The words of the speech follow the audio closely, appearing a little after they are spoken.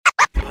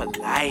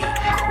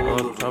I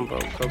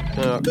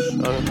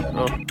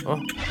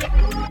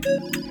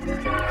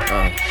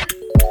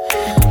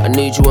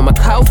need you in my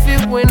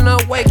coffee when I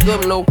wake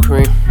up, no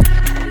cream.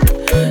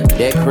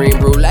 That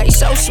cream brulee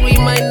so sweet,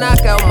 might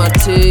knock out my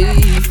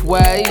teeth.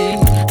 Wait,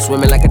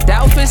 swimming like a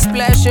dolphin,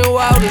 splashing,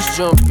 waters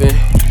jumping.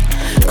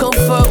 Come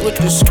fuck with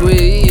the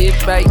squid,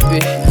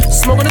 baby.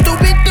 Smoking a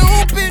doobie.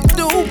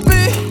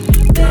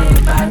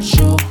 Think about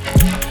you,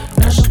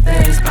 know some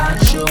things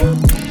about you,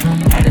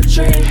 and a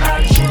dream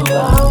about you.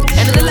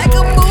 And it's like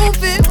a movie.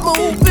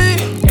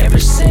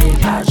 Every scene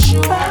about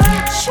you,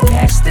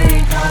 next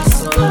thing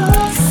comes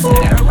I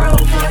gotta roll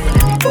for you.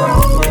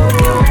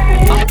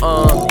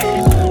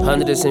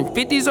 100s and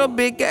 50s or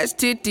big ass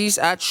titties,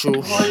 I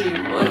choose.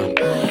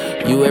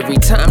 You every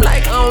time,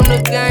 like on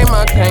the game,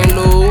 I can't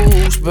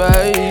lose,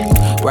 babe.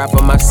 Rap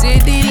on my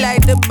city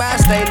like the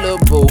boss, they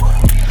look boo.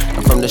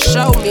 I'm from the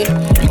show me,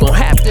 you gon'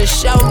 have to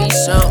show me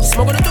some.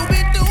 Smoking a doobie.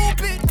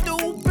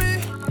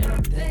 And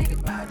I'm thinking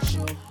about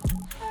you.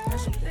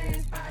 There's some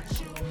things about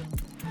you.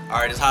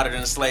 Alright, it's hotter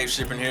than a slave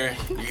ship in here.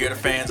 You hear the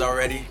fans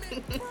already?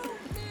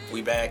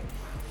 We back.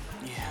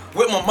 Yeah.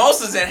 With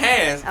mimosas in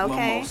hands.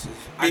 Okay. Mimosas.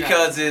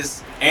 Because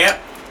it's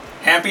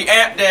Happy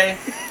Amp Day.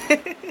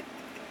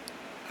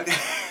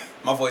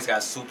 My voice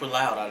got super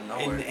loud out of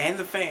nowhere. And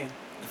the fan.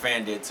 The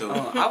fan did too.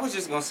 I was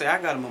just gonna say I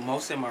got a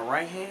mimosa in my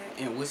right hand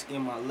and whiskey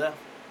in my left.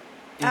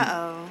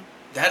 Uh-oh.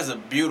 That is a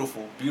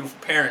beautiful, beautiful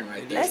pairing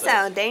right there. That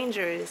sounds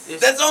dangerous.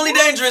 That's only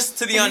dangerous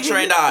to the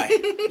untrained eye.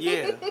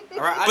 Yeah. All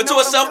right, but to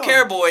a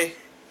self-care boy,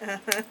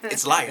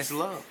 it's life. It's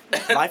love.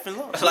 Life and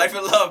love. Life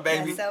and love,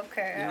 baby.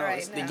 Self-care, you know, right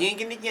it's now. the yin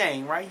and the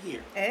yang right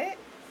here. Eh?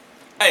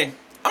 Hey,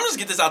 I'm just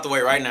get this out the way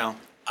right now.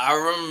 I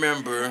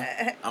remember,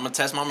 I'm gonna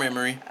test my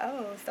memory.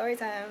 Oh, story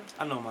time.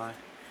 I know mine.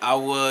 I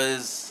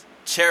was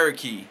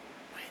Cherokee.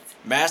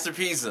 What? Master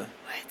Pizza. What?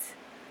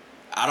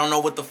 I don't know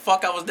what the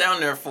fuck I was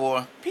down there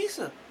for.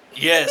 Pizza.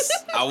 Yes,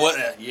 I was.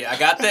 Yeah, I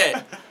got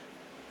that.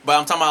 But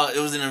I'm talking about it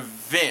was an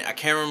event. I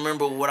can't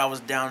remember what I was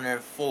down there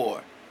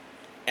for.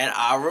 And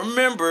I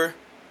remember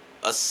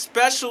a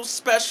special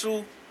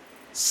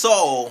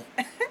soul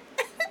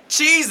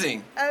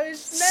cheesing, Oh,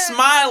 snap.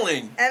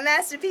 smiling, And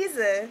Master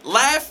Pizza.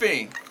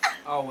 laughing.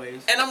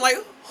 Always. And I'm like,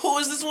 who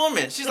is this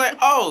woman? She's like,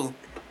 oh,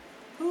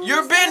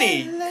 you're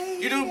Benny.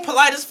 You do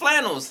politest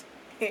flannels.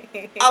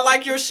 I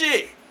like your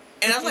shit.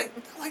 And I was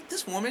like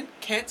this woman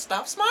can't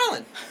stop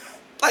smiling.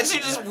 Like she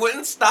just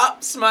wouldn't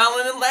stop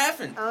smiling and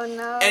laughing. Oh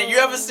no. And you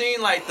ever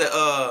seen like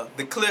the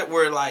clip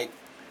where like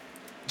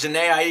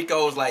Janae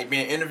Aiko was like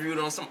being interviewed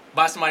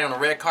by somebody on the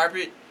red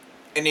carpet,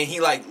 and then he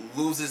like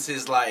loses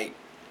his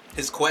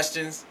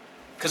questions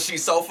because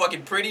she's so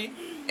fucking pretty,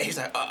 and he's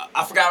like,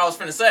 I forgot what I was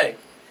finna say.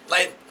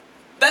 Like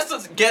that's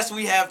the guest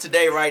we have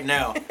today right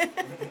now.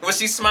 When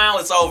she smile,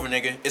 it's over,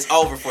 nigga. It's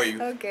over for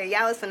you. Okay,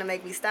 y'all was finna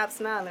make me stop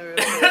smiling real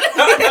quick.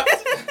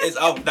 It's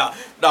over.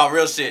 No,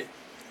 real shit.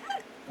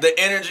 The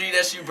energy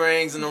that she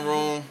brings in the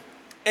room,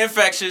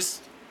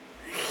 infectious.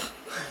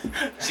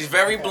 She's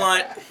very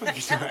blunt.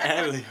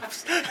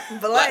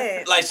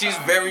 Blood. Like she's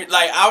very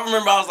I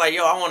remember I was like,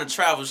 yo, I want to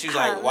travel. She's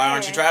like, why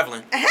aren't you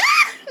traveling?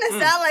 That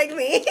sound like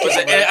me.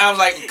 And I was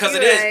like, because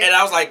it is. And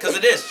I was like, because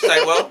it is. She's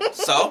like, well,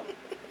 so?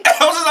 And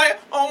I was just like,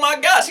 oh my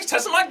God, she's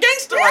testing my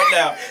gangster right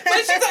now. But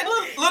she's like,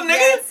 little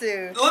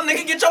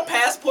nigga, get your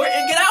passport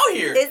and get out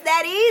here. It's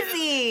that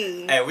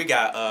easy. Hey, we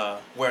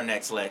got Where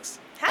Next Lex.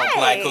 Hey. On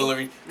Polite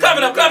Coolery.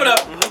 Coming up.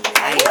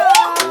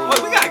 Well,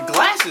 we got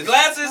glasses.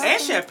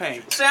 And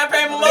champagne.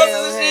 Champagne,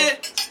 mimosas and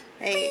shit.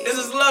 Hey. This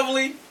is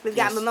lovely. We've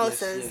got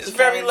mimosas. It's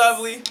very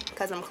lovely.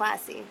 Because I'm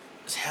classy.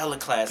 It's hella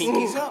classy.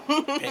 Pinkies up.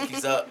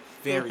 Pinkies up.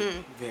 Very.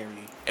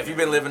 If you've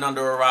been living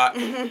under a rock,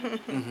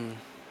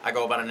 I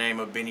go by the name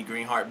of Benny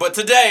Greenheart. But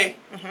today,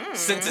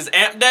 since it's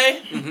Amp Day,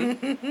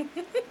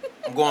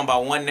 I'm going by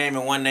one name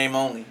and one name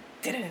only.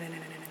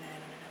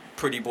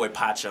 Pretty Boy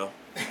Pacho.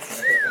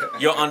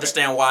 You'll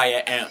understand why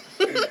at Amp.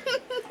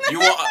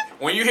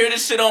 When you hear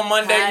this shit on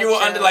Monday, you will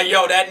like,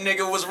 yo, that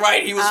nigga was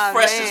right. He was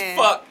fresh as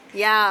fuck.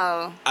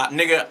 Yo.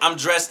 Nigga, I'm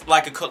dressed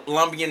like a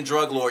Colombian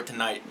drug lord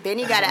tonight.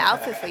 Benny got an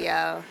outfit for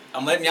y'all.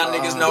 I'm letting y'all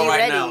niggas know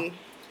right now.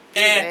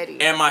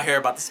 Ready. And my hair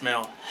about to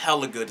smell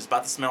hella good. It's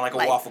about to smell like a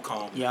waffle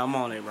cone. Yeah, I'm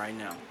on it right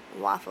now.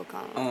 Waffle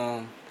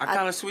cone. I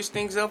kind of switched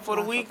things up for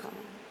the week. Cone.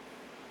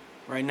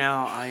 Right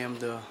now, I am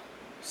the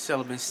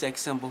celibate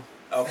sex symbol.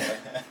 Okay.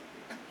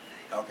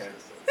 Okay.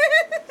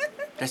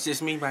 That's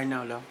just me right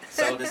now, though.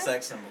 Celibate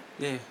sex symbol.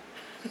 Yeah.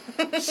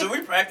 Should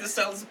we practice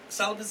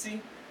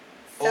celibacy?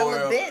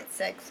 Celibate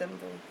sex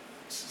symbol.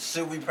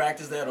 Should we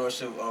practice that, or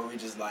are we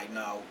just like,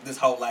 no, this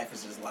whole life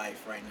is just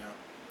life right now?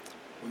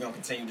 We're going to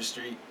continue the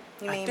street?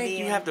 I think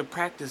you have to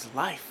practice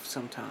life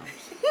sometimes.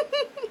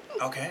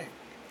 Okay.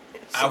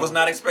 I was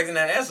not expecting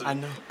that answer. I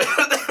know.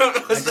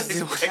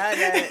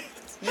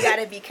 You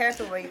gotta be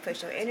careful where you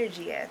put your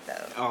energy at,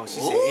 though. Oh,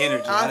 she said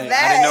energy. I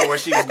didn't know where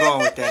she was going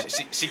with that.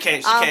 She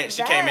came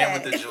in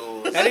with the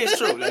jewels. That is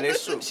true.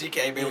 She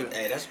came in with,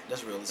 hey, that's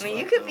real. I mean,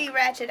 you could be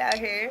ratchet out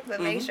here, but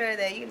make sure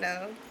that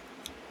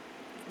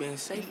being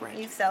safe, right?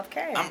 You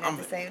self-care at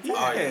the same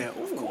time. Yeah,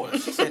 of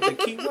course. She said the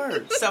key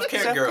word.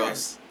 Self-care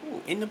girls.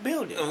 Ooh, in the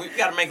building. We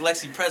gotta make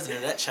Lexi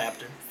president of that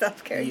chapter.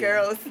 Self-care Yeah.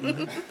 girls.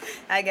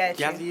 I got you.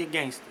 Gather your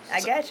gangsters.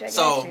 I got you. I got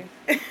So-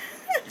 you.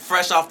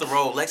 Fresh off the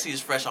road. Lexi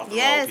is fresh off the road.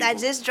 Yes, I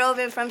people. just drove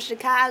in from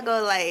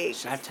Chicago like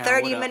Chi-town,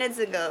 30 what up? minutes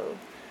ago.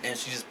 And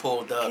she just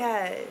pulled up.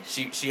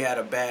 Gosh. She had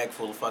a bag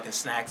full of fucking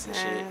snacks and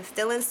shit.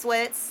 Still in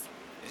sweats.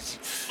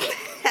 She-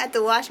 Had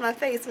to wash my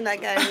face when I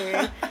got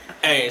here.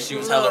 Hey, and she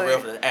was hella Lord. real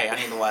for that. Hey, I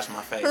need to wash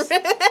my face.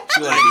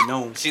 She let it be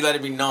known. She let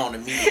it be known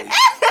immediately.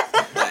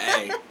 Like,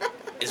 hey,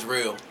 it's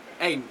real.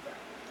 Hey,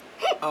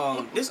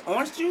 this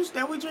orange juice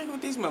that we drink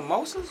with these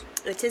mimosas,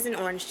 It is an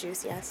orange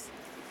juice, yes.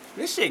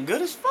 this shit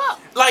good as fuck.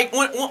 Like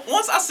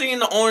once I seen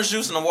the orange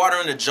juice and the water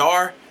in the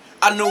jar,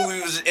 I knew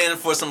we was in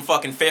for some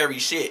fucking fairy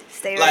shit.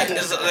 Stay Like ready.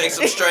 this is like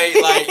some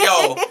straight like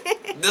yo,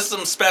 this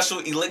some special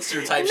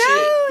elixir type No,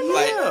 shit. no.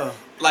 Like Yeah.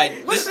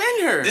 like What's this,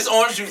 in her? This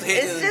orange juice It's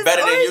hitting just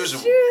better than orange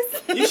usual.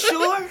 juice. You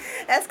sure?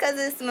 That's because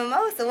it's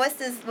mimosa.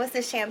 What's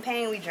this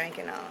champagne we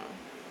drinking on?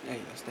 Hey,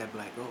 that's that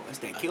black gold. That's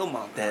that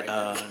Killmonger. That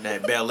right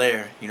that Bel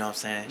Air, you know what I'm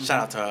saying?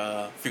 Shout out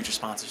to future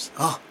sponsors.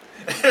 Oh.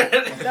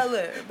 Bel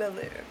Air, Bel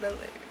Air, Bel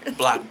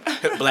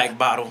Air. Black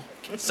bottle,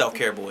 self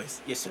care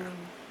boys. Yes, sir.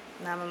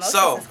 Nah, mimosas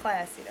So- is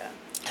classy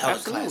though. Hella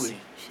Absolutely. classy.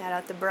 Shout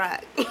out to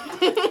Brock.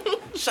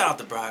 Shout out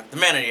to Brock, the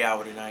man of the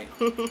hour tonight.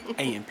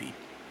 AMP.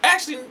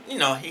 Actually, you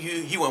know,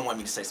 he wouldn't want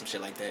me to say some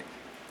shit like that.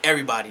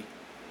 Everybody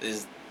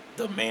is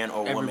the man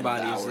or woman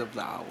Everybody of is the hour. of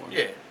the hour.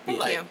 Yeah. Thank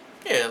Like, you.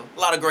 yeah, a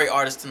lot of great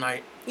artists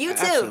tonight. You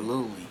too.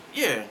 Absolutely.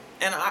 Yeah.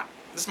 And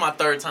this is my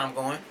third time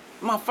going.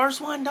 My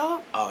first one,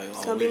 dog.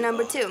 It's gonna be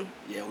number 2.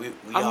 Yeah, we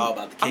I'm- all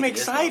about to kick I'm it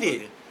this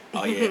excited. motherfucker.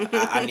 Oh yeah,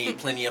 I need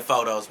plenty of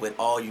photos with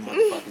all you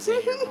motherfuckers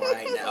in here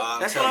right now.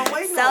 That's what I'm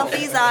waiting on.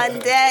 Selfies on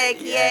deck,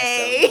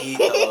 Yes, yay!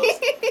 so we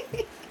need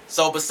those.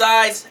 So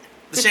besides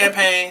the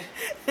champagne,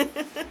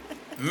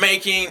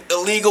 making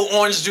illegal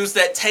orange juice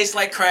that tastes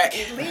like crack,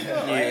 Legal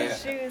Yeah.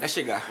 orange juice. That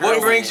shit got what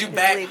hurt. brings you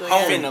back Illegal,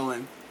 home?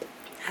 Finland.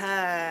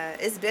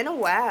 It's been a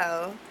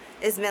while.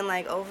 It's been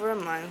like over a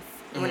month.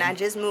 When I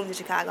just moved to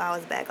Chicago, I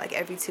was back like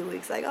every 2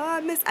 weeks. Like,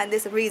 oh,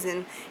 there's a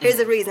reason. Here's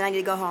a reason. I need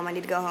to go home.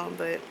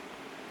 But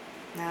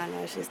no,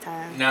 it's just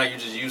time. Now you're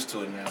just used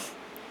to it now.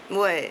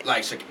 What?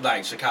 Like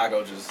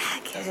Chicago just. I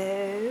guess.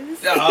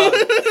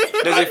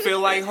 Does it feel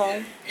like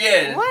home?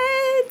 Yeah.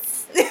 What?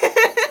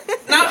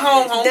 Not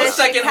home, but Does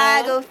second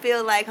Chicago home.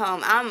 feel like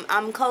home?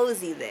 I'm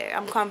cozy there.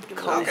 I'm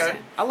comfortable. Cozy. there. Okay.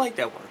 I like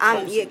that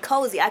word. Yeah,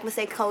 cozy. I can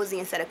say cozy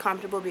instead of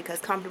comfortable because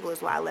comfortable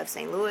is why I left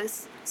St.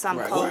 Louis. So I'm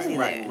cozy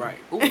right, there. right.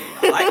 Ooh,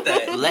 I like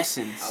that.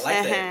 lessons. I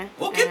like that. Uh-huh.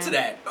 We'll get to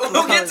that. I'm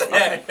We'll get to cozy.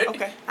 that.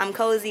 Okay. I'm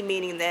cozy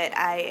meaning that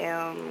I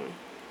am.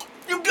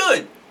 You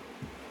good.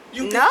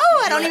 You No,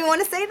 I don't even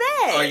want to say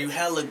that. Are you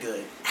hella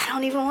good? I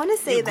don't even want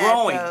to say You're that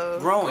growing. though.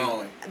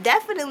 Growing.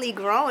 Definitely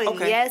growing,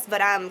 Okay. yes,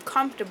 but I'm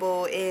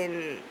comfortable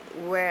in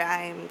where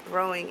I'm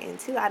growing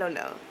into. I don't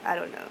know.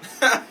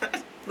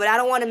 But I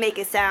don't want to make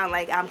it sound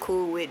like I'm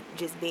cool with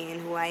just being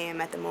who I am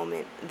at the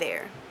moment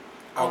there.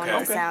 I want it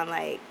Okay. to sound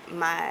like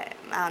my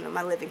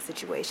living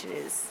situation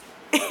is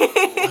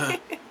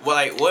Well,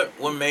 like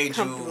what made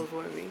comfortable you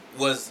for me.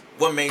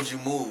 what made you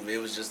move? It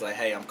was just like,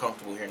 hey, I'm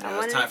comfortable here I now.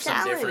 wanted It's time a for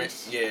something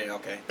different.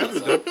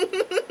 challenge. Yeah,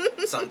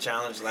 okay. Something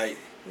challenge like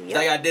Yep.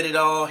 like I did it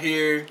all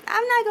here.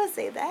 I'm not gonna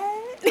say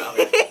that.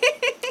 Okay.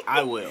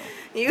 I will.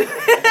 You.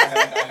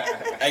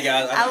 Hey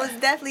guys, I was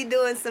definitely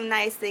doing some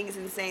nice things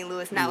in St.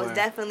 Louis, and I You was were.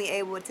 definitely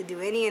able to do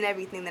any and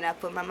everything that I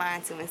put my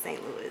mind to in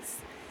St. Louis.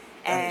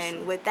 That is And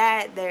true. with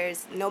that,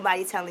 there's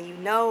nobody telling you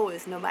no.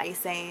 It's nobody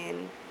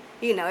saying,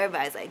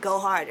 everybody's like, go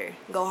harder,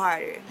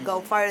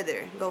 go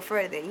further, go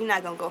further. You're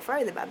not gonna go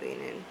further by being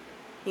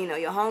in,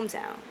 your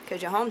hometown,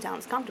 because your hometown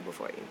is comfortable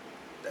for you.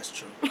 That's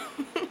true.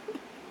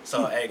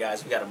 So hey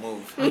guys, we gotta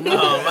move. I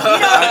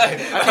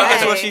think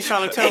that's what she's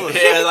trying to tell us.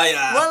 Yeah, like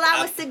Well,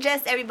 I would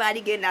suggest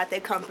everybody getting out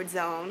their comfort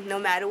zone, no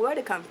matter where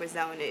the comfort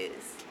zone is.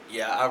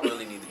 yeah, I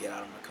really need to get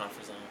out of my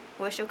comfort zone.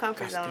 What's your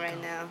comfort Got to zone right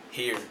go. now?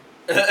 Here.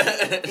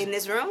 In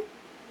this room?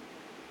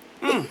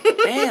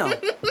 Damn.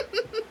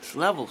 It's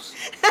levels.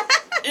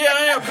 Yeah,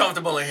 I am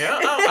comfortable in here.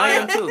 I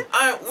am too.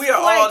 We are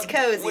all Quite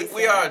cozy,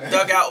 we are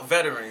dugout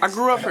veterans. I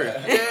grew up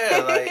here. Yeah,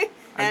 like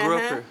I grew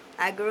up Uh-huh. here.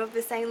 I grew up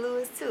in St.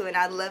 Louis too, and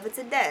I love it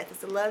to death.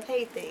 It's a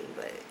love-hate thing,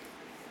 but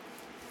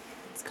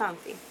it's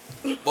comfy.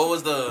 what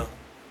was the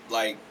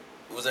like?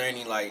 Was there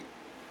any like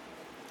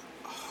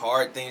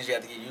hard things you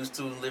had to get used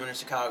to living in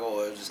Chicago,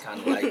 or it was just kind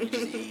of like you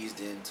just eased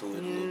into it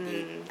a little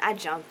bit? I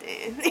jumped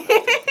in.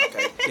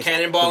 Okay,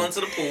 cannonball into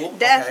the pool. Okay,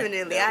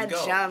 Definitely, there I we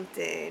go. jumped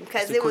in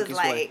because the it was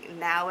quickest way. like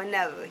now or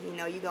never.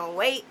 You're gonna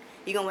wait.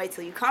 You're gonna wait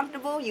till you're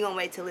comfortable. You're gonna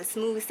wait till it's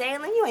smooth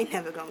sailing. You ain't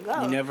never gonna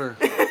go. You never.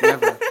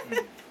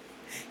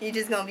 You're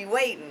just gonna be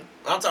waiting.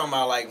 I'm talking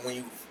about like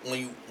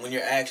when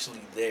you're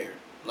actually there,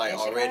 like In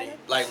already,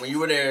 Chicago? like when you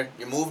were there,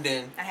 you moved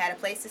in, I had a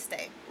place to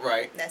stay.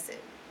 right, That's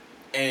it.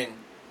 and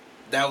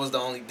that was the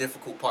only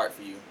difficult part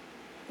for you.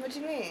 What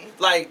you mean?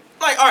 Like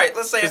all right,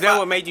 let's say Is if that I-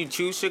 what made you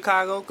choose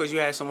Chicago? Because you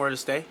had somewhere to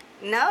stay?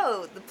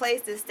 No, the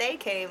place to stay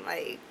came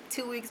like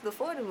 2 weeks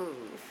before the move.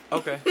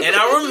 Okay. And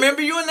I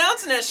remember you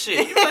announcing that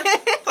shit. You like,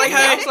 Yeah,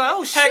 I hey, was like,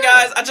 oh, hey shit.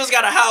 guys, I just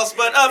got a house,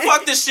 but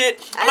fuck this shit.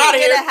 I'm I out of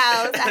didn't here. get a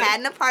house. I had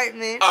an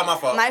apartment. Oh, my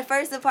fault. My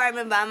first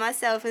apartment by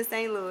myself in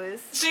St. Louis.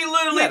 She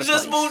literally You had a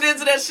just place. moved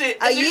into that shit.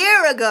 A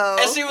year ago.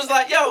 And she was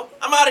like, yo,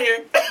 I'm out of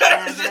here.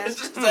 Uh-huh.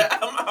 She's like,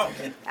 I'm out.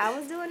 I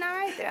was doing all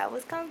right there. I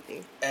was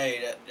comfy.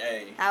 Hey,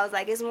 I was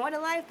like, it's more to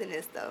life than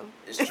this, though.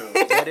 it's true.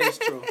 That is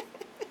true.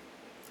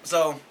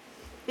 So,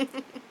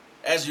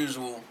 as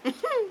usual,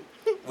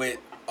 with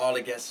all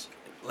the guests,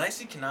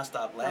 Lacey cannot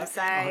stop I'm laughing.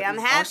 sorry. I'm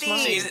I'm happy.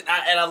 smiling.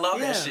 And I love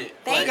Yeah. that shit.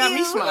 Thank Like, got me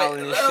you.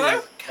 smiling and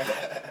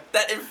shit.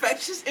 that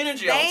infectious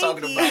energy I was Thank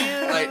talking you.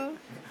 about. Like,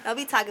 Don't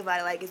be talking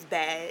about it like it's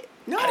bad.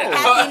 No.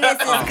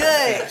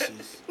 Happiness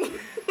is good.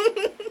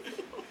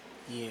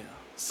 Yeah.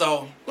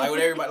 so, like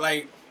with everybody,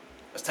 like,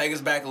 let's take us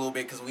back a little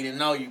bit because we didn't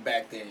know you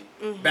back then.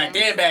 Mhm.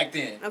 Back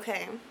then.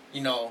 Okay.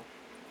 You know,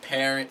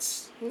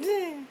 parents,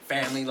 Oh,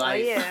 family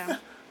life, yeah.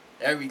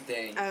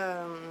 everything.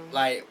 Um,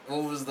 Like,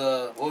 what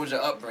was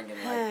your upbringing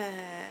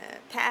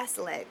like? past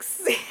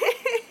Lex.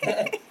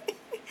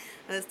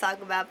 Let's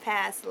talk about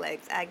past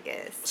Lex, I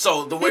guess.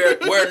 So the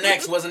where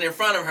next wasn't in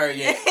front of her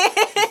yet.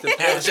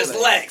 It was just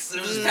Lex.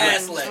 It was just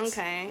past Lex.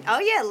 Okay. Oh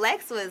yeah,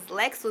 Lex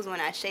was when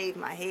I shaved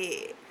my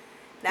head.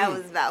 That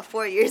was about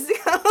 4 years ago.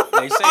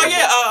 They say Oh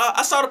yeah,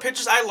 I saw the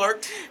pictures. I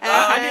lurked.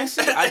 I didn't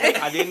see.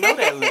 I didn't know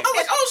that. Lex. I was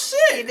like, oh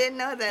You shit. didn't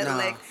know that, Nah.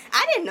 Lex.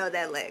 I didn't know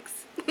that, Lex.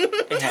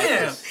 It Damn.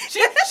 happens.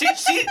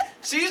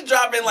 She's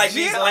dropping like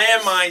these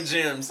landmine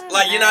gems.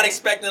 Like you're not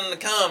expecting them to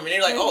come, and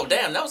you're like, oh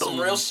damn, that was some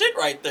real shit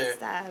right there.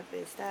 Stop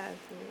it.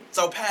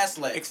 So past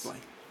Lex. Explain.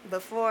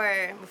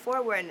 Before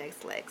where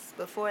next Lex?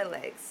 Before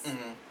Lex.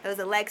 Mhm. It was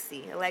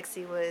Alexi.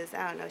 Alexi was,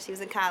 I don't know, she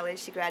was in college.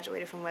 She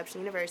graduated from Webster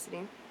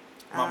University.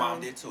 My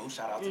mom did too.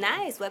 Shout out to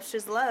Nice.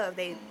 Webster's Love.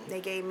 They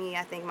gave me,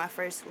 I think, my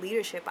first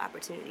leadership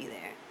opportunity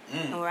there.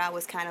 Mm. Where I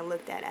was kind of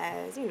looked at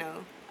as, you know,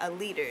 a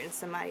leader and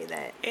somebody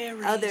that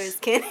Aries. others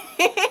can.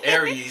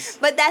 Aries.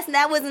 But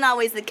that wasn't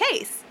always the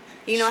case.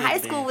 You know, Should high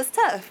be. school was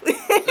tough.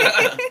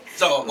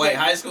 So wait,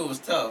 high school was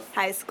tough.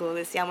 High school.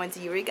 Let's see, I went to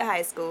Eureka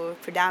High School,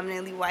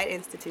 predominantly white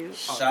institute. Oh,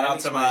 Shout that out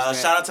to my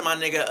explains that.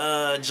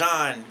 nigga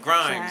John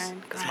Grimes.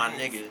 John That's my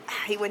Grimes. nigga.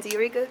 He went to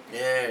Eureka?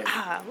 Yeah.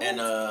 Ah, what? And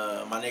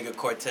my nigga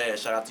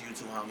Cortez. Shout out to you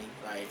too, homie.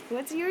 Like, He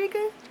went to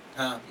Eureka?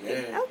 huh?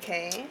 Yeah.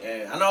 Okay.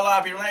 Yeah. I know a lot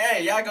of people like,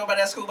 hey, y'all go by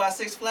that school by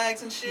Six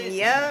Flags and shit.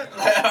 Yep.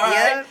 Like, all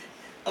right. Yep.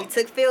 We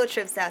took field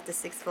trips out to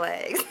Six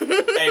Flags.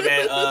 Hey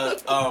man,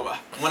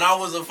 when I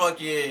was a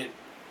fucking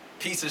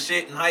piece of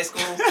shit in high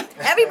school.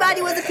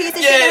 Everybody was a piece of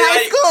shit in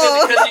high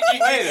school. Because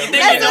you think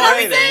That's you know what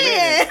I'm everything.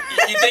 saying.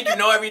 You think you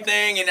know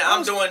everything, and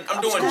I'm doing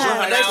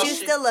juvenile But you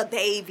shit. still a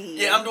baby.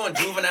 Yeah, I'm doing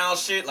juvenile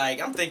shit.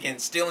 Like I'm thinking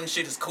stealing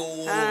shit is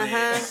cool. And,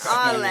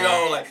 all you that.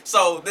 know, like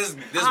so this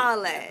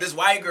All that. this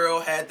white girl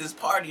had this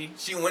party.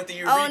 She went to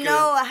Eureka. Oh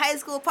no, a high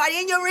school party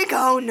in Eureka.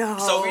 Oh no.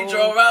 So we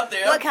drove out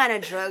there. What kind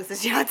of drugs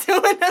was y'all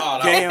doing? Oh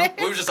no, Damn.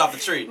 we were just off the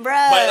tree. Bruh.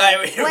 But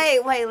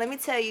like, Wait, let me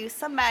tell you.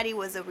 Somebody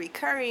was a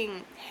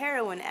recurring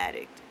heroin addict.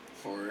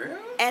 For real?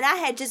 And I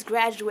had just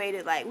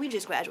graduated, we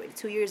just graduated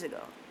 2 years ago.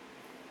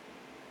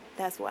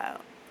 That's wild.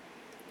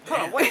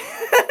 Damn.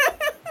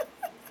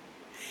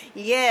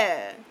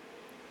 Yeah.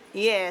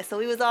 Yeah, so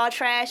we was all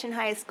trash in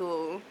high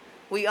school.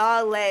 We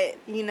all let,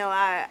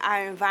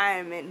 our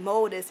environment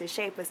mold us and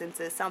shape us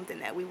into something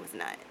that we was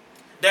not.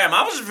 Damn,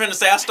 I was just finna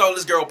say I stole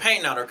this girl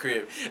paint out her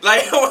crib.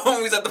 Like when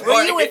we was at the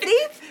party. Were you a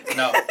thief?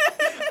 No.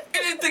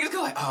 And the niggas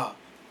go like, oh,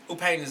 who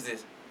painting is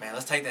this? Man,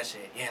 let's take that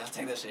shit. Yeah, let's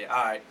take that shit.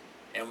 All right.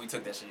 And we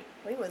took that shit.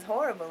 We was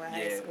horrible in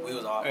high Yeah, school. we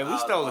was all. Hey, we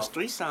stole a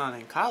street sign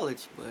in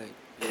college, but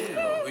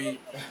Yeah, dude,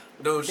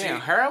 damn,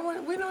 shit.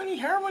 heroin. We know any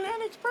heroin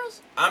addicts, bro?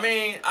 I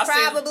mean,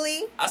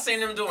 Probably. I seen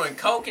them doing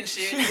coke and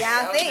shit. Y'all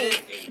That was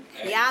think.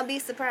 it. Y'all be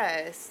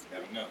surprised.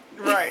 Never know.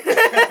 Right.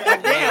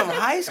 But damn,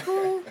 high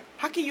school?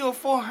 How can you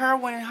afford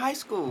heroin in high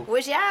school?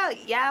 Which y'all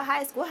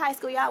high school? What high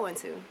school y'all went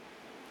to?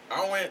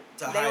 I went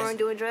to They high weren't school.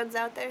 doing drugs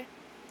out there?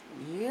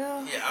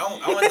 Yeah. Yeah,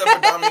 I went to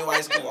predominantly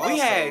white school. Also. We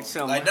had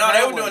some Like no, they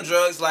were heroin. doing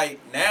drugs. Like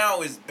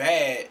now it's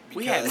bad.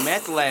 We had because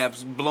meth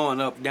labs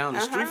blowing up down the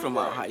street from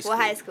our high school.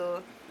 What high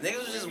school? Niggas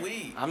was just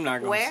weed. I'm not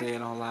gonna Where? say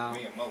it on loud.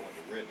 Me and Mo went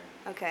to Whitney.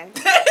 Okay.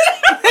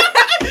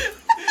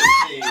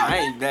 I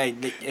ain't that.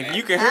 If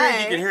you can hear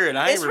it, you can hear it.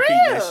 I ain't It's repeating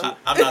real. that shit.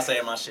 I'm not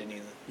saying my shit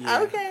neither.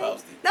 Yeah. Okay.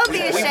 Post it. Don't be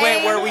We ashamed.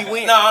 went where we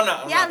went. No, I'm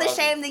not. I'm Y'all not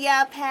ashamed of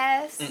y'all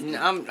past?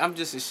 I'm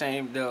just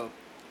ashamed of.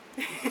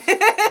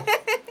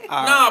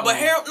 No, but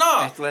here, no.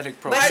 Athletic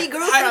But program. she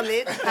grew from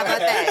it. How about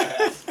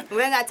that?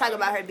 We ain't got to talk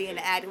about her being an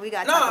addict. We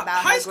got to No, talk about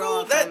high her school.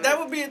 growing That from that it.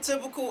 would be a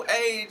typical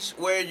age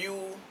where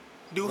you.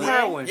 Do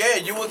heroin. Yeah,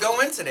 you would go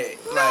into that.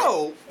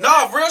 No. Like,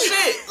 no, real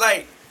shit.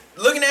 Like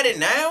looking at it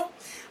now,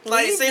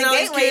 like We used seeing to all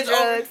these gateway kids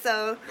over, drugs,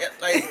 so. yeah,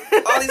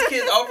 like all these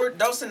kids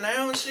overdosing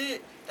now and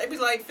shit. They be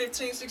like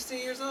 15, 16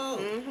 years old.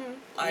 Mm-hmm.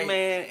 Like,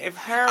 Man, if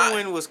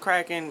heroin was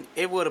cracking,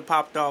 it would have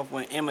popped off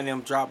when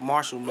Eminem dropped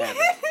Marshall Mathers.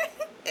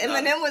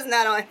 Eminem was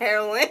not on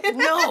heroin.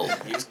 No.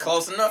 he was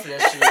close enough to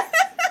that shit.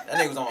 That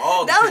nigga was on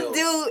all the Don't pills.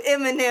 do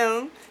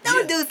Eminem. Don't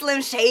Don't do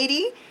Slim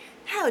Shady.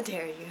 How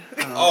dare you?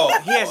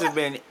 He hasn't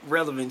been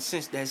relevant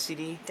since that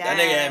CD. That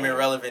nigga ain't been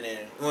relevant in,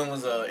 when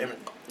was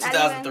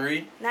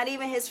 2003? Not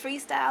even his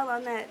freestyle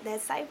on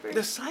that cypher.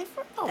 The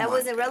cipher? Oh That my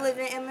wasn't God.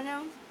 relevant,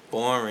 Eminem.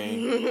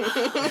 Boring.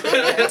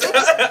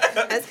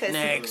 That's cause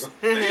Next.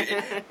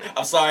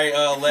 I'm sorry,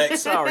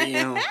 Lex. Sorry,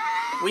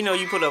 we know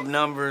you put up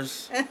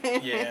numbers.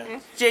 Yeah.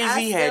 Jay-Z I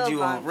had still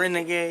you on bump.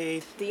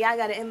 Renegade. Do y'all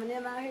got an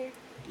Eminem out here?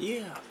 Yeah.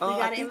 You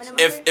got I an think Eminem so. out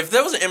here? If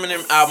there was an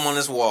Eminem album on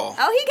this wall,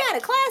 Oh, he got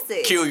a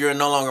classic. Q, you're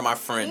no longer my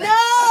friend.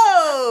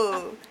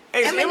 No. Hey,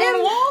 is Eminem- Eminem on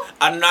the wall?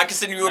 I'm not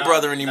considering you a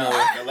brother anymore.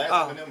 The last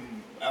Oh. Eminem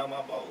album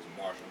I bought was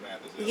Marshall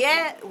Mathers.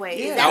 Yeah. Wait.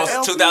 Yeah. Is That was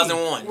LP.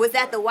 2001. Was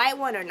that the white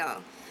one or no?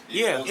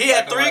 Yeah. He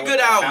had 3 good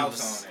albums.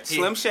 House on it.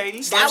 Slim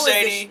Shady. Slim That was the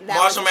Shady, sh- that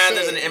Marshall was the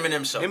Mathers, and shit. the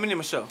Eminem Show.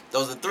 Eminem show.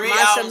 Those are 3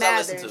 Marshall albums I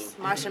listened Mathers.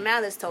 to. Marshall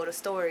Mathers told a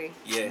story.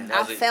 Yeah,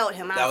 I felt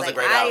him. I that was was a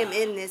like, great I am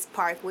album. in this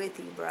park with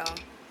you, bro.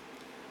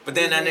 But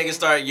then that nigga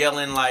started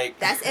yelling like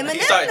That's Eminem,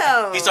 he started,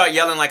 though. He started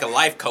yelling like a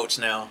life coach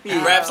now. He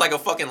Yeah. raps like a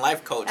fucking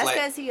life coach. That's like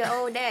because he an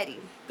old daddy.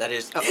 that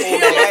is. Old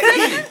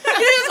daddy.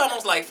 He is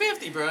almost like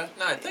 50, bro.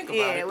 Now I think about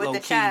Yeah, it. with Low the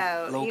key,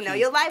 child. low You know, key.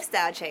 your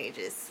lifestyle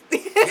changes.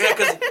 Yeah,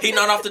 because he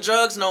not off the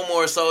drugs no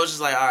more, so it's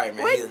just like, all right,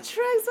 man. What he- drugs?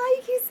 Why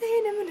you keep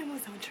saying Eminem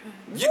was on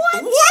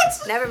drugs?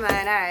 What? Never mind.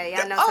 All right,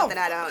 y'all know Oh. something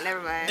I don't.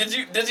 Never mind. Did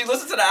you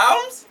listen to the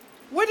albums?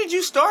 Where did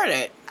you start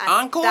at?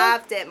 I Encore?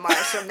 stopped at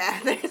Marshall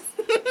Mathers.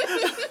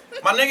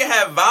 My nigga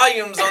had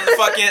volumes on the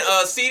fucking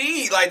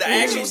CD, like the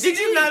actual CD. Did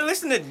you not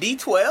listen to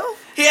D12?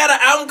 He had an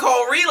album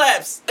called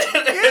Relapse.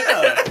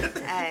 Yeah.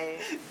 Hey,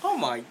 Oh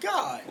my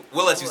God.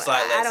 We'll let you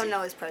slide. I Lexi. don't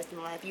know his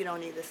personal life. You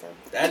don't either, so.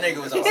 That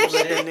nigga was on Let some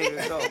that shit.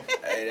 nigga go.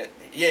 Hey,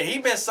 yeah, he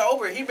been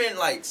sober. He been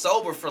like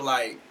sober for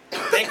like I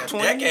think a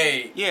 20?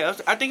 decade. Yeah,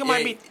 I think it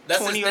might be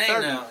that's 20 his or thing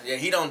 30. now. Yeah,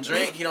 he don't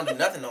drink. He don't do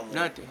nothing no more.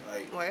 Nothing.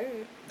 Like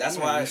Word. that's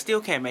Yeah, why. you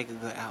still can't make a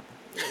good album.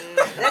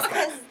 That's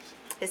because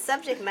his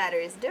subject matter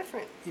is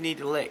different. He need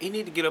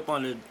to get up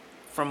under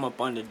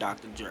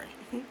Dr. Dre.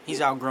 He's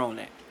outgrown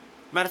that.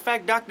 Matter of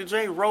fact, Dr.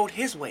 Dre rode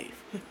his wave.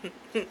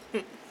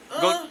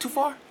 Go too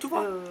far? Too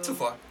far? Ooh. Too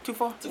far. Too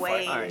far? Too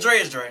Wait. far. All right. Dre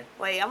is Dre.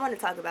 Wait, I want to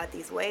talk about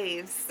these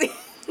waves.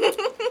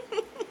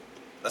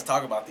 Let's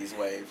talk about these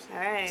waves. All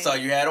right. So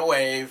you had a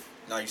wave.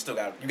 No, you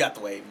got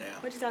the wave now.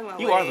 What you talking about?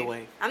 You are the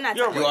wave. I'm not.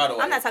 You're talking You are the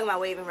wave. I'm not talking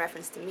about wave in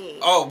reference to me.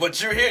 Oh,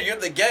 but you're here. You're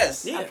the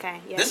guest. Yeah. Okay.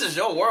 Yeah. This is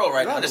your world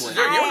right You're now. the This is wave.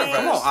 your Hi. universe.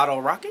 Come on, Auto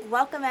Rocket.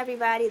 Welcome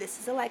everybody. This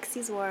is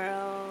Alexi's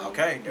world.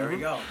 Okay, there we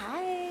go.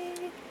 Hi.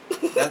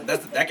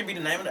 That could be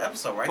the name of the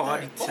episode right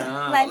Party there. Boom.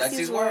 time.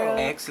 Lexi's world.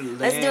 Excellent.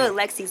 Let's do it.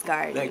 Lexi's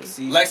garden.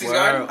 Lexi's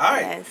Garden. All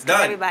right, Yes, 'cause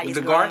done. everybody's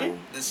The growing. garden?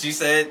 She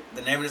said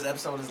the name of this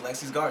episode is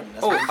Lexi's Garden.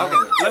 That's Oh, what okay. we're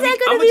doing. Is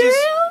that gonna be real?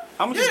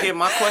 I'm gonna just get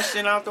my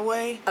question out the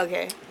way.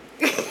 Okay.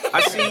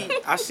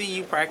 I see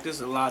you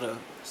practice a lot of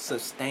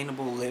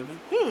sustainable living,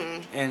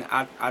 and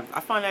I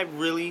find that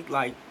really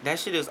like that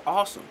shit is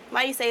awesome.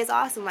 Why do you say it's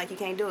awesome? Like you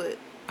can't do it?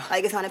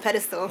 Like it's on a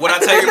pedestal. What I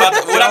tell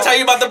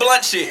you about the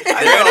blunt shit? There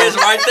it is,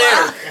 right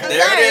there.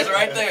 There it is,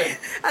 right there.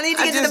 I need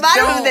to I get to the just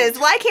bottom don't. of this.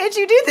 Why can't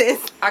you do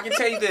this? I can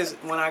tell you this: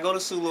 when I go to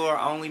Sulor,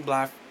 I only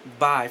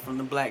buy from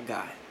the black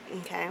guy.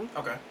 Okay.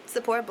 Okay.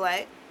 Support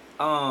black.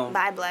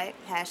 Buy black.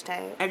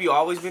 Hashtag. Have you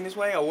always been this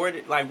way, or where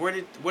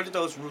did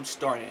those roots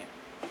start at?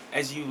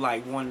 As you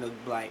like wanted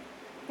to like,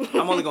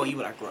 I'm only gonna eat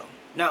what I grow.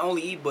 Not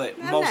only eat, but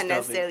I'm most not of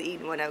necessarily it.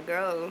 eating what I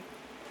grow.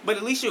 But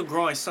at least you're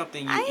growing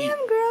something you I eat.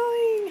 am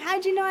growing.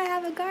 How'd you know I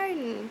have a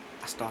garden?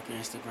 I stalk your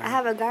Instagram. I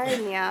have a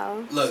garden,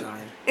 y'all. Look,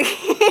 Sorry.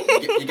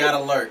 you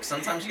gotta lurk.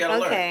 Sometimes you gotta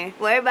lurk. Okay.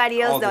 Well,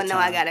 everybody All else the don't know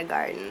I time. got a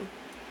garden.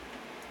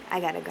 I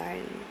got a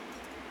garden.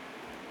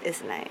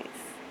 It's nice.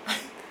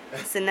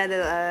 It's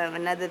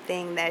another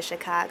thing that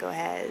Chicago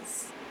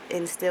has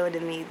instilled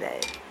in me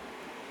that,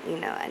 you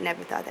know, I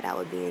never thought that I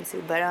would be into.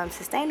 But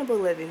sustainable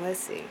living. Let's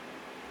see.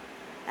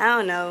 I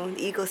don't know.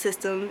 The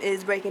ecosystem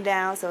is breaking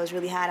down, so it's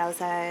really hot I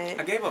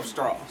outside. gave up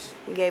straws.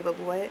 You gave up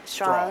what?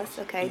 Straws.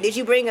 Straws, Okay. yeah. Did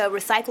you bring a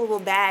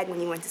recyclable bag when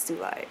you went to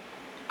Soulard?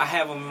 I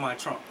have them in my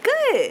trunk.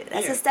 Good.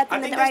 That's Yeah. a step I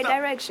in the think right that's the-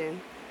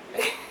 direction.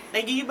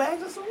 They give you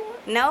bags or something?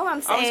 No,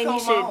 I'm saying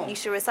going my own. you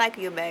should recycle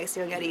your bags so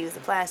you don't gotta use the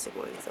plastic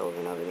ones over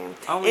and over again.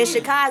 I only In use-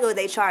 Chicago,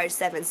 they charge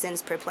 7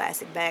 cents per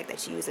plastic bag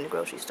that you use in the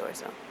grocery store.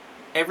 So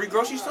Every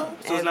grocery store?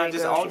 So it's not every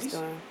just grocery Aldi's?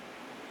 store.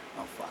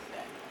 Oh, fuck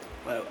that.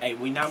 Well, hey,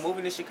 we not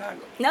moving to Chicago.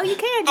 No, you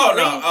can't. Oh, Just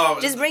no, bring, oh.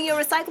 just bring your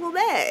recyclable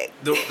bag.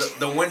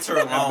 The winter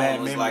bad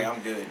alone was memory. like,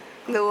 I'm good.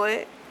 The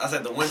what? I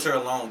said the winter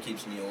alone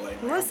keeps me away.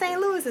 man. What's St.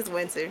 Louis is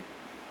winter?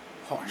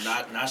 Harsh.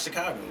 Not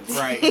Chicago.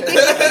 Right.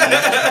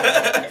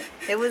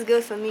 It was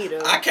good for me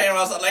though. I came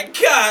outside like,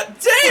 God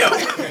damn!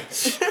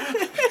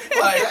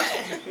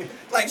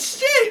 like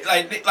shit!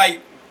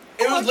 Like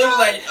it was literally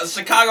like a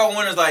Chicago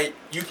winter's like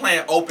you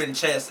playing open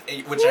chess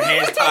with your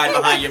hands tied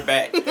behind your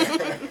back.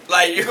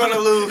 Like you're gonna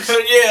lose.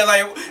 Yeah,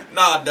 like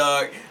nah,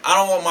 dog. I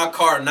don't want my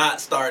car not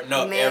starting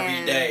up Man.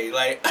 every day.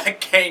 Like I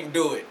can't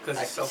do it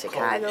Because it's so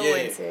Chicago cold. Yeah.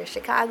 winter.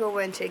 Chicago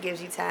winter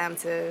gives you time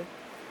to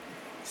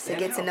Stay in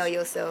get the to know house.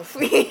 yourself.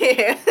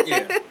 Yeah.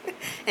 Yeah.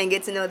 And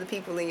get to know the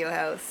people in your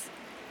house.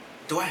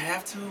 Do I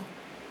have to?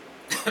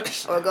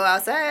 Or go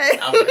outside.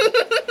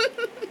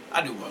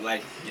 I do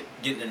like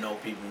getting to know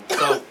people.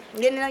 So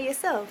Getting to know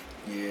yourself.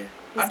 yeah,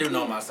 That's I do know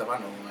cute. myself. I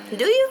know who I am.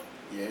 Do you?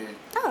 Yeah,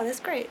 Oh, that's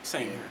great.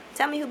 Same Yeah. here.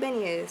 Tell me who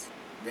Benny is.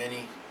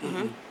 Benny.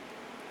 Mm-hmm.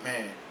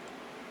 Man,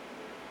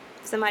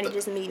 Somebody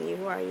just meeting you.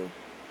 Who are you?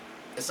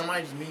 if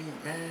somebody just meet me,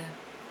 man.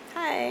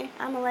 Hi,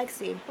 I'm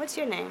Alexi. What's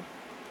your name?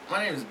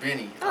 My name is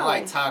Benny. I Oh.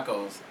 like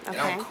tacos. And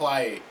I'm Okay.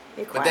 quiet.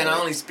 You're But then I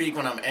quiet. only speak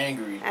when I'm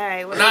angry. All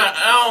right. What I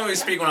don't really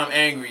speak when I'm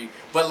angry,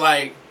 but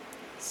like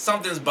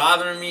something's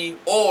bothering me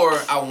or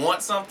I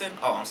want something.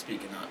 Oh, I'm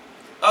speaking up.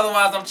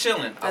 Otherwise, I'm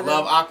chilling. I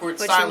love awkward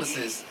what you-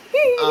 silences.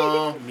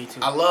 Me too.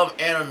 I love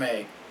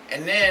anime,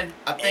 and then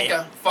I think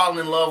I fall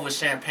in love with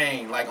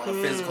champagne, like on a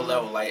physical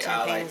level. Like I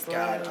Champagne like is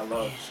God, love. I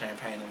love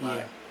champagne a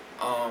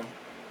lot.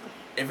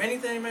 If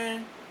anything,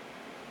 man,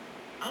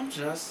 I'm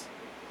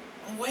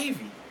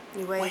wavy.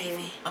 You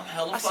wavy. I'm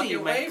hella I see you,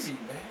 fucking Max. wavy,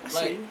 man. I see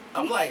Like you.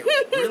 I'm like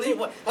really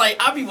what? Like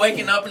I be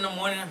waking up in the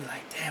morning, I be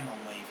like, damn,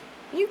 I'm wavy.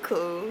 You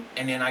cool.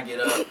 And then I get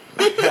up,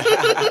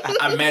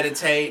 I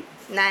meditate,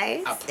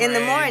 Nice. I pray. In the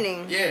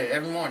morning. Yeah,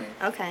 every morning.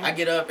 Okay. I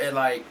get up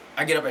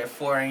at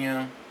 4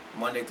 a.m.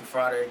 Monday through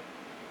Friday,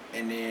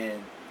 and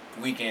then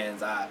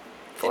weekends I.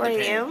 4 it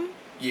depends. a.m.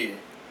 Yeah,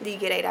 Do you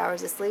get 8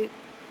 hours of sleep?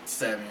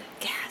 7.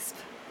 Gasp.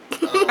 Um,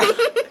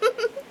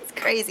 It's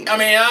crazy. I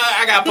mean,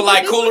 I got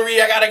polite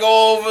coolery I gotta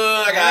go over.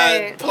 I got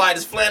Right. polite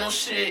this flannel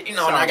shit, you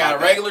know, and Sorry I got a about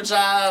that. regular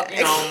job.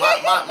 You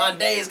know, my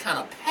day is kind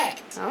of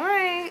packed. All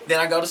right. Then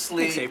I go to They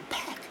sleep. say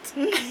packed.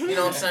 You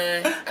know what I'm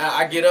saying?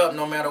 I get up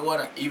no matter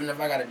what. Even if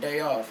I got a day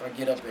off, I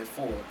get up at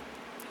 4.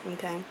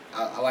 Okay.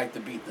 I like to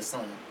beat the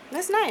sun.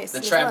 That's nice. The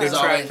That's trap love. is The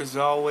always- trap is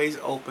always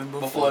open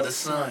Before the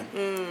sun.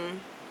 Mm.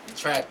 The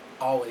trap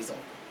always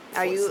open.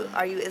 Are Before the you sun.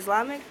 are you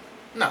Islamic?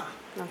 Nah,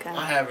 Okay. I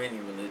don't have any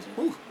religion.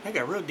 Ooh, that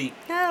got real deep.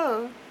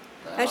 No.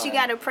 Don't you Uh,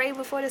 gotta pray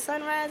before the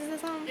sun rises or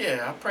something?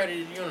 Yeah, I pray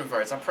to the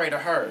universe. I pray to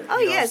her. Oh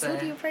you know yes. what I'm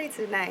Who do you saying?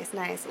 pray to? Nice,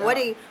 nice. Yeah.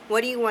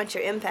 What do you want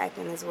your impact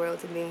in this world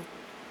to be?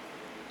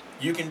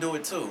 You can do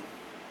it too.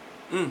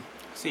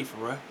 See, for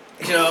real.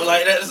 You know,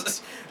 like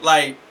that's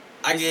like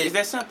I It's get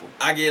that simple.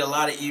 I get a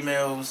lot of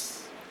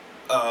emails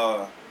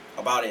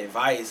about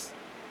advice,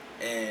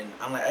 and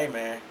I'm like, hey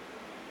man,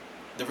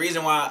 the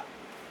reason why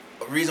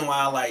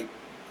I like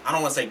I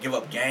don't want to say give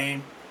up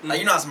game. Like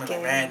you know how somebody's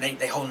like, man,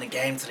 they holding the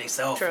game to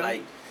themselves. True.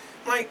 Like,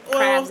 well,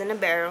 Crabs in a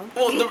barrel.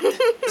 well,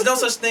 there's no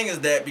such thing as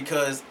that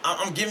because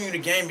I'm giving you the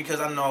game because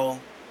I know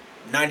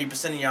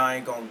 90% of y'all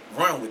ain't gonna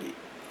run with it.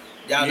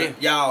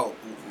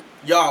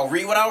 Y'all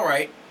read what I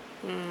write,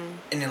 and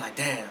then like,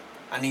 damn,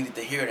 I needed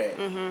to hear that.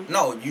 Mm-hmm.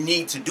 No, you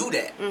need to do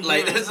that.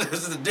 Like this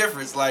is the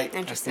difference. Like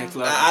Interesting. next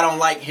level. I don't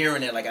like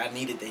hearing it. Like I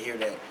needed to hear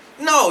that.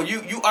 No,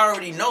 you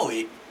already know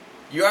it.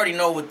 You already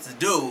know what to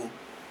do.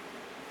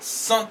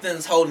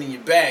 Something's holding you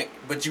back,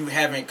 but you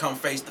haven't come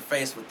face to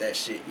face with that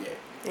shit yet.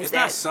 It's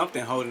not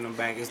something holding them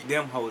back. It's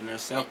them holding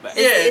themselves back.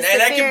 Yeah, It's and the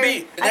that can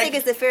fear- be. I think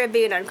it's the fear of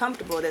being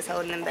uncomfortable that's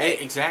holding them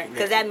back. Exactly.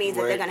 Because that means that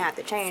Where they're gonna have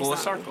to change full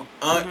something.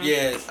 circle.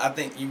 Yes, I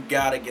think you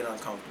gotta get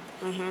uncomfortable.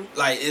 Mm-hmm.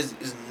 Like, it's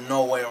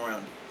no way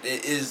around it.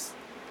 It is.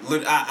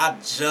 Look, I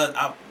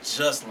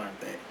just learned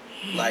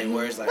that. Like,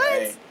 where it's like, What?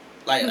 hey,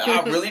 like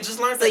I really just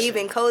learned So that. you've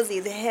shit. been cozy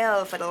as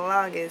hell for the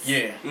longest.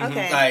 Yeah.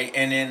 Okay. Like,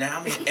 and then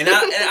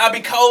I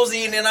be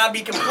cozy, and then I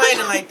be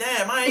complaining like,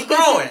 damn, I ain't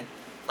growing.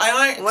 Like,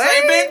 I ain't Word?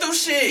 been through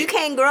shit. You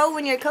can't grow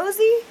when you're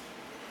cozy?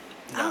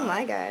 Nah. Oh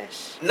my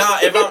gosh. Nah,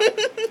 if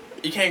I'm,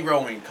 you can't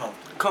grow when you're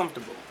comfortable.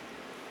 Comfortable.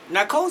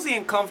 Now, cozy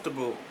and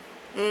comfortable.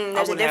 There's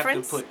I a would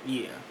difference? have to put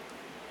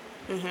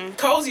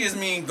Cozy is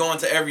me going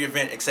to every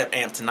event except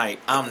Amp tonight.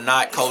 I'm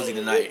not cozy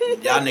tonight.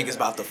 Y'all niggas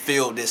about to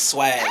feel this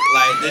swag.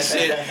 Like, this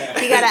shit.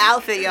 He got an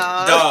outfit,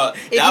 y'all. Dog.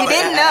 If you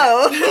didn't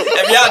know.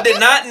 If y'all did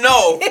not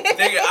know,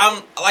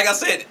 nigga, like I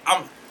said,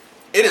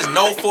 it is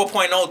no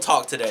 4.0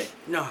 talk today.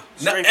 No. No,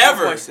 straight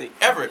ever. 4.6.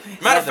 Ever.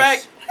 Matter of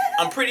fact,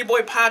 I'm Pretty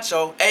Boy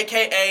Pacho,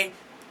 aka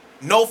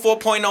No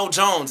 4.0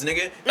 Jones,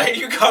 nigga. Like,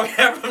 you come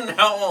here from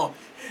now on.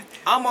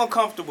 I'm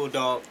uncomfortable,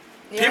 dog.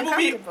 You're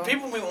uncomfortable.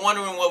 People be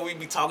wondering what we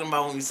be talking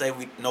about when we say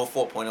we no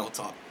 4.0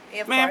 talk.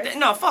 Of Man, course.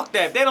 no, fuck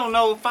that. If they don't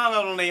know, find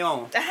out on their own.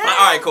 All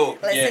right, cool.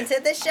 Listen Yeah.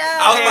 to the show.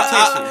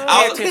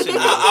 I Pay attention,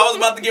 I was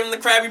about to give him the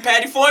Krabby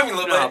Patty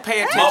formula, No, but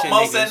pay attention,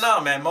 Mo said niggas.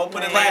 no, man. Mo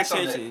put in Pay lax on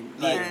that. attention.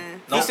 Like, Yeah.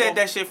 no He said four-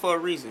 that shit for a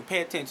reason.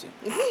 Pay attention.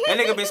 That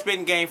nigga been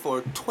spitting game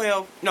for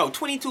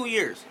 22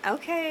 years.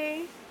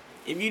 Okay.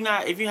 If you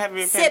haven't been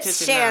paying Sip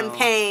attention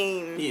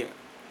champagne. now, yeah.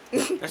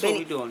 That's what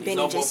we doing. Benny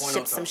No just 4.0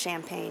 sipped some talk.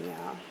 champagne,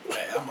 y'all.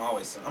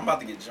 I'm about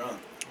to get drunk.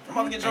 I'm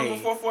about to get drunk Hey.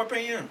 before 4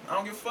 p.m. I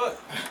don't give a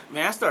fuck.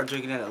 Man, I started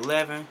drinking at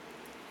 11.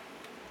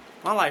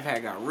 My life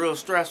had got real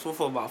stressful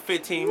for about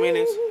 15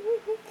 minutes.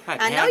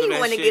 I know you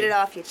want to get it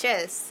off your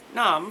chest.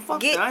 Nah, I'm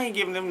fuck Get- that. I ain't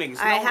giving them niggas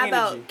All right, no how energy.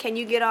 about, can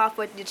you get off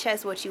with your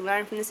chest what you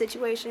learned from the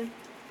situation?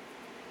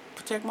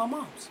 Protect my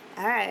moms.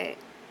 All right.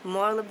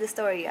 Moral of the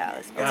story, y'all.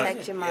 Is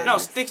protect your mom. No,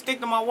 stick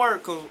to my word,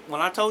 because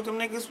when I told them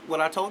niggas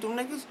what I told them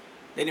niggas,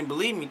 they didn't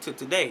believe me till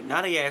today.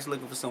 Now they ass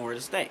looking for somewhere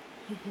to stay.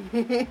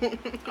 All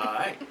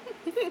right.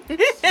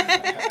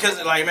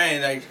 Cause like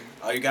man, like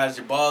All you got is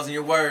your balls and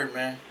your word,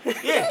 man.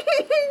 Yeah.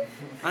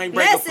 I ain't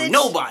breaking for Message.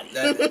 nobody.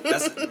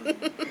 That's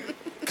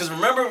because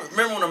remember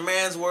when a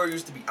man's word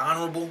used to be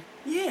honorable.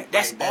 Yeah,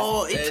 that's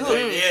all it took.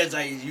 Yeah, it's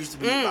like it used to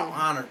be about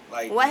honor.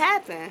 Like What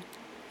happened?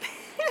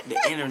 The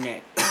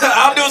internet.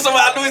 I knew something.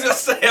 I knew he was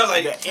gonna say. I was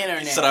like, The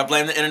internet. Should I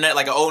blame the internet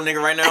like an old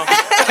nigga right now?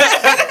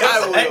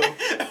 I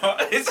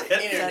will.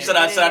 Should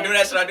I do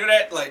that? Should I do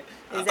that? Like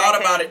I thought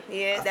about it.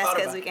 Yeah, I that's thought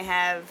because about we can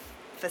have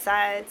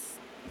facades.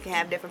 We can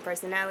have different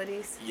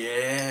personalities.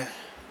 Yeah.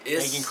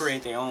 They can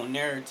create their own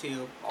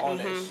narrative, all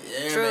that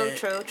shit. Yeah, True,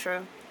 man.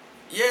 true.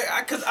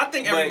 Yeah, because I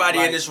think But, everybody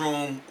in like- this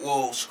room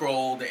will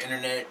scroll the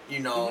internet,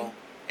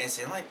 and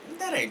say like,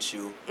 that ain't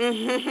you.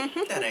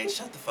 That ain't.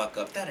 Shut the fuck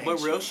up. That ain't.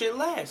 But real you. shit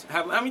lasts.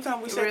 How many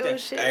times we said Real that?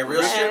 shit. Hey,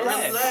 real shit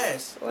lasts. really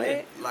lasts. What?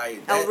 Yeah, like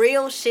A that,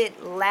 real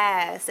shit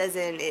lasts, as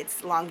in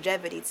its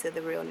longevity to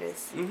the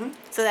realness. Mm-hmm.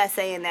 So that's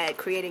saying that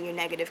creating your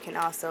negative can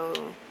also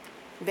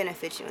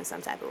benefit you in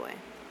some type of way.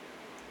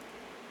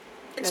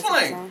 That's what I'm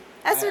Explain.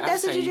 saying.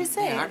 That's what you just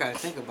said. Yeah, I gotta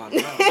think about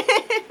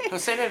that. So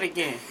say that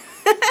again.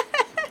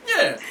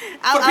 Yeah.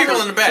 I- For I people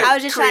was- in the back. I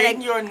was just trying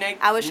to. Your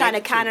I was trying to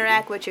negativity.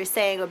 counteract what you're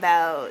saying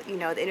about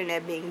the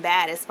internet being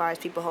bad as far as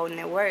people holding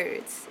their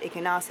words. It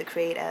can also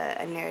create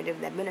a narrative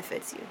that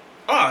benefits you.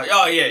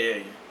 Oh yeah.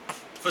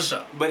 For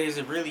sure. But is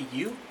it really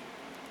you?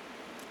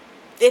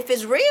 If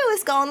it's real,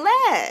 it's gonna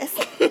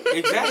last.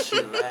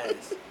 Exactly.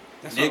 Lasts.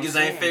 That's what I'm Niggas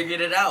saying. ain't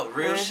figured it out.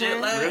 Real shit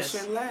Mhm. lasts.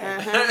 Real shit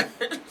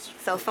lasts.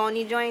 So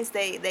phony joints,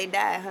 they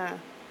die, huh?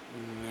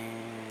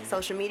 Man.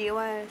 Social media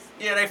wise.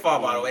 Yeah, they fall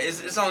by the way.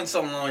 It's only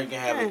so long you can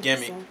have a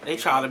gimmick. They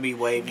try to be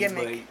wavy,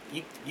 Gimmick.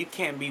 but you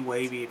can't be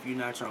wavy if you're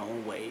not your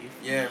own wave.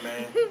 Yeah,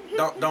 man.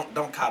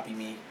 Don't copy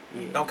me.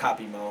 Yeah. Don't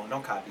copy Mo.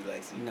 Don't copy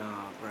Lexi. Nah,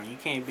 bro, you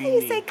can't be How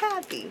you me. say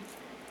copy?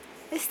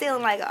 It's still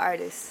like an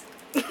artist.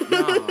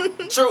 No.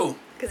 True.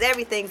 Because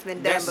everything's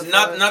been done That's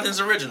before. Nothing's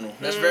original.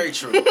 That's very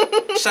true.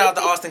 Shout out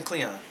to Austin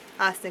Kleon.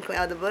 Austin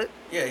Kleon, the book.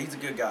 Yeah, he's a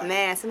good guy.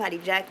 Man, somebody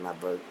jacked my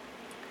book.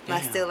 My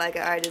Damn. Still Like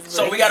an Artist book.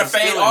 So we gotta Niggas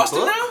fade stealing Austin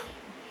books?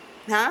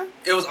 now? Huh?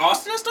 It was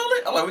Austin that stole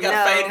it? Oh, like we gotta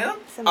No, fade him?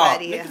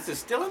 somebody. Oh, Yeah. Niggas is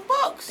stealing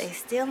books. They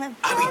stealing.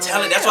 I be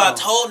telling. That's why I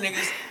told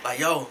niggas like,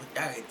 yo, y'all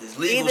get this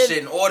legal shit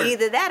in order.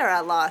 Either that or I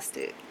lost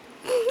it.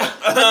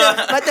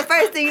 but the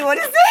first thing you want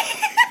to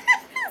say,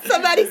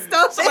 somebody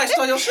stole it. Somebody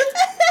stole your shit.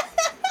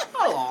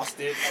 I lost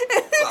it.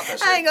 Stop that I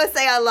shit. ain't gonna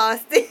say I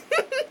lost it.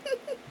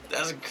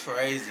 That's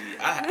crazy.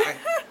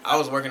 I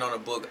was working on a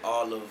book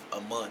all of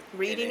a month.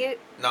 Reading and then- it?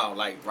 No,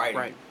 like writing.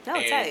 Right. Oh,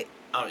 And, tight.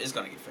 It's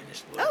gonna get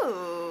finished. But,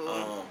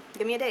 Oh.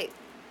 Give me a date.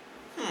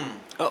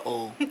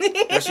 Uh-oh.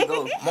 There she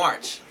go.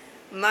 March.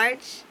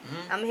 March.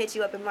 I'm gonna hit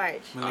you up in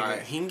March. My nigga,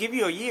 Alright. He can give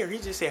you a year. He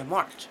just said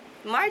March.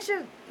 March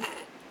of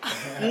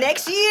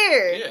next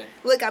year. Yeah.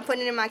 Look, I'm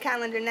putting it in my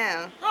calendar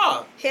now.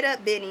 Oh, Hit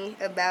up Benny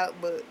about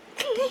book.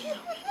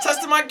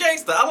 testing my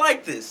gangster. I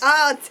like this.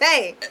 Oh,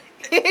 take.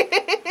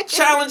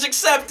 Challenge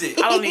accepted.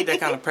 I don't need that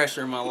kind of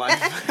pressure in my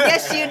life.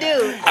 Yes, you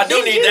do. I do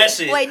Didn't need you- that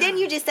shit. Wait, didn't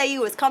you just say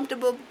you was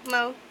comfortable,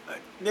 Mo?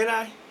 Did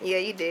I? Yeah,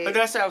 you Or did. did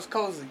I say I was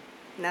cozy?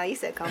 No, you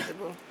said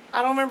comfortable.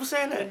 I don't remember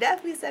saying You that.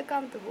 definitely said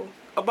comfortable.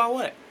 About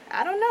what?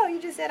 I don't know.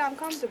 You just said I'm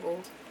comfortable.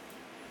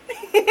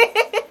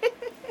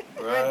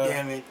 Bruh.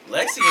 Damn it.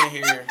 Lexi in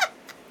here.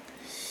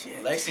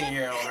 Shit. Lexi in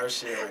here on her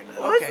shit right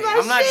now. What's Okay, my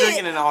I'm not shit?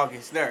 drinking in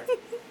August. There.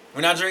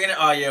 We're not drinking it?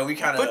 Oh, yeah, we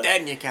kind of. Put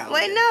that in your calendar.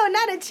 Wait, no,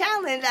 not a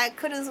challenge. I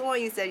could have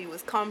sworn you said you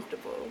was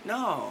comfortable.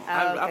 No.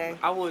 okay.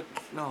 I would.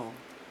 No.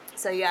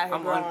 So you out here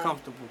I'm growing.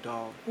 uncomfortable,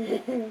 dog.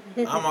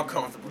 I'm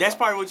uncomfortable. That's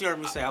probably what you heard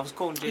me say. I was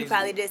quoting Jay-Z. You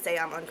probably did say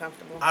I'm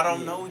uncomfortable. I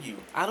don't know you.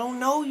 I don't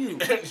know you.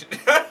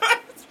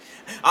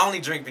 I only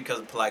drink because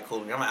of polite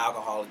cooling. I'm an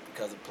alcoholic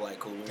because of polite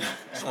cooling.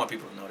 Just want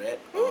people to know that.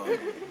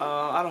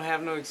 I don't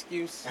have no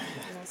excuse.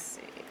 Let's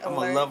see. I'm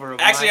Alert. a lover of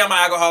Actually, life. I'm an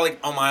alcoholic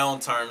on my own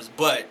terms,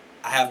 but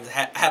I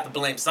have to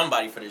blame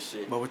somebody for this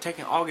shit. But we're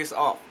taking August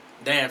off.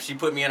 Damn, she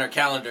put me in her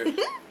calendar.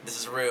 This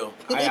is real.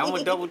 I'm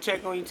gonna double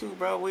check on you too,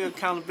 bro. We're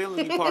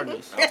accountability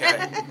partners.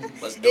 Okay,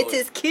 let's do It's it.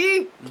 his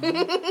key.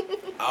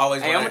 I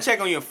always Hey, I'm want gonna check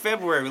on you in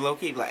February, low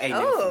key. Like, hey,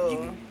 Oh. man, you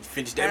can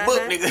finish that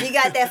book, nigga. You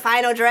got that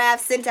final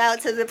draft sent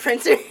out to the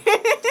printer.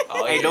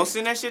 Oh, Hey, yeah. don't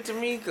send that shit to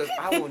me, cause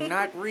I will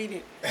not read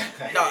it.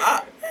 No,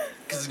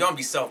 because it's gonna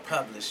be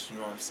self-published. You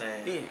know what I'm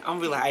saying? Yeah, I'm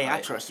gonna be like, hey,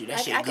 I trust you. That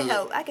shit I good. can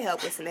help. I can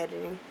help with some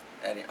editing.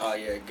 Oh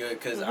yeah, good.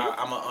 Because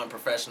I'm an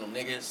unprofessional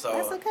nigga, so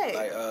That's okay.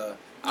 like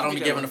I don't be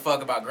giving a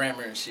fuck about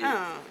grammar and shit.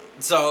 Oh.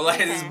 So like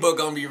this Okay. book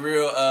gonna be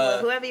real. Well,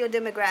 whoever your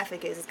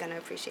demographic is gonna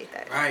appreciate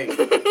that. Right.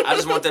 I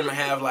just want them to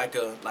have like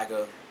a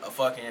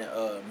fucking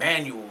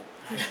manual,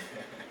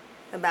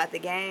 About the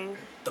game,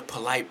 the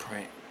polite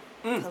print.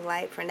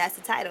 polite print. That's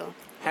the title.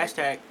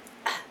 Hashtag.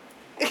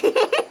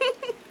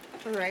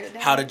 Write it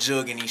down. How to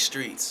jug in these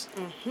streets.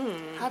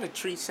 How to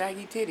treat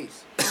saggy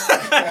titties.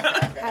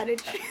 How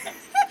did you?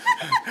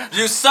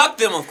 You suck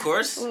them, of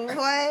course.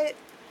 What?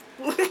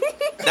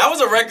 That was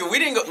a record. We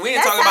didn't That's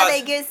talk how about.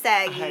 they get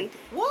saggy.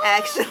 What?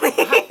 Actually.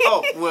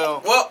 Oh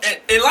well. Well,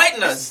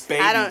 enlighten us.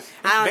 Babies. I don't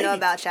know Babies.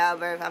 about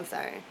childbirth. I'm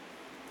sorry.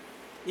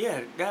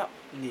 Yeah, that.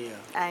 Yeah.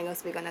 I ain't gonna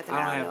speak on nothing I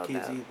I don't don't have know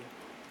kids about. either.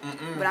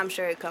 But I'm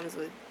sure it comes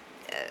with.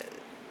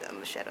 I'm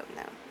gonna shut up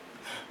now.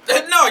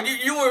 No,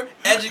 you were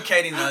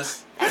educating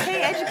us. I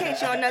can't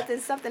educate you on nothing,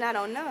 something I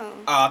don't know.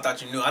 Oh, I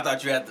thought you knew. I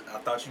thought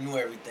you knew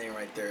everything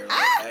right there. Like,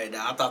 hey,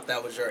 I thought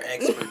that was your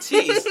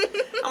expertise.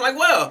 I'm like,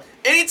 well,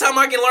 anytime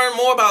I can learn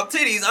more about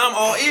titties, I'm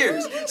all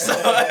ears. So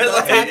Talk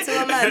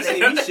to a mother.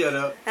 You shut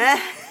up.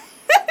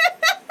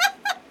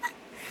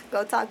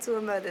 Go talk to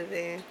her mother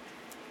then.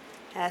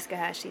 Ask her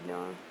how she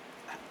doing.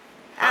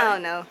 I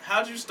don't know.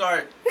 How'd you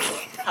start?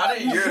 How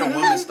did Year of the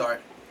Woman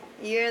start?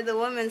 Year of the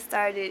Woman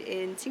started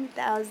in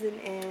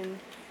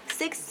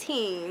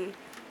 2016.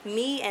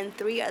 Me and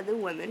 3 other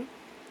women.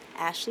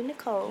 Ashley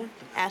Nicole,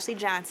 Ashley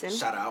Johnson.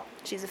 Shout out.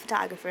 She's a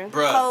photographer.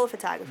 Bruh, Cold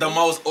photographer. The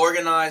most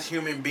organized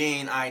human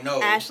being I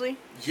know. Ashley?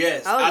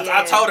 Yes. Oh, I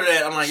yeah. told her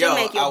that. I'm like, She'll yo,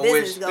 make your I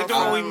business wish. go That's the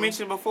one we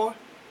mentioned before?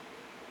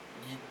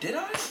 Did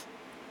I?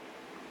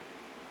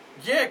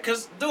 Yeah,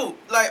 cause dude,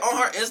 like on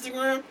her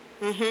Instagram,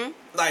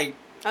 like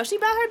Oh, she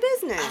about her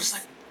business. I was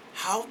like,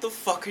 how the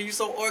fuck are you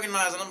so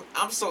organized? And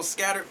I'm so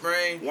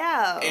scatterbrained.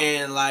 Yeah.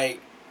 And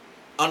like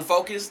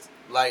unfocused.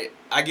 Like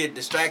I get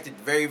distracted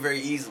very, very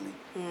easily.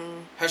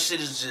 Her shit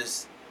is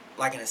just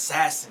like an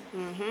assassin.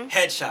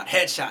 Headshot. Oh,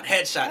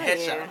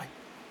 Headshot. yeah. Like,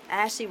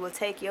 Ashley will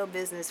take your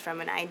business from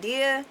an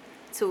idea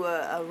to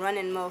a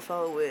running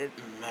mofo with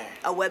man,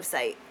 a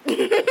website.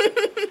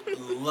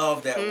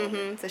 love that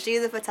woman. So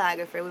she's a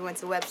photographer. We went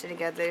to Webster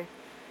together.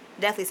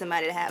 Definitely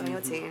somebody to have on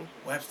your team.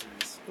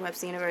 Webster's.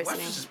 Webster University.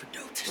 Webster's is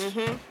producers.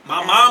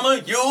 My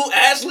mama, you,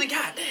 Ashley,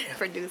 goddamn.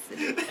 Producer.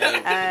 My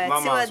two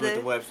mom's other, with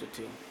the Webster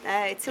too. two And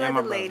my other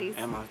brother, ladies.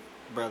 and my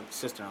brother,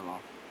 sister-in-law.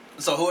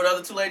 So who are the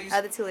other 2 ladies?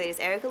 Other 2 ladies.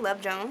 Erica Love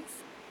Jones,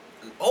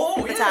 Oh,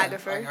 yeah.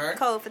 photographer. Like her.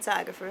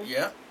 Co-photographer.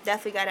 Yeah.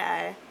 Definitely got an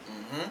eye.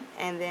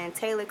 And then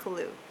Taylor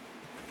Kalu.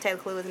 Taylor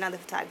Kalu is another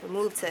photographer.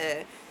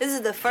 This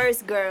is the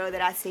first girl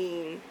that I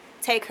seen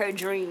take her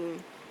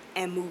dream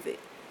and move it.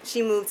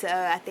 She moved to,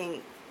 I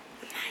think,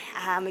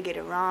 I'm gonna get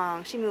it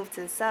wrong. She moved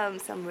to some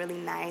really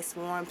nice,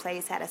 warm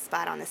place, had a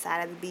spot on the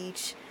side of the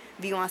beach,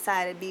 view on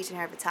side of the beach, and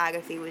her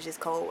photography was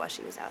just cold while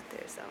she was out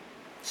there, so.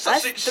 So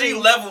Us she 3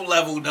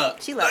 leveled up.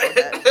 She leveled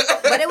up.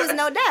 But it was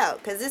no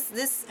doubt,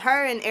 because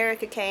her and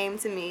Erica came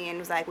to me and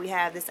was like, we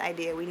have this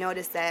idea. We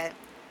noticed that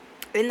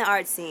in the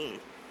art scene,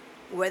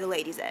 where the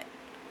ladies at?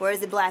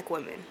 Where's the black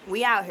women?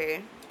 We out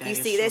here. You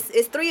see,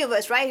 it's 3 of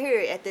us right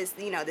here at this,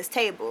 this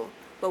table.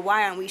 But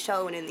why aren't we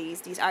showing in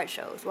these art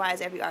shows? Why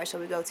is every art show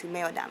we go to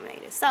male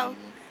dominated? So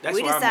That's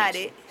we where I met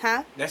decided, you.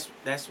 huh?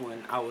 That's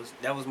when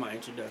that was my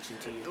introduction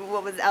to you.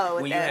 What was with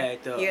When you that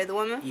had the Year of the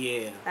Woman?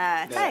 Yeah.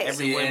 Tight.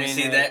 Every See, woman and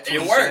see at that it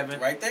 27.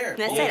 worked right there.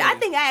 That's Yeah. it. I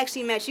think I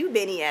actually met you,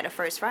 Benny, at a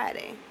First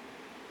Friday.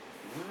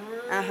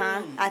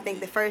 I think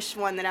the first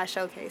one that I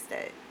showcased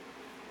at.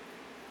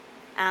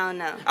 I don't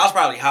know. I was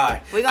probably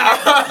high. We're gonna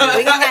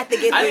have to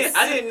get this.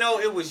 I didn't know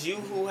it was you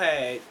who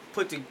had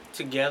put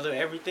together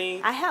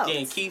everything. I helped.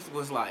 Then Keith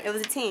was like, It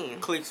was a team.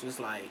 Clicks was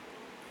like,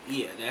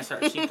 yeah, that's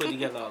her. She put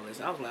together all this.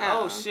 I was like,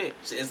 Oh. oh shit.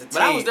 It's a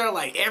But I was team. there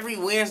like every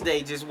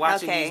Wednesday just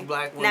watching these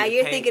black women. Now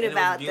you're paint, thinking and it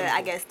was about beautiful.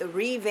 I guess, the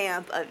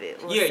revamp of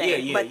it. We'll Yeah, say.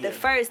 yeah, But yeah.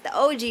 the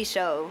OG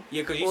show.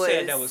 Yeah, 'cause you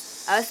said that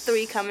was us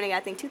 3 coming in. I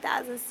think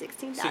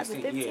 2016,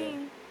 16,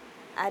 2015.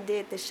 I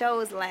did the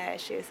shows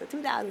last year, so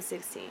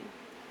 2016.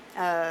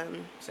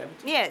 17.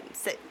 Yeah,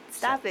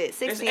 stop it.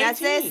 16. I It's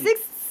said 18.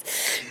 6.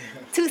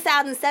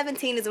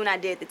 2017 is when I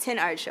did the 10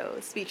 art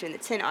shows featuring the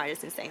 10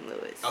 artists in St.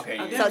 Louis. Okay,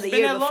 yeah. So It's the been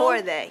year that before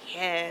long? that,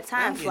 yeah,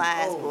 time I'm getting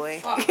flies, old. boy.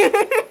 Fuck.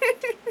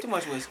 Too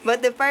much whiskey.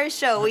 But the first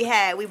show we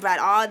brought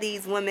all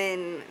these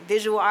women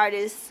visual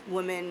artists,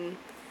 women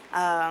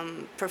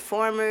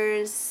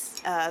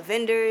performers,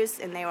 vendors,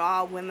 and they were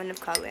all women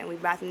of color, and we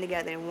brought them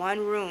together in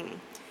one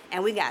room,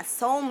 and we got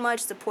so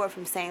much support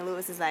from St.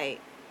 Louis. It's like,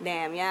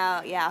 damn,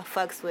 y'all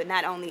fucks with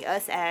not only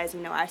us as,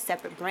 our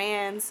separate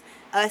brands,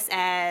 us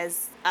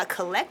as a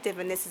collective,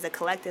 and this is a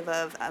collective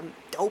of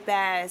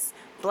dope-ass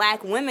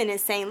black women in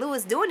St.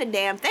 Louis doing the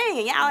damn thing,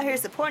 and y'all out here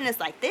supporting us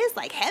like this,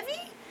 like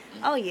heavy?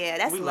 Oh, yeah,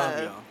 that's We love.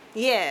 love y'all.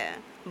 Yeah,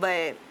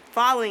 but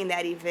following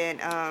that event,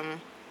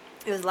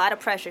 it was a lot of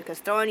pressure, because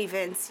throwing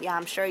events,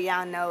 I'm sure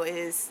y'all know,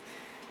 is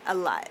a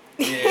lot.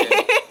 Yeah.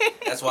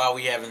 That's why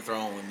we haven't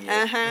thrown one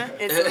yet.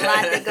 It's a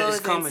lot that goes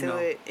It's coming, into though.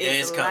 it. Yeah,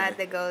 It's it's a lot coming.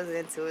 that goes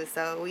into it.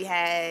 So we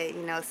had,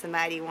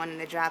 somebody wanting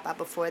to drop out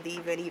before the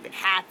event even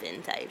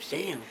happened type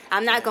shit. Damn.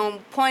 I'm not going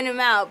to point them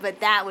out,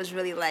 but that was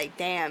really like,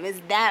 damn,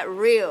 is that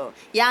real?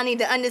 Y'all need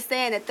to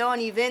understand that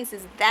throwing events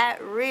is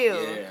that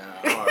real. Yeah,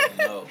 I already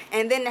know.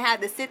 And then to have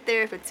to sit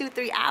there for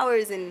 2-3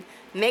 hours and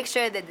make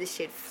sure that the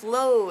shit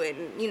flow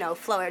and,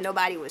 flow.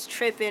 Nobody was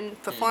tripping.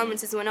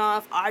 Performances went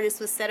off. Artists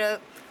was set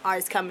up.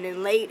 Artists coming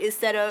in late is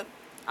set up.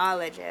 All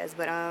that jazz.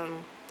 But,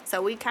 so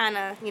we kind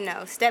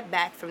of, stepped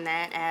back from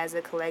that as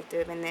a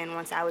collective. And then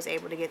once I was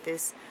able to get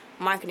this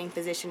marketing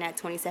position at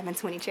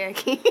 2720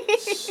 Cherokee,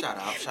 Shout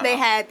out. they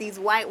had these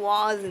white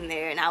walls in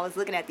there. And I was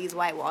looking at these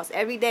white walls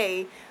every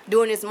day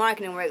doing this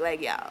marketing work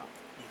like, y'all,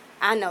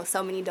 I know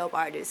so many dope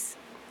artists.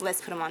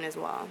 Let's put them on this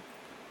wall.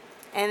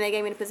 And they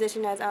gave me the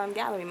position as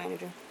gallery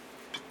manager.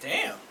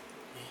 Damn.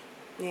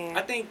 Yeah.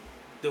 I think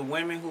the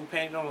women who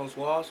painted on those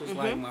walls was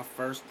like my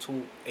first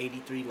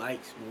 283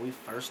 likes when we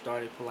first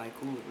started Polite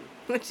Coolery.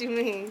 What you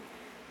mean?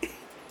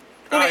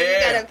 Oh,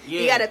 yeah.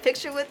 You got a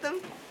picture with them?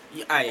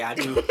 Yeah, I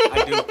do.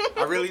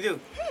 I really do.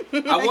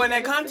 I won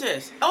that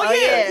contest. Oh,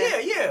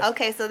 yeah.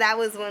 Okay, so that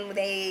was when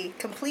they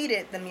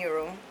completed the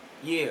mural.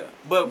 Yeah,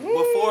 but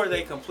before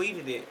they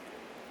completed it,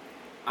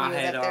 I was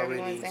had up there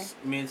already Wednesday.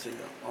 mentioned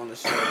them on the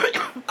show.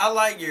 I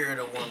like You're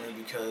the Woman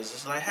because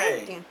it's like,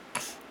 Thank hey, you.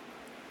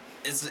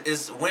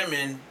 it's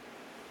women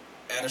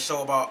at a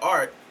show about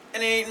art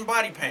and they ain't in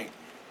body paint.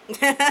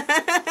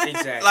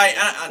 Exactly. Like,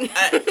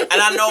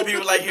 and I know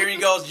people like, here he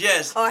goes,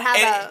 yes. Or how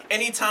about-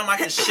 anytime I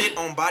can shit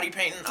on body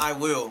painting, I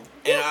will.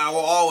 And I will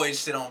always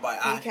shit on body.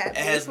 You got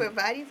beef with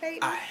body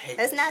paint? I hate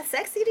That's it. not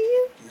sexy to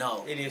you?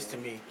 No. It is to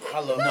me. I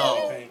love No.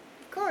 body paint.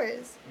 Of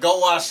course. Go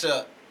wash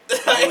up.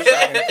 I wish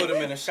I could put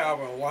them in the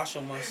shower and wash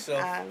them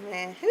myself. Ah,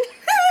 man.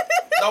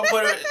 Don't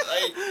put it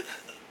like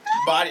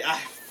body.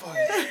 Fuck.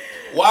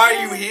 Why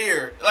are you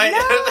here? Like,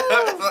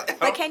 No.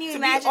 But can you To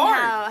be imagine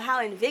art.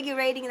 how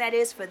invigorating that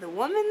is for the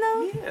woman,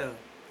 though? Yeah.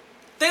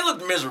 they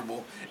look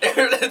miserable. They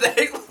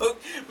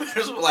look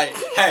miserable. Like,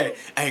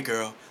 hey,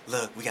 girl,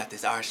 look, we got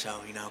this art show,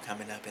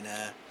 coming up, and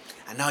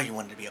I know you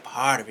wanted to be a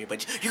part of it,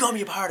 but you're gonna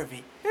be a part of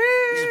it.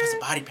 You just put some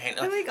body paint.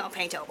 When we gonna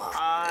paint your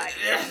body?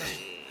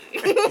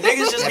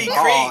 Niggas just be creeps,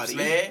 Body.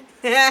 man.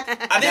 I think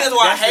that's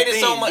why I That's the hate it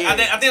so thing, much. yeah. I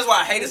think that's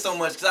why I hate it so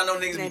much because I know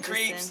niggas be Interesting.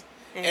 creeps.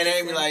 And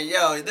they be like,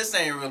 yo, this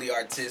ain't really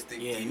artistic.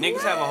 Yeah, dude.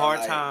 niggas have a hard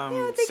Like- You time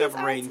don't think it's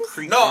separating artistic?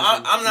 creatures. No,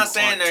 I'm not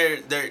saying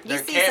there You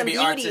see can't some be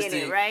beauty artistic.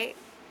 in it, right?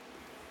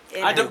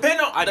 I do.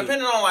 Depending I do.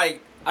 on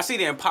like, I see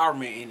the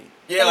empowerment in it.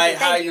 yeah, like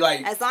Thank how you. you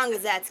like, As long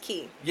as that's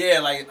key. yeah,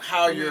 like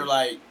how you're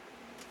like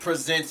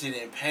presented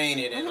and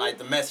painted and like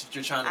the message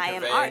you're trying to I am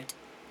convey. art.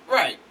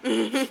 Right.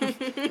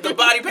 The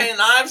body painting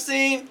I've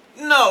seen,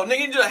 no,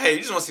 nigga, you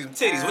just want to see some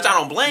titties, which I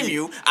don't blame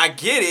you. I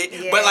get it,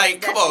 Yeah, but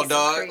like, come on, definitely some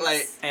dog, creeps.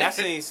 like. Hey, I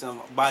seen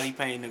some body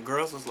painting. The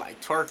girls was like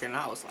twerking.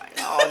 I was like,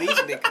 oh, these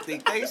niggas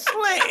think they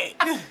slick.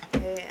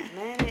 Yeah,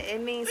 man,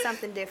 it means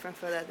something different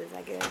for others,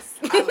 I guess.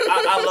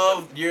 I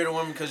love You're the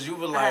Woman because you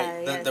were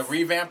like the yes.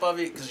 revamp of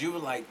it because you were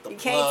like the You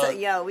plug.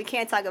 can't, we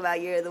can't talk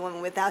about You're the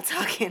Woman without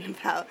talking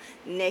about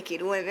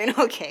naked women.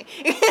 Okay.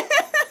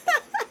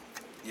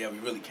 Yeah, we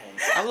really can't.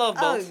 I love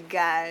Oh both.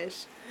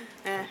 gosh.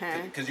 Uh-huh.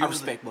 Because I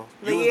respect both.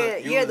 But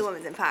you're the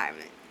woman's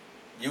empowerment.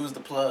 You was the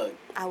plug.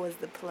 I was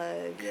the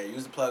plug. Yeah, you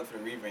was the plug for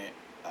the revamp.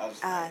 I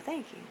was like,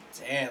 Thank you.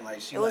 damn,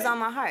 like she. It was like, on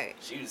my heart.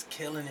 She was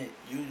killing it.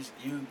 You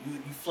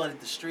flooded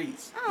the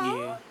streets.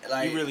 Oh. Yeah,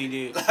 Like, you really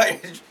did.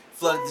 Like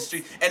flooded the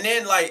streets, and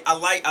then like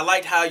I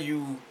liked how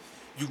you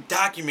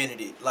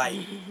documented it. Like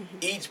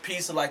each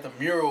piece of like the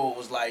mural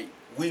was like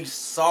we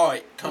saw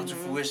it come to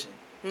fruition.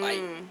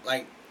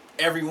 Like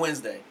every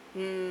Wednesday,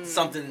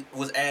 something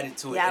was added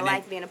to it. Yeah, I and then-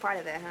 like being a part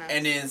of that, huh?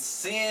 And then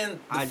seeing the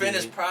I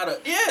finished did.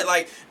 product, yeah,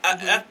 like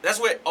that's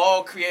what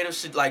all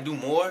creatives should like do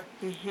more.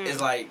 Is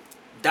like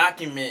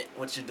document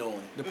what you're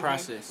doing. The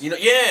process. You know,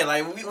 yeah,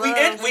 like we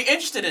Well- we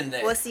interested in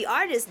that. Well, see,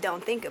 artists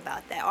don't think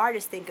about that.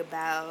 Artists think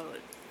about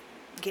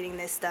getting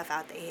this stuff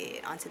out their head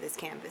onto this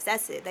canvas.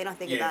 That's it. They don't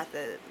think Yeah.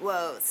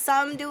 about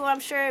some do, I'm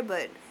sure,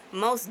 but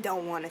most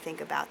don't want to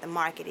think about the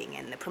marketing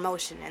and the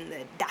promotion and the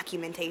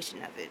documentation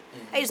of it.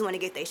 They just want to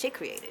get their shit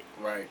created.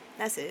 Right.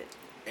 That's it.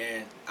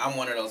 And I'm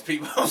one of those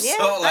people. Yeah,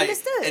 so like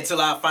understood. until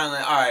I finally,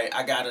 all right,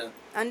 I gotta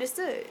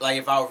Understood. like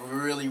if I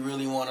really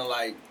want to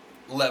like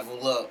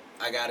level up,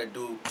 I gotta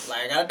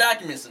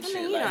document some I shit.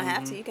 mean, you like, don't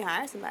have to. You can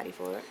hire somebody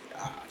for it.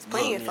 There's look,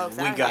 plenty of folks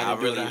we out got here. I do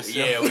it really, ourselves.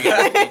 yeah, we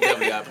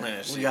definitely got plenty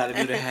of shit. We gotta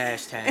do the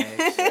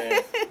hashtags.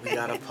 Yeah. We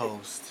gotta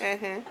post.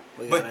 Uh-huh.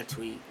 We But- gotta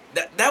tweet.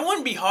 That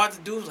wouldn't be hard to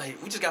do.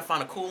 Like we just gotta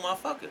find a cool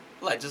motherfucker.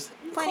 Like just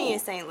Plenty cool. in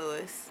St.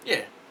 Louis.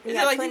 Yeah. We Yeah,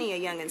 got like, plenty of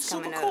youngins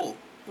super coming cool.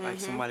 up. Like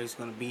somebody who's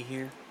gonna be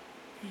here.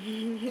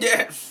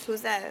 Yeah.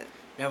 Who's that?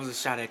 That was a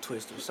shot at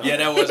Twister. So. Yeah,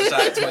 that was a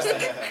shot at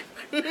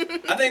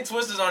Twister. I think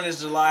Twister's on his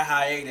July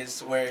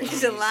hiatus where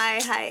he's July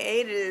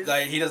hiatus.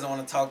 like he doesn't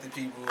want to talk to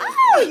people.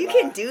 Oh, you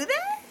can do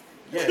that?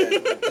 Yeah,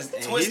 it's And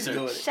he's Twister.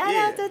 doing it. Shout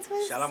Yeah. out to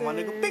Twister. Shout out my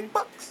nigga Big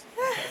Bucks.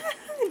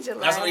 July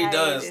That's what he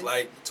does. hiatus.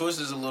 Like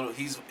Twister's a little.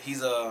 He's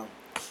a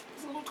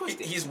little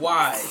twisted. he's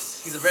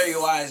wise. He's a very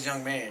wise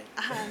young man.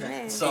 Ah,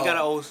 man. So- He got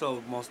an old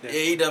soul, most Yeah,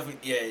 definitely. he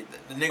definitely. Yeah,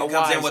 the nigga A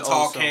comes in wise with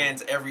tall old soul.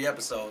 cans every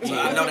episode. So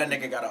I know that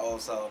nigga got an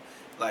old soul.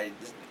 Like,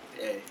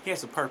 yeah, He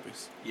has a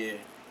purpose. yeah.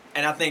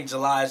 And I think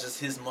July is just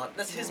his month.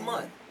 That's his Yeah.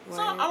 month. So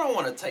Right. I don't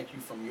want to take you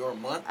from your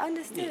month.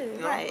 Understood. You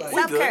know, right. like-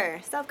 Self We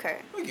care. Self care.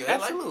 We good.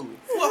 Absolutely.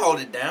 Like, we'll hold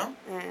it down.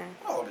 Uh-uh.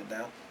 We'll hold it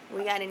down.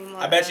 We got any more?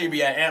 I bet you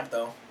be at Amp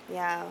though.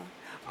 Yeah.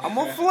 I'm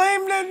gonna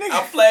flame that nigga.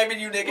 I'm flaming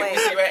you, nigga. Wait. We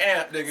see you at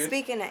Amp, nigga.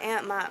 Speaking of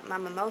Amp, my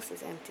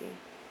mimosa's empty.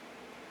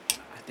 I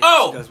think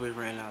Oh! because we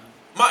ran out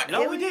of. My,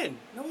 No, Did we we? didn't.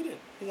 No, we didn't.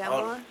 You got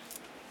Hold more? on.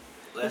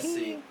 Let's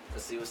see.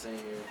 Let's see what's in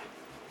here.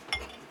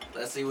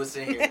 Let's see what's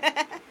in here.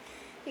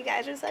 You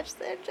guys are such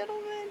good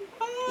gentlemen.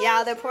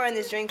 Y'all, they're pouring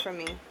this drink for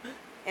me.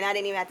 And I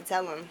didn't even have to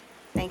tell them.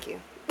 Thank you.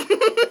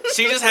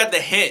 She just had the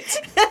hint.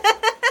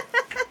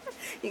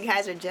 You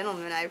guys are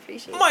gentlemen. I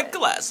appreciate My that.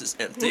 glass is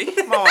empty.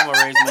 My mama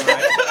raised me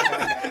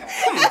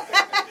right.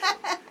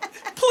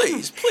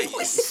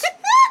 Please.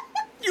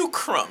 You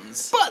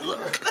crumbs. Butler.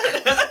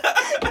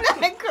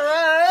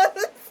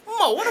 Gross.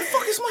 Mo, what the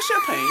fuck is my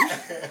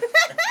champagne?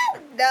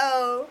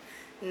 No.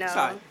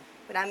 Sorry.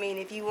 But I mean,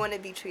 if you want to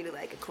be treated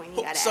like a queen,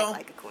 you gotta So- act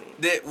like a queen.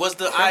 Was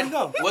the There we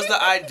go.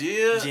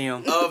 idea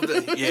Jim. of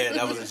the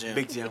that was a gym.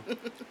 Big Jim.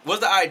 Was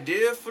the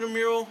idea for the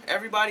mural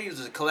everybody?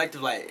 Was it a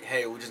collective like,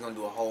 hey, we're just gonna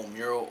do a whole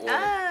mural, or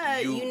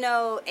You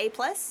know A+?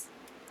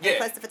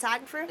 Yeah. A+, the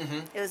photographer?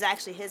 Mhm. It was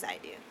actually his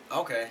idea.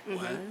 Okay.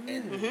 Mm-hmm.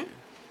 And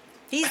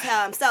He's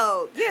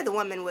so You're the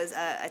Woman was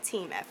a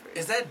team effort.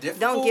 is that difficult?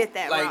 Don't get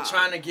that like wrong.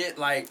 trying to get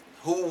like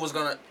who was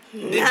gonna.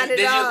 Not at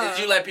all. Did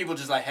you let people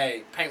just like,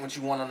 hey, paint what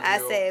you want on the I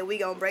mural? said we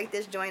gonna break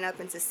this joint up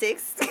into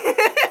 6.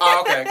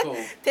 Oh, okay, cool.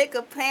 Pick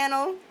a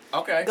panel,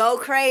 Okay. go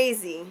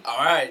crazy. All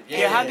right. Yeah.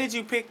 Yeah, how did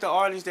you pick the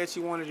artists that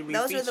you wanted to be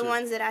Those featured? are the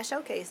ones that I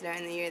showcased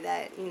during the year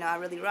that I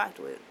really rocked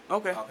with.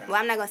 Okay. Okay. Well,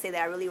 I'm not gonna say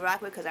that I really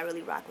rock with because I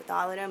really rock with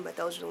all of them, but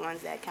those are the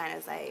ones that kind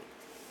of like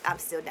I'm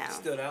still down.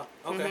 Stood out.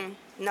 Okay. Mhm.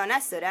 No,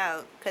 not stood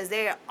out because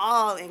they're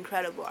all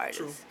incredible artists.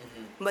 True.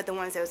 Mm-hmm. But the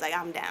ones that was like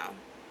I'm down.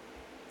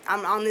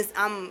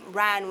 I'm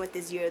riding with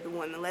this Year of the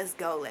Woman. Let's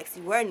go,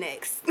 Lexi. We're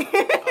next.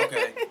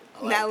 Okay.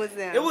 I like That was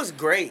them. It was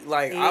great.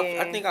 Like I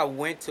Yeah. think I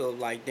went to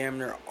like damn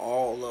near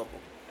all of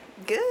them.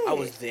 good. I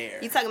was there.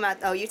 You talking about?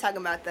 Oh, you talking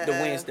about the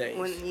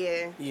Wednesdays.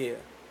 yeah, Yeah.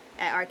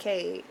 at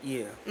Arcade.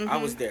 Yeah. I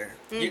Mhm. was there.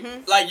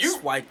 Like you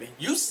Swiping.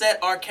 You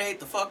set Arcade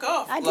the fuck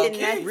off. I low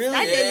didn't. key. Really?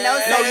 I didn't know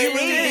Yeah, such you really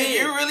thing.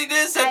 did. You really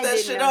did set I that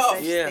didn't shit know off.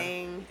 such Yeah.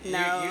 thing. You-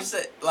 No. You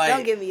said like.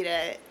 Don't give me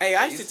that. Hey,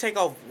 I used to take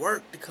off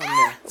work to come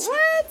there.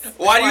 What?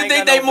 Why do I you ain't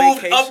think got they no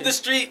moved vacation. up the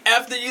street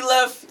after you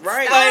left?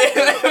 Right. Like,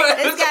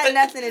 It's got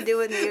nothing to do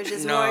with me. It was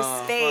just Nah, more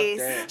fuck space.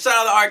 that. Shout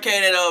out to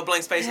Arcade at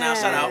Blank Space now.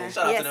 Shout out Yes, to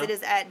them. it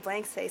is at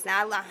Blank Space.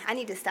 Now I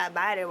need to stop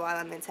by there while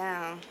I'm in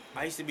town.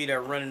 I used to be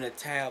there running the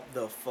tab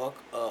the fuck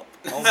up.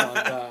 Oh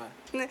my god.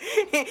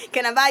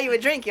 Can I buy you a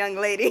drink, young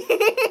lady?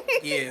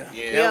 Yeah.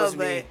 Yeah. That Yo, was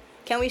but me.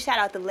 can we shout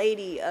out the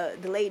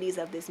ladies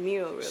of this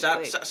mural real Shout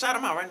quick?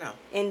 them out right now.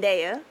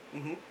 Indea,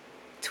 Mhm.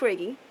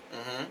 Twiggy,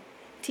 Mm-hmm.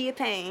 Tia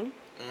Payne,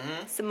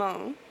 Mm-hmm.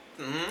 Simone.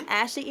 Mm-hmm.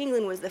 Ashley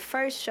England was the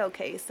first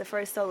showcase, the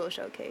first solo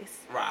showcase.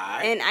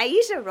 Right. And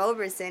Aisha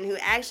Roberson, who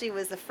actually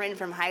was a friend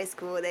from high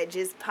school that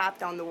just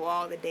popped on the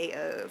wall the day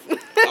of.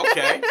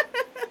 Okay.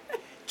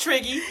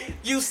 Triggy,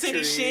 you city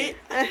Triggy. shit.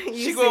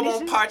 You She grew up city on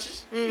shit? Partridge.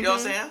 You know what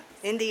I'm saying?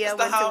 India That's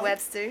the went to hoe.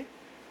 Webster.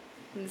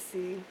 Let's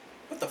see.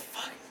 What the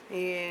fuck?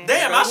 Yeah.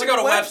 Damn, I should go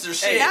to Webster.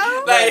 Webster. Hey, Shit.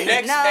 no, Like,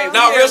 next, No. hey, we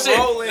No, real get shit.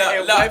 rolling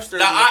at Webster's in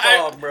the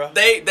fall, bro.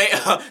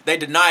 They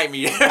denied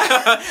me.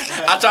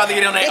 I tried to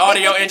get on their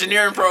audio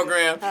engineering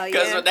program Oh,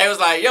 because yeah? they was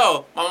like,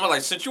 "Yo," my mom was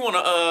like, "Since you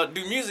wanna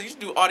do music, you should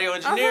do audio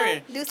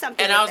engineering." Do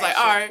something. And I was with like,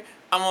 that "All shit.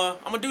 right,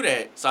 I'm gonna do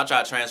that." So I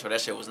tried to transfer. That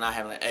shit was not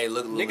happening. Hey,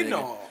 look, little Nigga, nigga,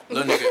 no.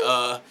 little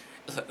nigga,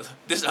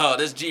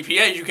 this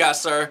GPA you got,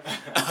 sir.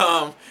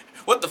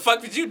 What the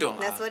fuck did you do?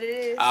 That's what it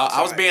is.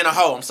 I was being a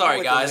hoe. I'm sorry,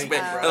 With the guys. link,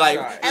 But, bro. like,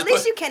 Sorry. At just least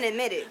put- you can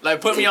admit it.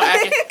 like put me on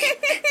acting.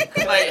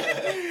 Like,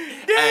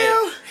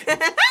 damn.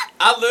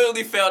 I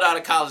literally failed out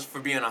of college for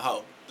being a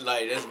hoe.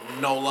 Like, there's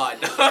no lie.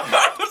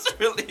 I was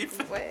really.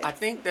 What? I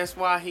think that's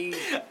why he.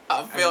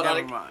 I failed out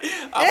Never of. mind.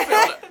 I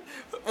failed.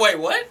 Wait,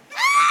 what?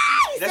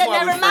 He That's said, why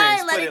we never friends.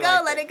 mind. Let Put it it go.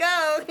 like Let it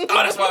go.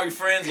 Oh, that's why we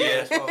friends.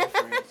 Yeah, That's why we're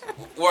friends.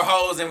 we're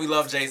hoes and we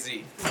love Jay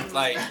Z.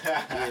 Like,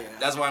 Yeah.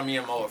 that's why me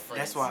and Mo are friends.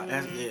 That's why.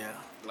 That's, yeah.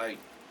 Like,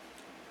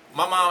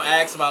 my mom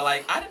asks about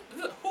like,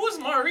 who is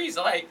Maurice?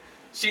 Like,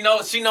 she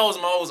knows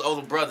Mo's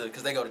older brother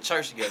because they go to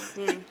church together.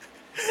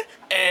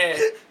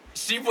 And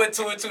she put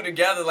two and two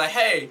together. Like,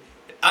 hey,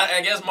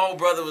 I guess Mo's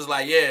brother was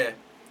like, yeah,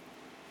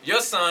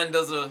 your son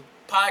does a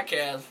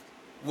podcast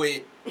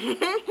with my little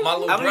I don't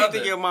even brother.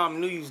 think your mom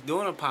knew you was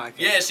doing a podcast.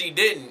 Yeah, she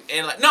didn't.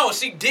 And like, no,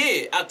 she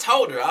did. I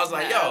told her. I was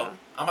like, yo, No.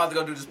 I'm about to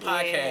go do this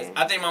podcast. Yeah.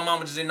 I think my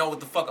mama just didn't know what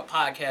the fuck a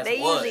podcast They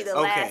was. usually the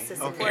Okay, last to okay.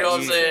 support You know what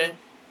I'm you. saying?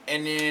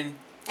 And then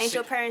Ain't she-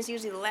 your parents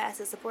usually the last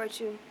to support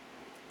you?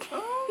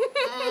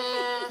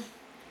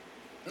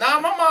 Nah,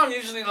 my mom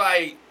usually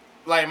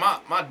like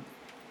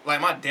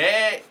my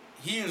dad.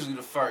 He usually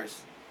the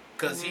first,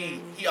 cause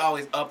he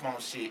always up on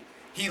shit.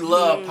 He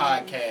love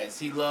podcasts.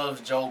 He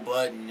loves Joe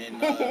Budden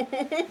and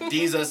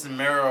Deezus and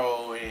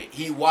Mero, and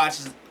he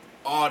watches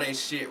all that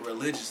shit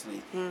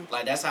religiously.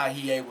 Like that's how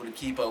he able to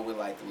keep up with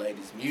like the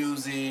latest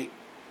music,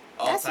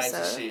 all That's types of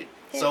what's up. shit.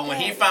 Heck So when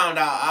he yeah. found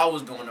out I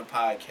was doing a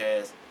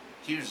podcast,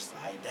 he was just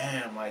like,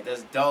 damn, like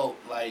that's dope.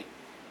 Like,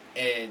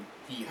 and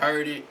he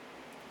heard it.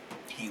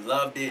 He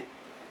loved it.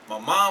 My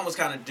mom was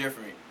kind of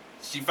different.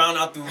 She found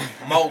out through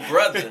Mo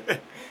brother.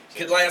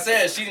 Cause like I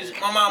said,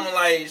 my mom was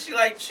like,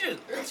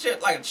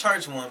 shit like a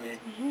church woman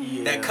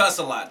Yeah. that cuss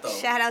a lot though.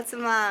 Shout out to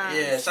mom.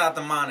 Yeah, shout out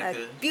to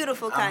Monica. A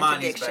beautiful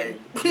Amani's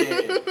contradiction.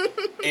 baby.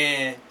 Yeah.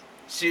 And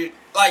she,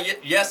 like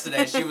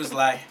yesterday, she was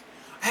like,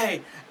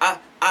 hey,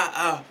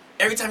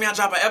 every time y'all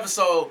drop an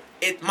episode,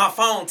 my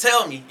phone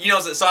tell me. You know,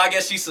 so I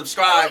guess she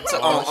subscribed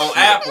to on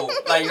Apple.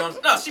 Like, you know,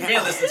 no, she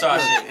been listening to our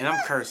shit. And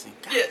I'm cursing.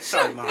 Yeah,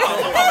 Sorry, Mom.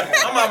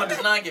 My mama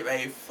does not give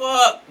a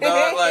fuck,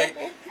 dog.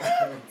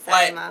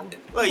 Like, Mom.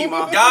 Love you,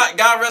 Mom.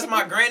 God rest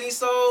my granny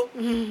soul.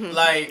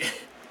 Like,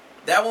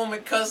 that woman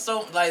cuss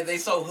so, like, they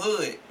so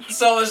hood.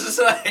 So it's just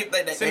like,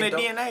 It's in they the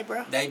don't, DNA,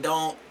 bro. they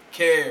don't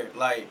care.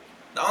 Like,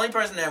 the only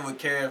person that would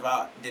care if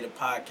I did a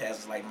podcast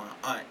is like my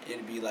aunt.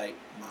 It'd be like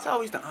It's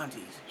always the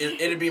aunties.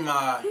 it'd be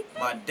my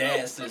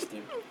dad's sister.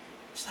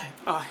 She's like,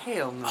 Oh,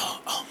 hell no.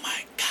 oh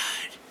my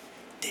God,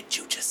 did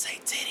you just say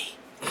titty?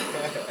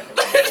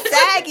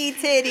 Saggy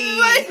titty.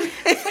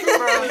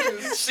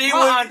 She My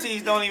would.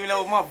 aunties don't even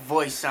know what my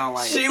voice sound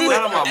like. She would.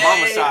 Not on my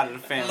mama's Hey, side of the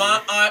family.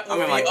 My aunt I would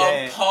mean, my be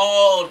dad.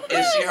 appalled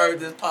if she heard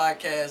this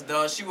podcast,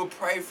 dog. She would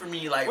pray for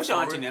me like. What's your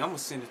for auntie real. name? I'm gonna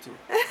send it to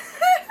her.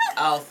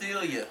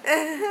 Althelia.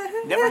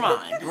 Never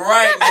mind.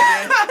 Right,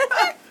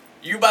 nigga.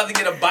 You about to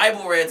get a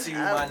Bible read to you,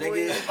 my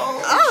nigga.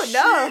 Oh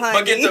no,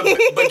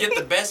 honey. But get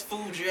the best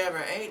food you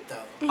ever ate,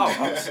 though.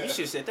 Oh, so you should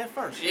have said that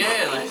first.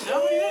 Yeah, like,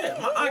 oh yeah,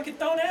 my aunt can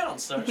throw down,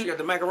 sir. She got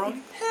the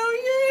macaroni? Hell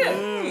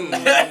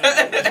yeah.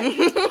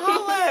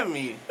 Holla at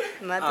me.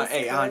 Mother's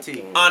Hey, auntie.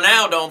 cooking. On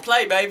now, don't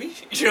play, baby.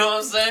 You know what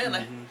I'm saying?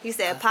 Like, You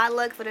said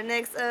potluck for the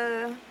next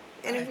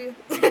interview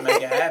we can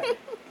make it happen.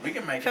 We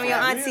can make from it your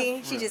happen.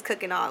 auntie. She just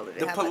cooking all of it.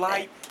 The How about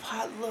polite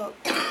potluck.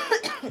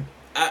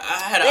 I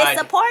had an that? It's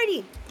idea. a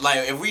party.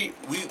 Like, if we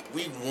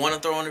want to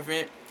throw an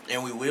event,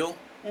 and we will,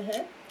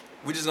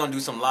 we're just going to do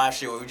some live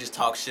shit where we just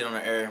talk shit on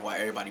the air while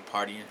everybody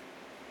partying.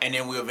 And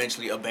then we'll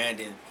eventually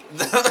abandon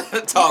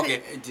the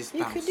talking It just You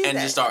bounce. could do and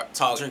that. just start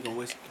talking. Drinking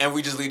whiskey. And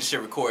we just leave the shit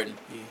recording.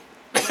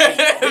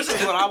 This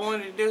is what I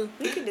wanted to do.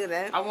 You can do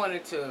that. I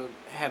wanted to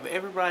have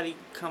everybody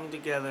come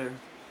together,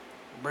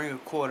 bring a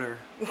quarter,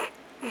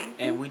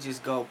 and we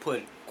just go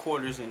put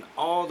quarters in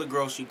all the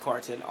grocery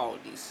carts at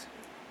Aldi's.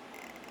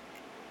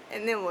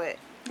 And then what?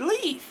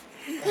 Leave.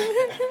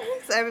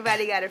 So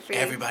everybody got a free.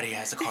 Everybody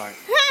has a card.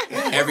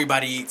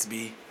 Everybody eats,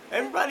 B.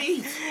 Everybody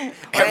eats.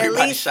 or at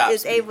Everybody least shops.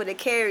 is B. able to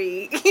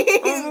carry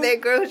their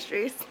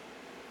groceries.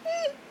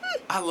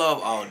 I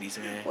love all these,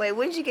 man. Wait,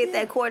 when'd you get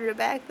that quarter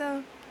back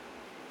though?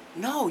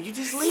 No, you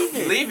just leave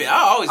it. Leave it. I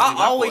always leave I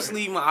my always quarter.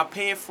 leave my. I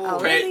pay it full. Oh,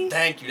 Great, really?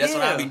 thank you. That's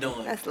what I be Yeah.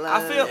 doing. That's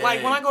love. I feel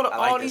like when I go to I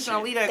like that Aldi's and I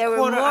shit. leave that there were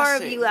quarter, more I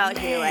of say, you out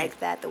here "Man." like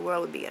that. The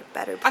world would be a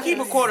better place. I keep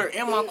a quarter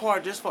in my car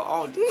just for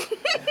Aldi's.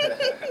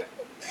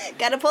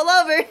 Gotta pull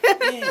over.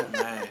 Yeah,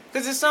 Man.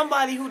 because there's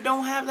somebody who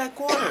don't have that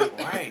quarter.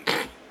 Right.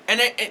 And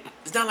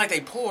it's not like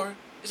they poor.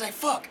 It's like,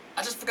 fuck,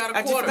 I just forgot a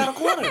I just quarter. got a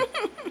quarter.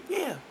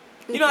 Yeah.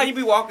 You know how you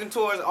be walking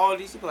towards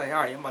Aldi's, you be like, all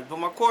right, I'm about to put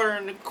my quarter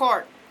in the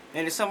cart.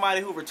 And there's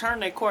somebody who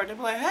returned their cart. They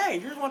be like, hey,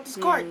 here's one this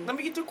cart. Let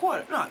me get your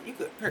quarter. No, you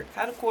good. Here,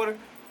 have a quarter.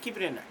 Keep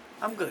it in there.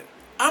 I'm good.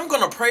 I'm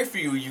going to pray for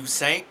you, you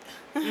saint.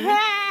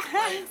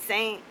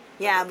 Saint.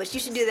 Yeah, but you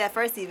should do that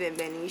first event,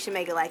 Benny. You should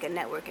make it like a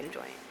networking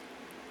joint.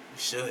 You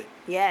should.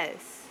 Yes.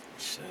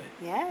 You should.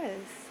 Yes.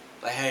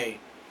 Like, hey,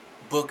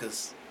 book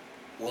us.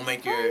 We'll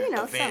make your Well, you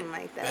know, event something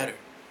like that. better.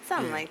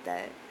 Something like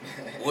that.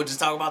 We'll just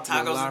talk about tacos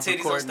and Live titties on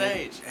recording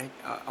stage.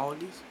 At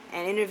Aldi's.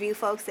 And interview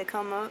folks that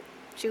come up.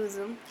 Choose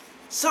them.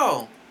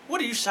 So, what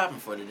are you shopping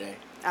for today?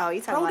 Oh,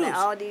 you talking about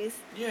at Produce. Aldi's?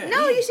 Yeah.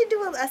 No, you should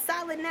do a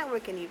solid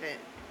networking event.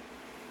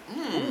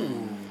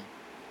 Mm.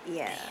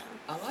 Yeah.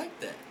 I like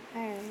that.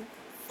 All right.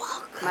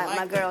 Fuck.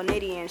 My girl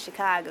Nitty in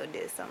Chicago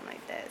did something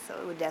like that, so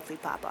it would definitely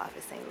pop off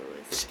in St.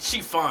 Louis.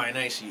 She fine,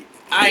 ain't she?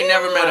 I ain't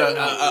never met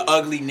a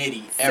ugly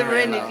nitty ever.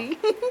 Serenity.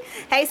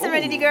 Hey,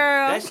 Serenity Ooh,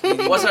 girl. That's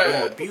What's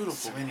her? Beautiful.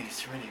 Serenity.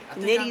 I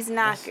think Nitty's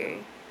knocker.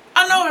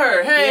 I know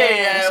her. Hey,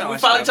 Yeah. Sound we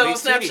like follow she each other on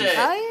got big Snapchat. titties.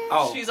 Oh yeah.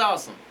 Oh. She's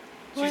awesome.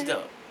 She's What?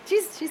 dope.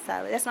 She's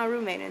solid. That's my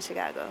roommate in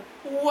Chicago.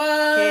 What?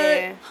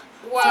 Yeah.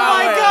 Wow. Oh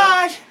my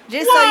gosh.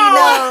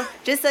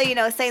 Just so you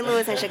know, St.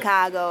 Louis and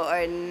Chicago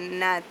are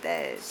not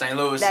that. St.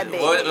 Louis. That big.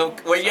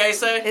 What Ye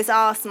say? It's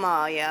all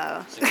small,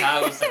 y'all.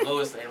 Chicago,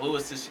 St.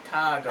 Louis to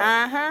Chicago.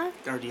 Uh-huh.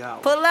 30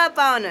 hours. Pull up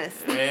on us.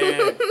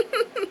 Yeah.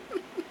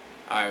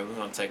 All right, we're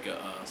gonna take a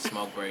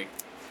smoke break.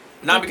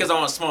 Not because I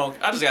want to smoke.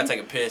 I just gotta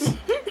take a piss.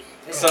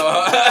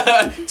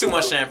 So too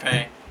much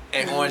champagne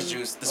and orange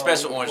juice. The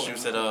special orange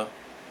juice that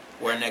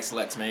where Next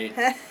Lex made.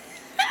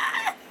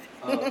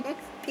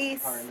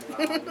 Peace.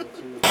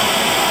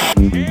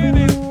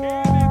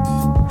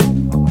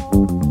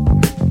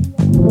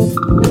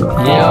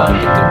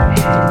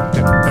 Yeah.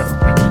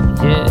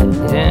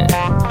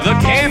 The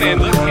Cannon.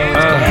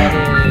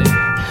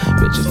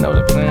 Bitches know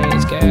the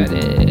planes got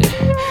it.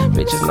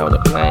 Bitches know the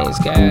planes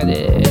got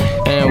it.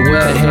 And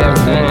we're here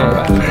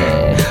about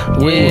it.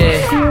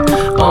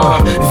 Yeah.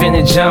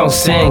 Vinnie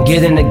Johnson,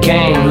 get in the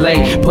game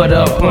late. Put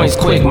up points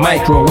quick,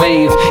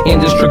 microwave.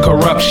 Industry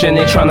corruption,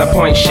 they tryna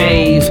point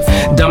shave.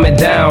 Dumb it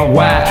down,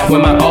 why?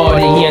 When my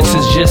audience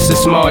is just as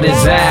smart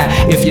as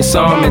I. If you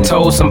saw me and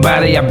told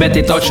somebody, I bet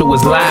they thought you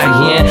was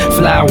lying.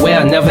 Fly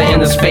well, never in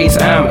the space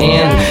I'm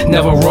in.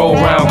 Never roll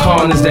round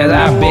corners that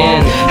I've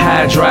been.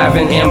 High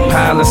driving,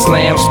 Impala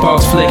slam,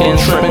 sparks flicking,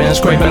 tripping,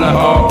 scraping the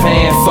all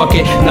pan. Fuck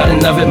it,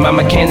 nothing of it, my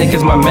mechanic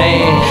is my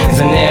man.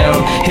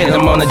 Zanam, hit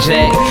him on the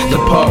jack, the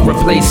part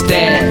replace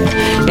that.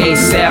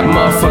 ASAP,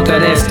 motherfucker,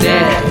 that's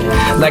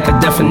that. Like a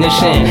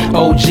definition,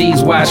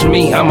 OGs watch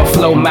me, I'm a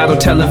flow model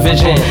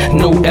television.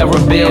 New era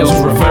bills,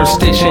 reverse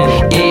stitching,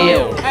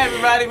 ew. Hey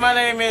everybody, my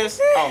name is.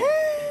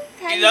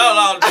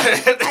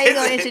 How you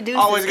gonna introduce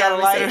Always this got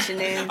a lighter. conversation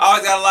then?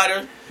 Always got a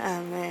lighter.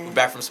 Oh man.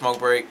 Back from smoke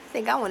break. I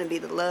think I want to be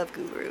the love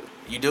guru.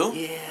 You do?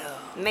 Yeah.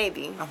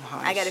 Maybe. I'm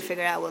hot I as gotta shit.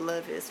 figure out what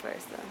love is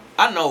first though.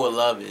 I know what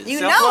love is. You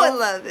Self-love? know what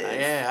love is.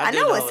 Yeah, I I do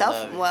know know what what self.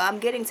 love is. Well, I'm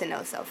getting to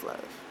know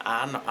self-love.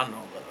 I know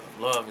love.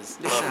 Love is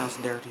This sounds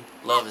dirty.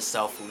 love is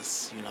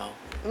selfless, you know.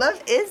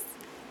 Love is.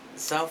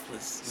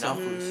 Selfless.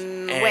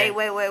 Selfless.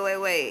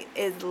 Wait.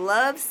 Is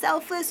love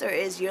selfless or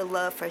is your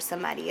love for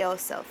somebody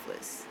else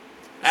selfless?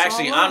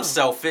 Actually, all love. I'm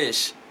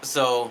selfish,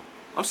 so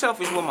I'm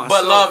selfish with myself.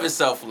 but love is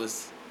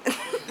selfless.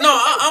 No,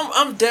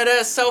 I'm dead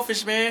ass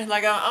selfish, man.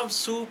 Like I'm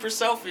super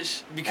selfish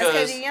That's because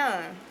because you're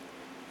young.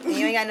 And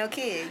you ain't got no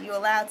kid. You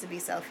allowed to be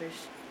selfish.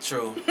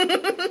 true.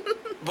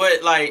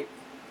 But like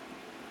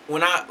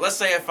when let's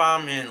say if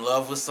I'm in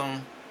love with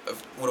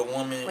with a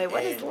woman. Wait,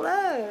 what is and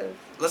love?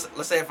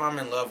 let's say if I'm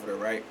in love with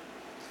her, right?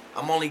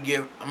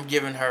 I'm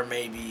giving her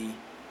maybe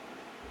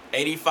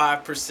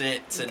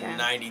 85% to Okay.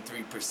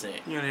 93%.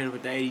 You know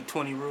with the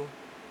 80-20 rule?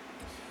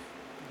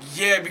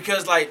 Yeah,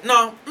 because like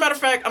no, matter of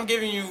fact, I'm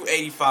giving you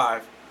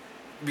 85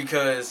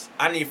 because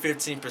I need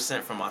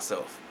 15% for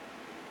myself.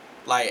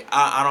 Like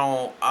I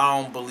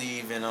don't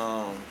believe in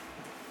oh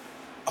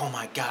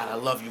my God, I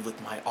love you with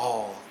my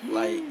all.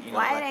 Like you know,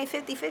 Why like, it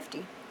ain't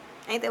 50-50?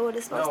 Ain't that what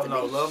it's supposed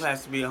No, to be? love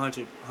has to be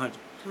 100.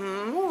 Don't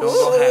Ooh.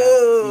 go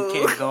half.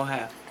 You can't go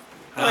half.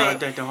 I Wait. learned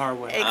that the hard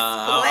way.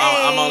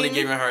 I'm only Explain.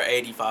 giving her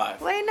 85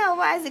 Wait, no.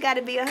 Why is it got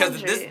to be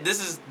 100?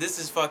 because this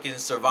is fucking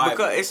survival.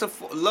 Because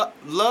it's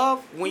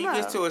love. When you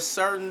get Love. to a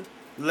certain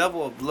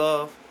level of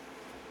love,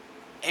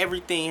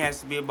 everything has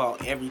to be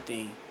about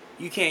everything.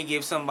 You can't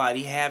give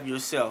somebody half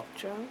yourself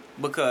True.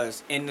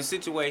 because in the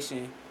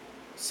situation,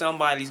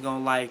 somebody's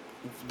gonna like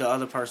the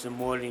other person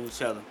more than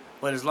each other.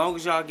 But as long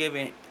as y'all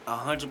giving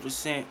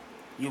 100%,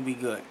 you'll be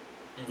good.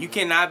 You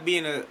cannot be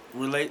in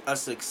a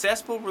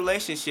successful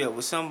relationship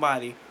with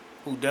somebody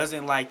who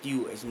doesn't like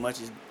you as much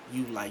as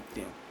you like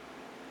them.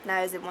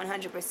 Now, is it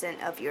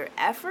 100% of your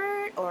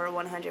effort or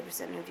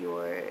 100% of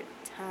your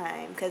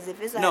time? Because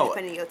if it's 100% No,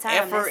 of your time,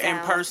 effort that and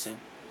sounds person.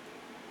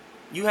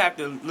 You have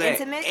to let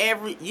Intimate?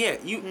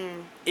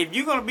 If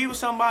you're gonna be with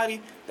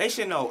somebody, they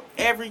should know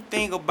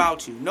everything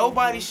about you.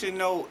 Nobody should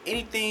know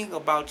anything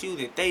about you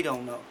that they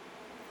don't know.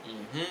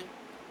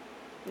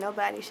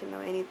 Nobody should know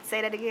any.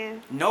 Say that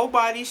again.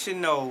 Nobody should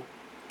know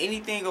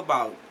anything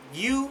about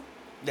you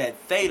that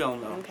they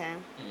don't know. Okay.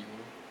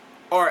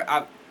 Or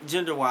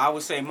gender-wise, I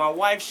would say my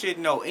wife should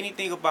know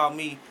anything about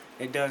me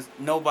that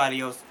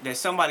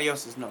somebody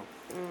else's know.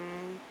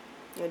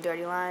 Your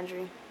dirty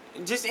laundry.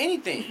 Just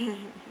anything.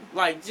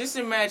 Like, just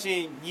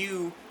imagine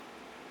you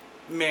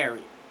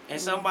married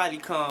and somebody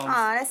comes. Oh,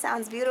 that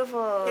sounds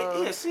beautiful.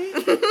 Yeah, see?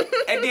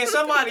 And then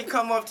somebody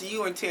come up to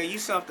you and tell you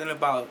something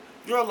about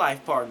your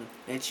life partner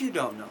that you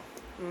don't know.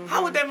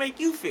 How would that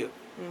make you feel?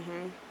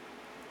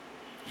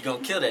 You gonna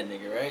kill that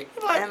nigga, right?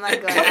 You're like, I'm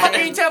like, how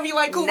can you tell me you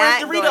like Cool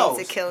Ranch Not Doritos?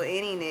 going to kill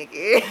any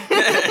nigga.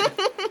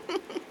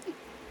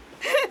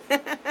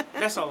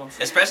 That's all I'm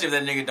saying. Especially if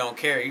that nigga don't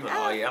care. You like,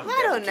 oh yeah, I'm I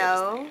don't definitely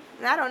kill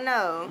know. I don't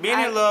know. Being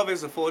in love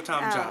is a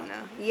full-time I job. don't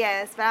know.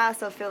 Yes, but I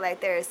also feel like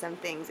there are some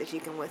things that you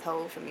can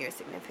withhold from your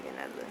significant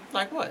other. this.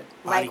 Like what?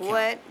 Body Like count.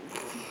 what?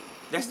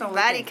 That's not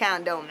Body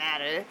count don't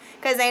matter.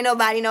 Because ain't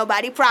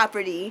nobody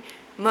property.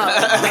 Mo.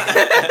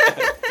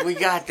 We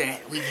got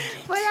that. We get it.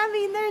 But I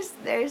mean,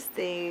 there's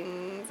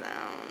things.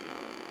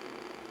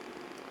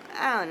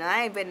 I don't know.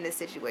 I ain't been in a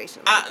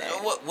situation like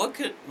that. What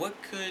could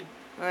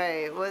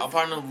Right. a What's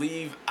partner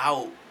leave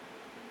out?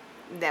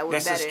 that would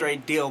That's better. a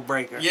straight deal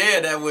breaker. Yeah,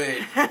 that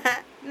would.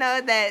 No,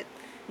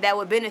 that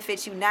would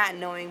benefit you not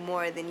knowing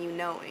more than you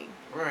knowing.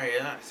 Right.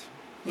 That's,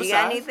 You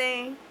got Besides-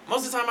 anything?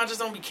 most of the time, I just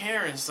don't be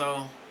caring.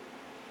 So.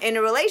 In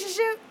a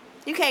relationship?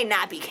 You can't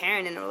not be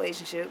caring in a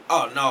relationship.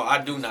 Oh no, I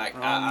do not.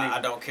 nigga. I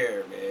don't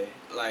care, man.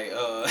 Like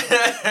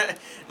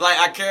like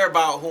I care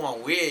about who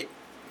I'm with,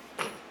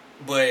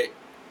 but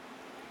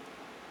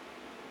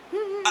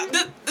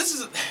this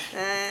is.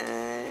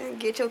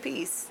 Get your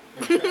piece.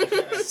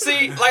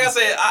 See, like I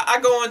said, I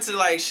go into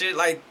like shit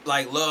like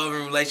love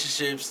and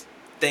relationships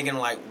thinking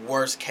like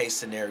worst case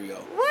scenario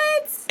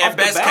What? and Off the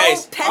best bat?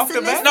 case. Off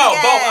the bat? Pessimistic No,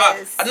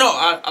 ass.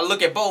 both. I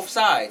look at both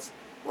sides.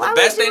 Why The would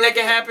best you thing that look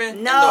can at- happen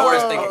and No. the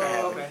worst thing that can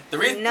happen. Okay. The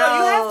reason No,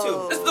 you have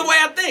to. This is the way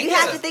I think. You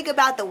have to think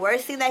about the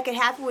worst thing that could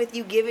happen with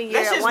you giving your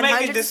Let's just 100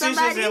 making to decisions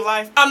somebody. in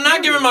life. I'm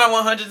not period. giving my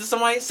 100 to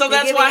somebody, so You're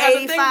that's why I have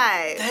giving to think.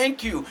 85.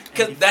 Thank you,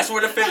 because that's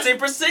where the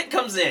 15%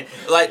 comes in.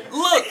 Like,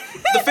 look,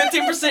 the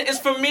 15% is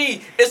for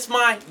me. It's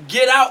my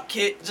get out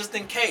kit, just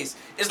in case.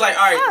 It's like,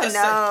 all right,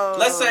 Oh,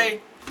 let's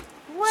say.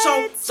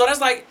 What? So that's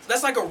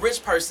like a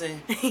rich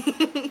person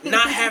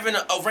not having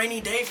a rainy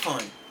day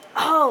fund.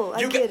 Oh,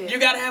 I You get it. you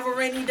gotta have a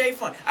rainy day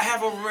fund. I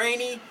have a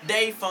rainy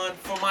day fund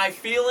for my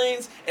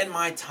feelings and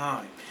my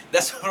time.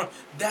 That's what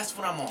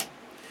I'm on.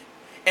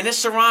 And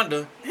it's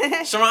Sharonda.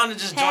 Sharonda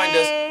just joined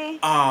us. Hey.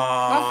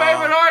 Aww. My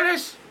favorite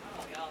artist.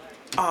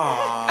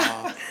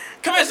 Aww.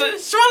 Come here,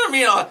 Sharonda.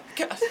 Me on.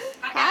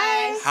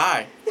 Hi.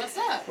 Hi. What's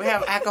up? We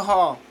have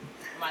alcohol.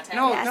 My turn.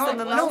 No, That's no,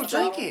 the no, mimosa.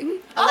 drink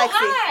it. Oh,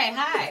 Alexi.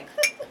 hi.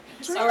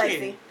 Drink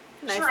Alexi.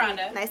 it.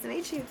 Sharonda. Nice to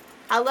meet you.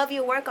 I love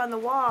your work on the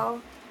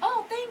wall.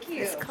 Oh, thank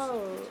you. It's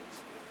cold.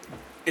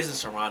 Isn't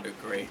Sharonda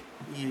great?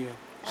 Yeah.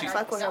 I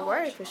fuck with her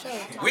work for sure.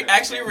 We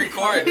actually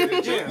recorded.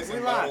 Yeah, we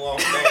live.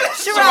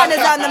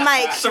 Sharonda's on the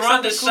mic.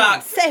 Sharonda's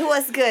shocked. Say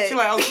what's good. She's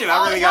like, oh shit,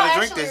 I really y'all gotta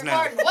drink actually this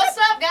now. recording. What's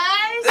up,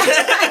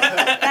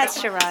 guys?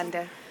 That's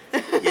Sharonda.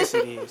 Yes,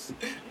 it is.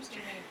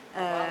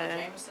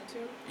 Jameson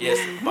too.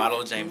 Yes,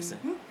 bottle of Jameson.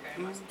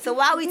 So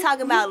while we talk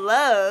about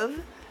love,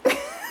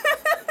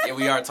 Yeah,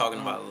 we are talking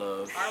about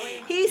love. Are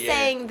we? he's Yeah.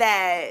 saying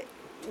that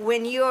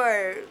when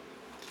you're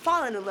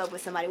falling in love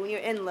with somebody, when you're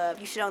in love,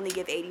 you should only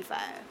give 85.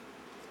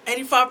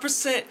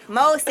 85%.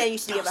 Mo said you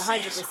should give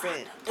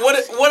 100%.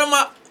 What am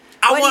I?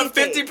 I What do want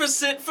you think?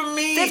 50% for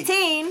me.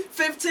 15.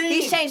 15.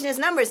 He's changing his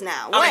numbers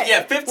now. I What? mean,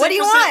 yeah, 15% What do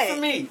you want? for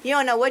me. You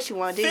don't know what you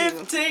want, do you?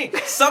 15.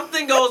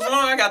 Something goes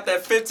wrong. I got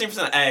that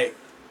 15%. Hey,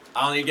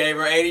 I only gave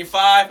her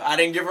 85. I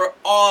didn't give her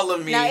all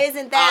of me. Now,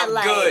 isn't that I'm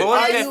like- good. But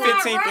what Are if you- that You're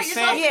 15%? supposed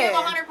to give Yeah.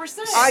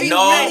 100%. Are you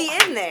No. really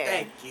in there?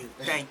 Thank you.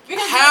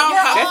 Because How- you're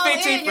how- That all in,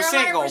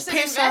 15% you're gonna 100%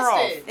 piss her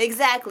off. invested.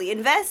 Exactly.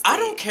 Invest. I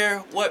don't care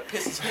what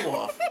pisses who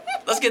off.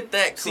 Let's get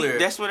that See, clear.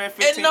 that's where that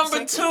 15% And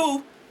number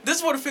two, this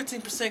is where the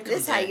 15% comes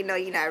This is how in. you know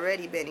you're not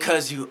ready, Benny.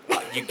 Because you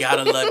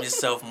gotta love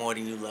yourself more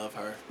than you love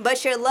her.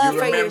 But your love You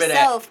for remember that.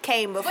 yourself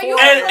came before. you-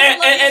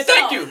 And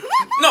thank you.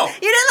 No, You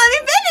didn't let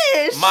me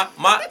finish.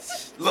 my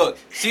look,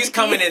 she's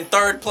coming in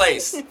third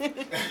place.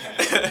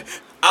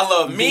 I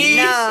love me.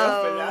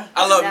 No.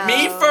 I love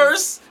me No.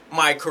 first,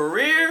 my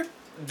career,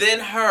 then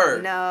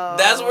her. No.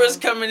 That's where it's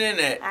coming in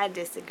at. I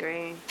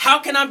disagree. How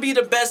can I be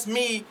the best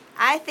me?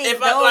 I think If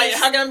those, I, like,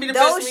 how can I be the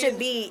best those me? should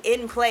be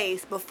in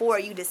place before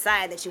you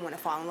decide that you want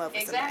to fall in love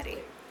with Exactly.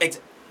 somebody.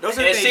 Those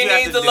are And things she you have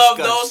needs to to love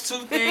discuss. those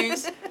two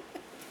things.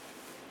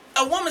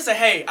 A woman say,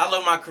 "Hey, I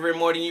love my career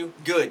more than you."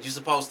 Good, you're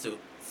supposed to.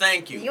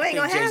 Thank you. You ain't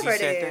gonna think have her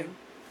Jay-Z said then.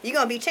 You're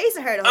gonna be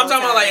chasing her the I'm whole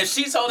talking time. about like if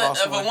she told that,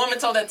 Lost if a one. woman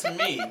told that to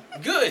me,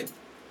 good.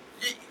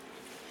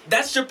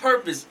 That's your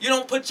purpose. You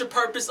don't put your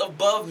purpose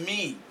above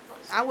me.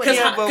 I wouldn't.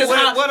 Cause Yeah, how- but 'cause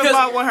how- what 'cause-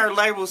 about when her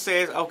label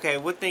says, okay,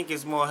 what think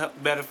is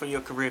better for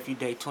your career if you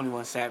date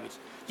 21 Savage?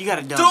 You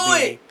gotta dump Do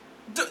Biggie.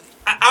 it.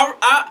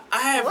 I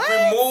have What?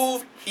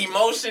 removed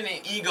emotion and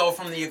ego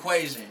from the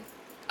equation.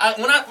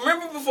 When I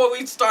remember before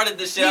we started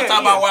this shit, I Yeah,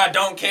 talked yeah. about where I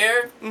don't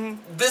care. Mhm.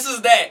 This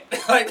is that.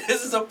 Like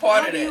this is a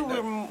part How of do you that.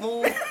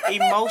 remove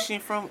emotion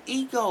from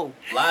ego?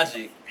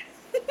 Logic.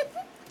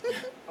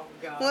 Oh,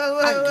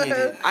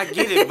 God. I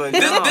get it, but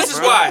This, no, this is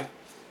bro. why.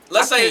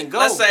 Let's I say can't go.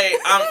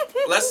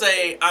 let's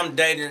say I'm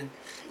dating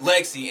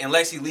Lexi and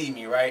Lexi leave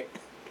me, right?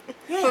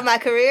 For my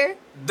career,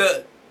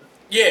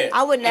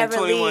 I would never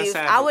 21 leave.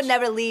 Savage. I would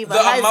never leave a The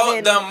emo-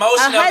 husband. the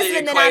emotion a of the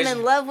husband that I'm equation.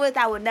 in love with,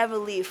 I would never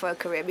leave for a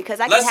career because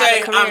I can Let's have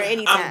say a career I'm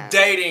anytime.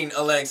 dating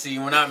Alexi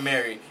and we're not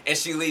married, and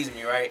she leaves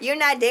me, right? You're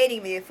not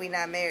dating me if we're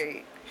not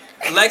married.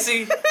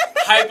 Lexi,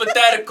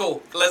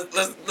 hypothetical.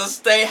 Let's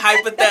stay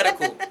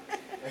hypothetical.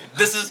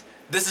 This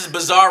is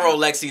Bizarro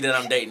Lexi that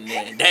I'm dating.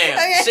 Then damn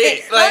Okay.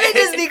 shit. Let Like, me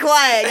just be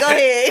quiet. Go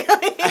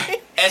ahead.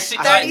 and she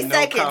 30 like, no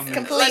seconds. comment.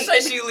 Complete. let's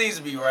say she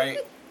leaves me, right?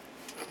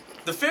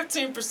 The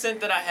 15%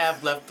 that I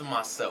have left to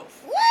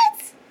myself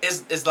What?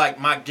 is like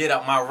my get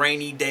up, my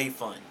rainy day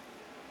fund.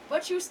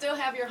 But you still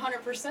have your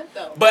 100%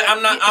 though. But I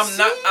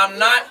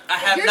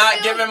have You're not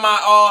still- given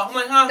my all. I'm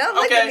like, huh? Don't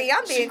look okay. at me.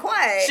 I'm being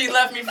quiet. She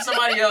left me for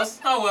somebody else.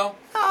 Oh well.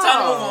 Oh,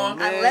 Time to move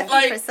on. I man. left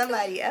Like- you for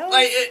somebody else.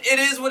 Like it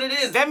is what it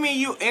is. That means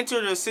you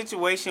enter the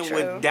situation True.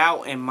 with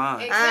doubt in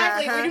mind.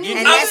 Exactly. Uh-huh. When You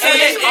And know, that's so what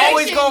it's it is.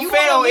 always gonna You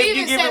fail wanna if leave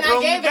you and give say, it I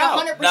room gave to it doubt.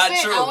 100%. Not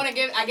true.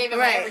 I gave it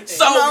Right. everything.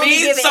 So I'm only me,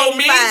 giving so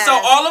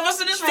 85. all of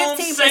us in this room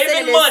 15%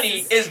 saving is-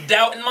 money is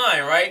doubt in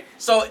mind, right?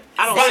 So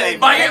I don't by, save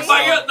by money, your, by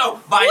so- your, no,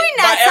 by, We're by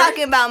not every-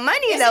 talking about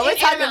money It's though. We're an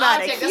talking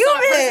about a inanimate object. That's not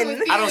a person human.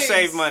 with I don't feelings.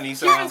 save money,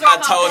 so Humans I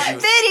are told you.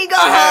 complex. Biddy, go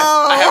I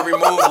home. have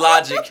removed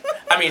logic.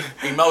 I mean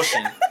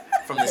emotion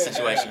from the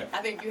situation. I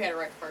think you had it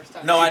right the first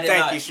time. No, I did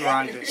thank not. you,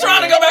 Sharonda.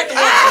 Sharonda, go back to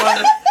work,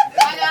 Sharonda.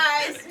 Bye,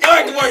 guys. Go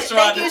back to work,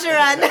 Thank you,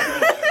 Sharonda.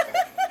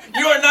 Sharonda.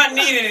 You are not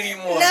needed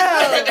anymore.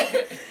 No.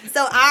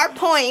 So our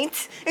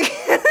point,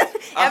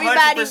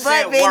 everybody 100%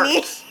 but Benny.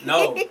 works.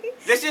 No.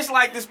 That's just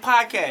like this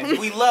podcast.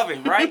 We love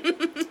it, right?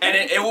 And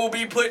it will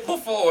be put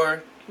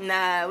before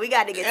Nah, we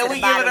got to get And to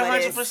we the give it bottom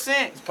of this.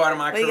 100%. It's part of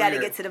my We career. got to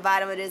get to the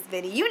bottom of this,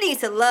 Benny. You need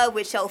to love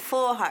with your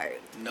full heart.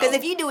 Because No.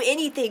 if you do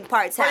anything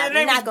part Bro, your time,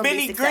 you're name is not going to be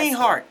Benny successful.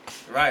 Greenheart.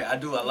 Right, I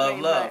do. I love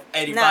Green love. heart.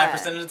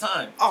 85% of the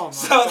time. Oh, my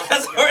So God.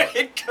 that's where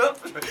it comes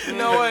from. You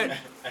know what?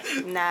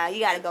 Nah, you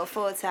got to go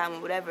full time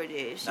with whatever it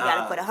is. You Nah.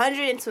 got to put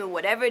 100 into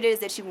whatever it is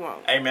that you want.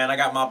 Hey man, I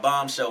got my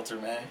bomb shelter,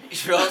 man.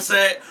 You know what I'm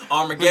saying?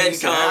 Armageddon You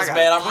said, I comes, got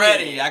man. I'm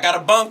plenty. ready. I got a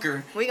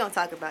bunker. We going to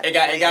talk about It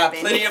got later,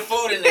 plenty Benny. of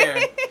food in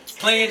there.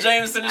 Plenty of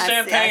Jameson and I see-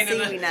 champagne I see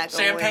we and not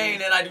gonna champagne win.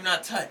 that I do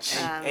not touch.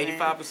 Man.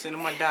 85% of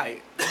my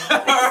diet.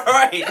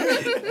 Right.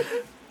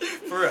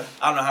 For real.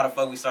 I don't know how the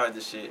fuck we started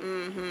this shit.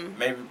 Mm-hmm.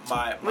 Maybe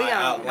my We don't-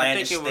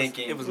 outlandish I think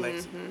thinking. it was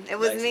Lexi. It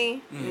was Lexi.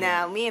 me. Mhm.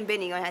 Now, me and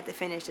Benny going to have to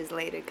finish this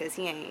later because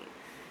he ain't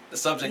The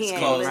subject is He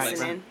ain't closed.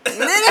 listening. This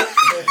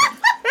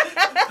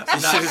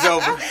shit is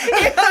over.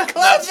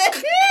 Close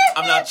it.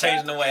 I'm not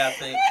changing the way I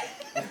think.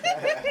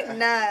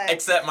 Nah.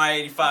 Accept my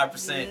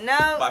 85%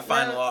 No, by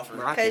final no. offer.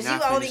 Bro, I Because you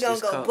cannot only finish gonna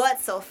this go cup.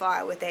 but so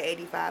far with that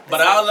 85%.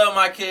 But I love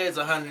my kids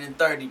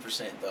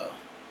 130% though.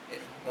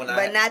 When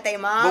But not they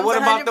moms. But what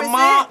about the 100%?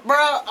 mom? Bro,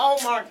 oh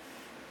my.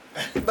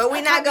 But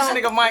we not Cut this gonna.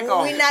 nigga mic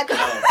off. We not gonna.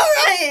 No.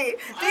 Right.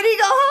 Did he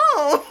go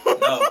home?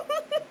 No.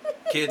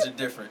 Kids are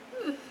different.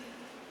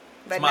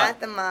 But Come on. not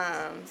the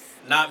moms.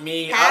 Not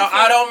me. Half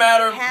I of- don't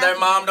matter. half- Their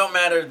mom don't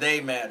matter.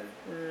 They matter.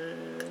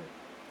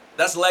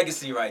 That's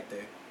legacy right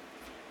there.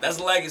 That's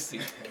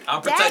legacy.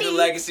 I'm protecting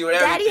legacy with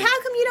everything. Daddy,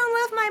 how come you don't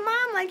love my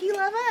mom like you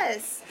love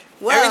us?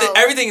 Well,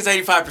 Everything is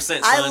 85%,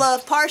 son. I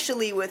love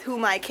partially with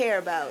whom I care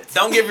about.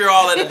 Don't give your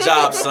all at a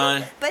job,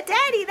 son. But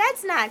Daddy,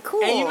 that's not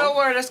cool. And you know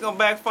where that's gonna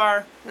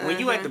backfire? When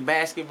you at the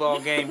basketball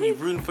game, you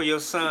rooting for your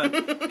son,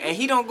 and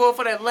he don't go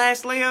for that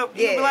last layup.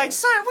 You be Yeah. like,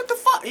 son, what the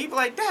fuck? He be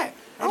like, Dad,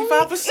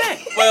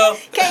 85%. Well,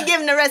 Can't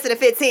give him the rest of the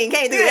 15.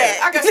 Can't do Yeah,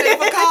 that. I got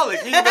saved for college.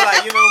 You can be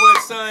like, you know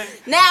what, son?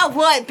 Now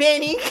what,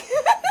 Benny?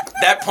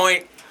 that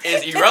point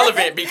is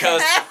irrelevant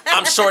because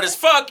I'm short as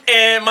fuck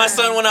and my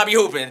son will not be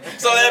hooping.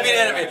 So that'll be the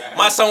end of it.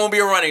 My son won't be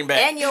a running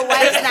back. And your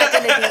wife's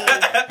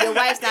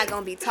not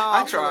gonna be tall I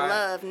full of tried.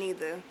 love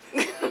neither.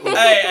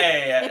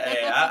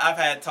 Hey, I've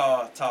had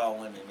tall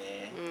women,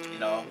 man. You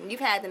know. You've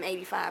had them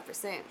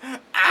 85%.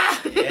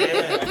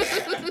 Yeah.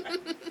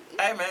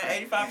 Hey man,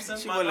 85%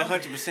 is She my wasn't number.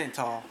 100%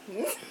 tall.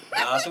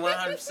 No, she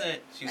wasn't 100%.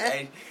 She was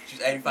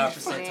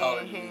 85% taller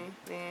than me.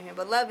 Mhm.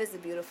 But love is a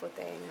beautiful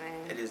thing,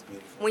 man. It is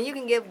beautiful. When you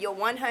can give your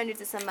 100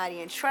 to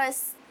somebody and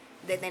trust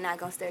that they're not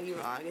gonna steer you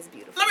wrong, it's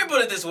beautiful. Let me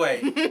put it this way.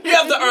 You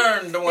have to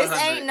earn the 100.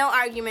 This ain't no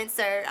argument,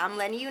 sir. I'm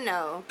letting you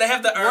know. They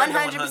have to earn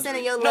 100%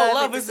 of your No, love,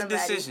 love into is a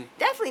somebody. decision.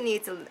 Definitely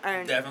need to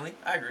earn. Definitely,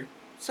 I agree.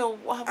 So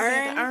why would you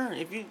have to earn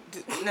if you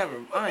never?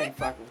 I ain't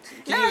fucking with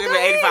you. Can No, you give go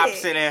me ahead.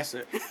 85%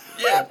 answer?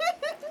 Yeah,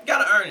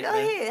 gotta earn it, Go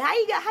man. ahead. How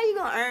you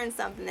gonna earn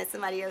something that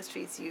somebody else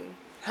treats you?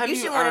 How You do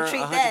you should wanna earn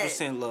treat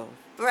 100% love?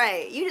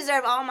 Right. You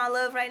deserve all my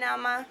love right now,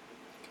 Ma.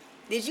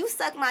 Did you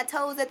suck my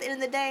toes at the end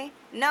of the day?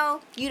 No,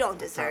 you don't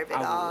deserve it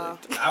I all.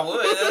 would. I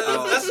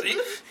would. That's it.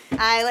 All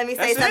right, let me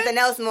say That's it? something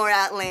else more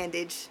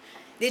outlandish.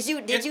 Did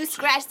you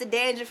scratch the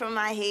danger from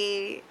my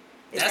head?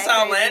 Is That's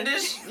that crazy?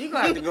 outlandish. You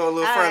gonna have to go a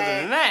little All further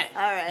right. than that.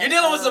 All right. You're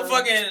dealing with some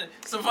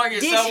fucking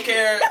Did you- self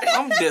care.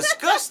 I'm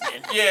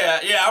disgusted. Yeah,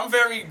 I'm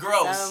very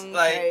gross. Some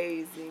Like,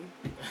 crazy.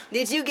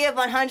 Did you give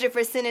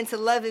 100% into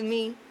loving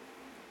me?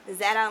 Is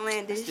that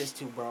outlandish? It's just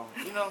too broad.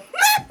 You know?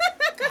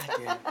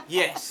 Goddamn.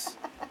 Yes.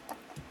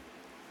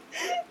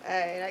 All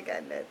right, I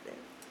got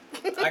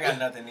nothing. I got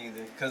nothing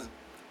either, cause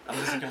I'm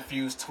just a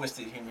confused,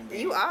 twisted human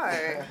being. You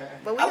are.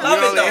 But we I gonna love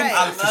get it though. you I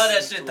right. love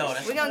that shit though.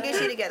 We're gonna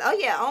get you together. Oh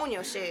yeah, own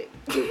your shit.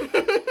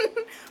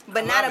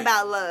 But I not love it.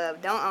 about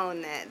love. Don't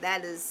own that.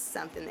 That is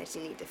something that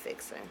you need to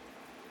fix, sir.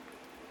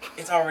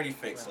 It's already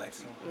fixed,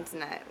 Lexi. It's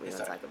not. We It's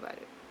don't all talk about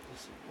it.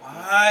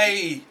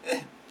 Why?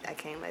 I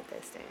can't let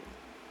that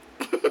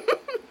stand.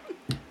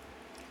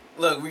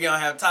 Look, we gonna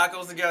have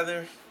tacos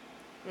together.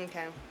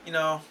 Okay. You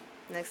know,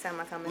 Next time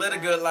I come in. live a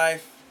town, good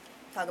life.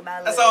 Talk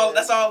about That's love. all.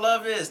 That's all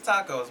love is.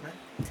 Tacos, man.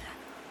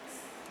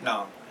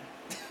 No.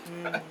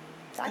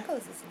 Tacos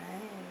is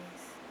nice.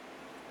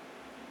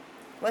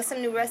 What's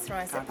some new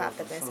restaurants that Tacos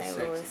popped up are in so St.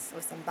 sexy. Louis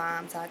with some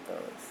bomb tacos?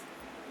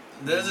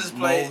 There's this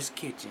place. Moe's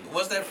Kitchen.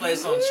 What's that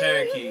place on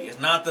Cherokee? It's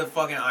not the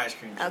fucking ice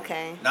cream joint.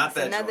 Okay. Not It's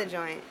that another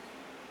joint.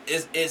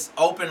 joint. It's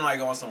open like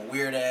on some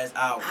weird ass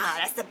hours. Ah,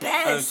 that's the What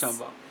are you best. talking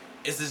about?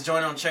 It's this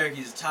joint on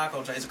Cherokee. It's a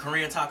taco joint. It's a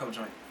Korean taco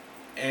joint.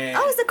 And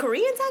Oh, it's a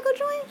Korean taco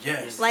joint?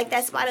 yes, Like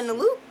that spot in the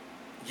loop?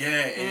 yeah,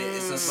 and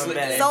it's a slick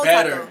better. Soul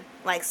better. taco.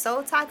 Like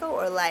soul taco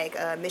or like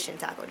a mission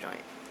taco joint?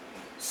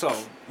 So,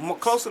 more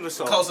closer to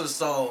Soul. Closer to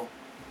Soul.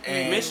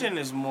 And Mission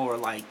is more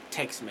like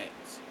Tex-Mex.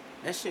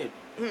 That shit.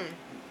 I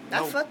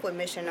no- fuck with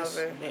mission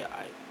over. Yeah,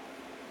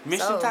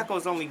 Mission Soul. Taco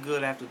is only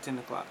good after 10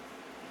 o'clock.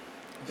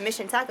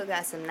 Mission taco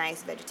got some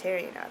nice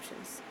vegetarian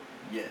options.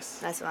 yes,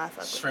 That's why I fuck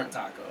with shrimp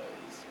them.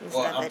 tacos. It's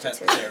Well, not I'm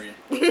vegetarian.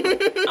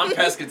 pescatarian. I'm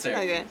pescatarian.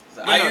 Okay.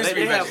 So You I know, used to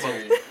be they have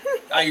vegetarian.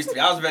 I used to be.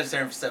 I was a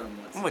vegetarian for 7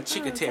 months. I'm a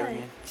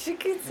chickatarian.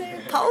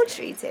 Chicken-tarian.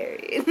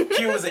 Poultry-tarian.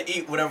 Q was a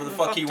eat whatever the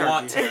fuck he Fuck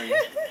want turkey. tarian.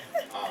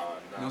 Oh,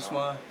 No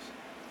smile.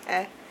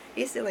 Eh,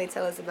 You still ain't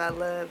tell us about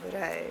love, but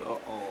hey.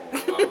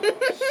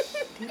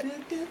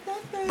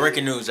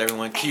 Breaking news,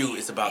 everyone. Q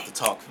is about to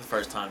talk for the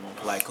first time on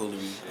Polite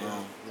Coolery.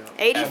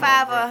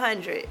 85 or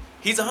 100?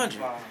 He's 100.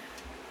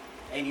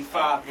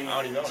 85 and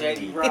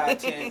JD Ride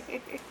 10.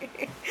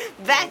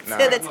 Back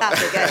to the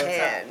topic at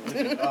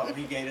hand. Oh,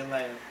 he gave it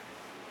laugh.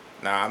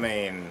 Nah, I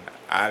mean,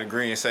 I'd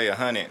agree and say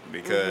 100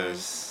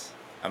 because,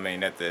 I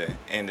mean, at the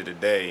end of the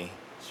day,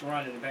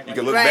 you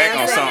can look back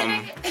on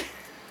something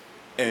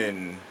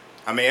and,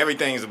 I mean,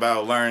 everything's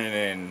about learning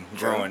and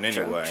growing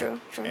anyway.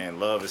 True. And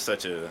love is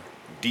such a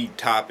deep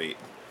topic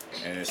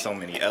and there's so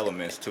many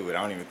elements to it.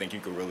 I don't even think you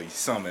could really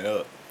sum it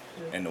up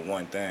into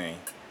one thing.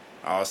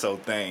 I also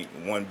think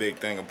one big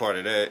thing, a part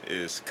of that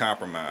is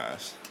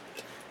compromise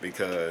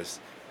because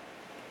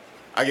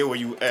I get where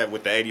you at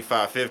with the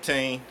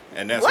 85-15,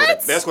 and that's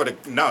What? This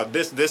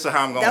is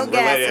how I'm gonna Don't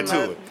relate gas that him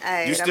to up. it.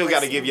 Alright, You still I'm got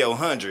to listening. give your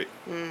 100,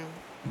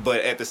 but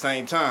at the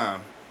same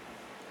time,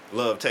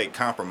 love take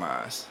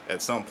compromise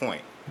at some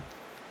point.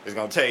 It's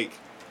gonna take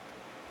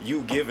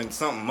you giving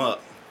something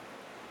up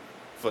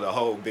for the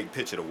whole big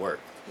picture to work,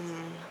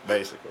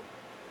 basically.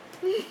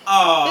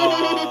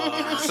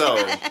 Oh, So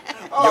your 85,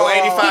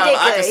 he did I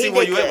can good, see he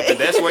where did you at, good.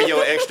 but that's where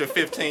your extra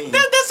 15.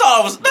 that's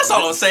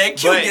all I'm saying.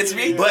 Q gets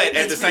me. But at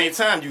Gets the me. same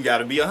time, you got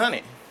to be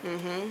 100.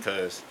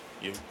 Because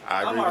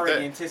I I'm agree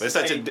already with that. But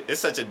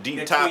it's such a deep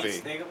The topic.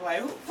 tweets, nigga,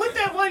 like, put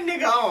that one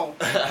nigga on.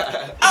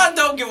 I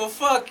don't give a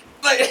fuck.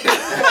 Like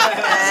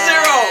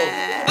zero.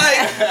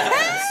 Like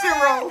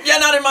Zero. y'all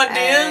not in my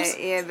DMs.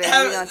 Yeah, baby, we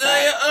gonna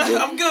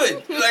talk. I'm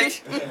good.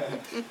 Like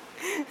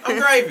I'm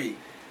gravy.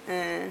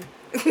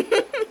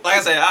 Like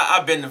I said,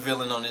 I've been the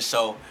villain on this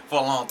show for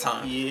a long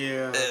time.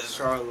 Yeah,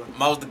 Charlotte.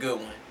 Mo's the good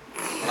one.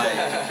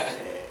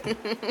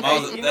 Like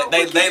Mo's, You know,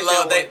 they we keep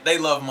love that they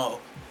love Mo.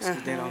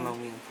 They don't know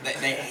me. They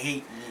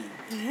hate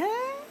me.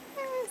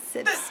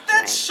 Sip That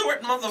strength.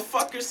 short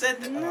motherfucker said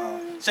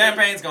that.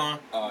 Champagne's gone.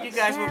 You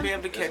guys will be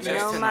able to catch No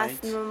us No mas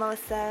tonight. I don't know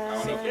if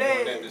mimosa. you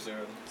know that this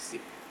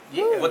early.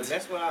 Yeah, What's-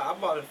 that's what I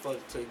bought it for,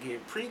 to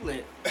get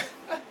pre-lit.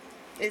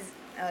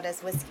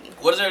 That's whiskey.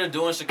 What is there to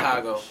do in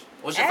Chicago?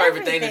 What's your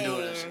favorite thing to do?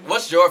 Everything.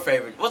 What's your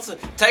favorite?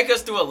 Take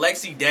us through a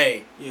Lexi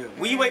day. Yeah.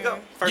 When you wake up,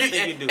 first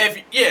thing you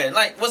do.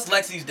 Like what's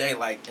Lexi's day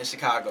like in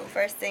Chicago?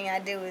 First thing I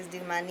do is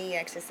do my knee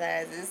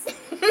exercises.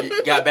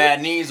 You got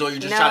bad knees, or you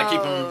just try to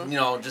keep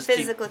them, just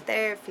Physical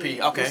therapy.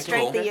 P- okay,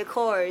 Strengthen cool. your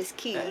core is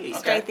key. Hey. You Okay.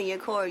 strengthen your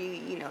core.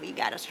 You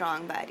got a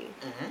strong body.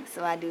 Mhm.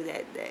 So I do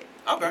that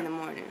Okay. in the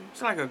morning.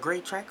 It's like a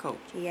great track coach.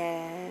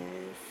 Yes.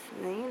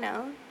 And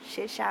then,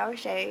 shit, shower,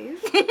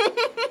 shave.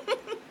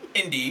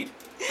 Indeed.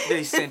 The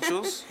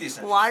essentials.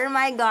 Water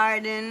my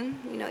garden.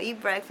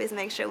 Eat breakfast.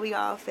 Make sure we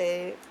all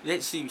fed.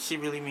 That she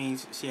really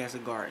means she has a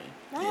garden.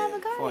 I have a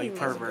For all you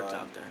garden. perverts garden.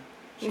 out there.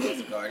 She has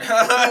a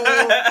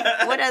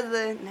garden. What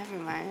other? Never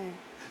mind.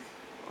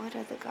 What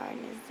other garden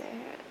is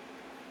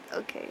there?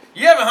 Okay.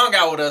 You haven't hung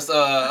out with us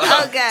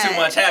Okay. too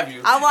much, have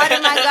you? I water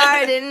my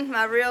garden,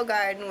 my real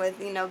garden, with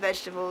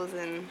vegetables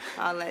and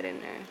all that in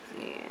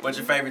there. Yeah. What's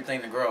your favorite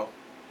thing to grow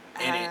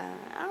in it?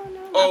 I don't know.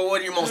 Or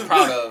what are you most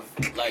proud of?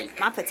 Like,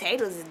 My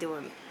potatoes is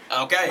doing.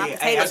 okay, My yeah,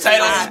 potatoes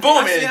potatoes is popping.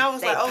 booming. I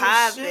was They like, oh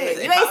popping. shit.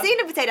 They You ain't popping. seen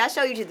the potato. I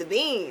showed you the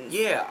beans.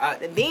 Yeah,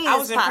 The beans I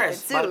was is popping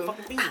impressed by the too.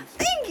 fucking beans.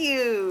 Thank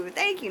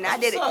you. Now, I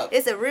That's did it. what's up.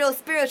 It's a real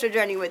spiritual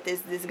journey with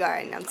this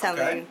garden. I'm telling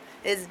Okay. you,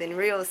 it's been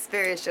real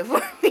spiritual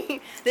for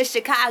me. The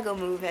Chicago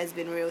move has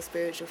been real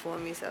spiritual for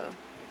me. So,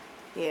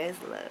 yeah, it's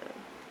love.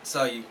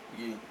 So you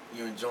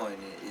enjoying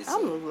it? It's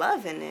I'm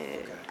loving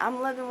it. Okay.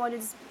 I'm loving what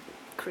it's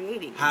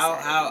creating. how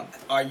inside me.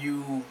 are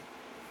you?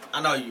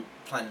 I know you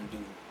planning to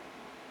do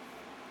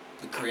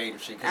the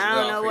creative shit. 'cause I we're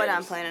don't all know what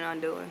I'm creatives. planning on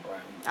doing. Right.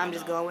 I'm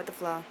just going with the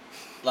flow.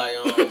 Like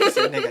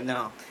Said nigga,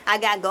 no. I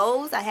got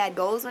goals. I had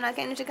goals when I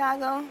came to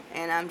Chicago,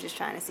 and I'm just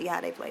trying to see how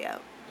they play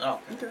out. oh,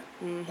 okay.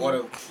 Mhm. What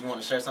you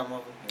want to share something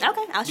of them?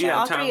 Okay, I'll Do you share all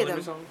have time three of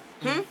limits them.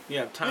 on it? You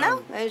have time?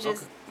 No, it's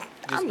just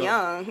I'm go.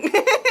 young.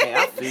 Hey,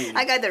 I feel you.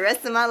 I got the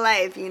rest of my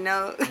life,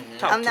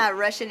 Talk I'm to not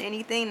rushing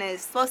anything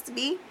that's supposed to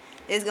be.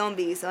 It's gonna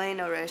be, so ain't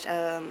no rush.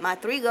 My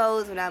 3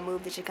 goals when I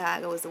moved to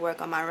Chicago was to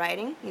work on my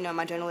writing,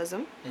 my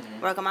journalism,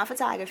 Mhm. work on my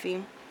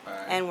photography,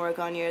 Alright. and work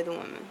on You're the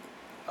Woman.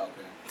 Okay.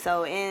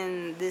 So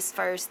in this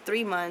first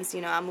 3 months,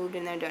 I moved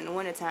in there during the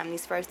wintertime.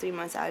 These first 3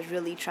 months, I was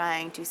really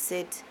trying to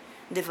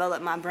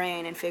develop my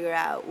brain and figure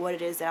out what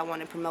it is that I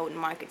want to promote and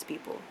market to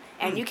people.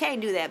 And you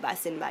can't do that by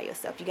sitting by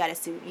yourself. You gotta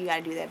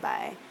do that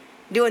by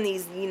doing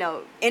these,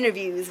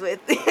 interviews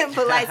with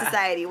Polite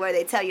Society where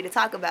they tell you to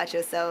talk about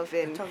yourself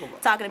and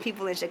talking to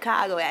people in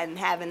Chicago and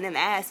having them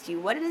ask you,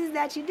 what it is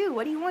that you do?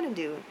 What do you want to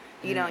do?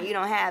 You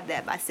don't have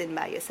that by sitting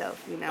by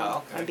yourself, Oh,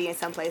 okay. and being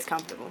someplace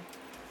comfortable.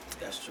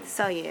 That's true.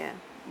 So yeah,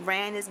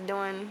 Rand is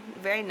doing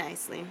very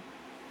nicely.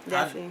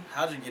 Definitely.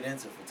 How'd you get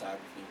into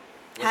photography?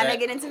 How'd I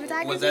get into Was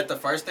photography? that the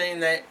first thing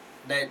that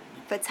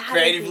Photography.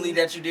 creatively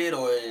that you did,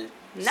 or?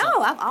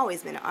 No, I've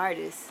always been an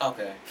artist.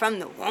 Okay. From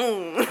the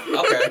womb.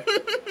 Okay.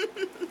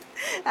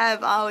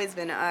 I've always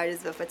been an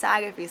artist, but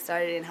photography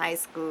started in high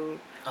school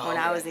Oh, when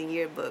I okay. was in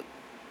yearbook.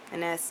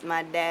 And that's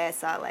my dad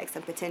saw like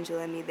some potential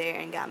in me there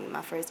and got me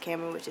my first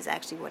camera, which is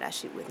actually what I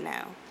shoot with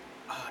now.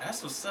 Oh,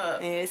 that's what's up.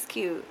 And it's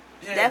cute.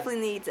 Yeah.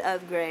 Definitely need to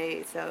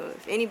upgrade. So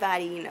if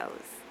anybody, you know,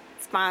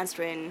 is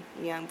sponsoring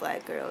young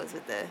black girls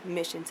with the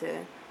mission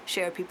to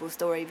share people's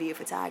story via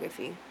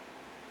photography.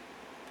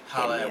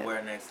 Holla Yeah. at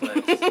Where Next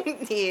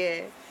Lex.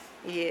 Yeah.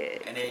 Yeah.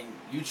 And then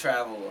you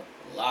travel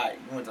a lot.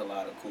 You went to a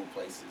lot of cool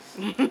places.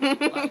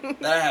 Like,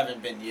 that I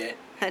haven't been yet.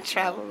 I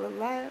travel a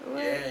lot.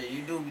 What? Yeah,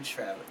 you do be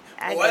traveling.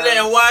 I Well, go.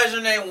 then why is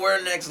your name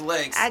Where Next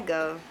Lex? I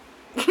go.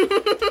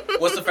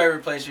 What's the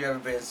favorite place you ever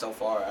been so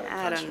far out of the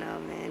I country? don't know,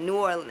 man. New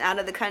Orleans, out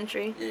of the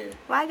country. Yeah.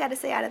 Why I gotta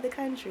say out of the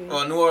country?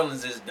 Well, New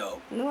Orleans is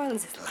dope. New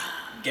Orleans is love.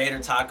 Gator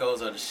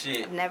tacos are the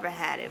shit. I've never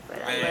had it, but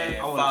Man,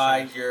 I wanna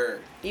fire.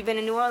 You been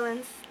in New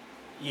Orleans?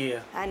 Yeah,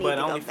 I need but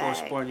to go only for back.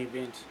 sporting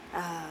events.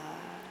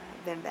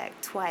 I've been back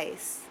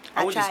twice.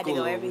 I I went to tried to school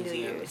go in every New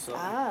Louisiana, Year's. so-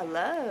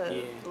 Love.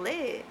 Yeah.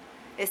 Lit.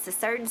 It's a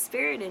certain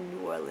spirit in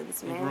New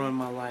Orleans, It man. ruined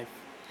my life.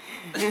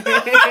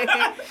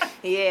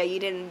 Yeah, you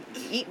didn't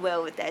eat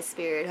well with that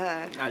spirit,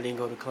 huh? I didn't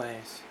go to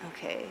class.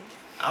 Okay.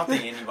 I don't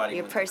think anybody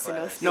Your went to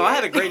personal class. No, I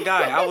had a great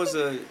diet. I was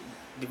a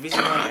Division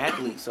I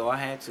athlete, so I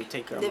had to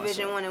take care of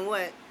Division myself. 1 and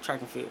what?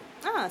 Track and field.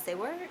 Oh, say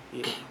word.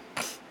 Yeah,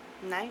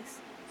 Nice.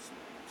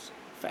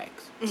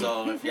 facts.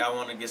 So if y'all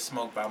want to get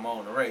smoked by Mo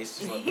in the race,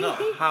 just let me know.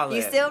 Holla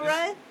You at still me.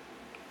 run?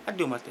 I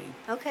do my thing.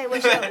 Okay,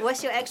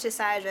 what's your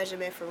exercise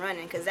regimen for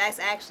running? Because that's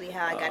actually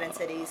how I got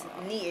into these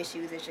knee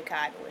issues in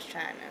Chicago, was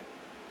trying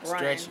to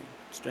run.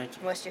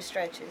 Stretching. What's your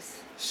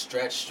stretches?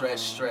 Stretch,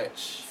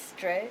 Stretch.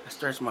 I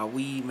stretch my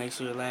weed, make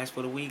sure it lasts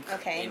for the week.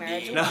 Okay,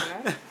 Indeed.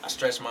 marijuana. I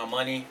stretch my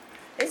money.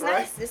 It's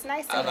nice. It's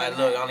nice. To I was like, run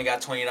look, that. I only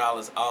got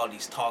 $20. All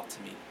these talk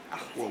to me.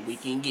 What we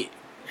can get.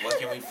 What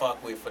can we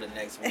fuck with for the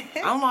next week?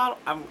 I don't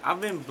know.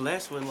 I've been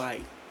blessed with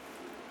like.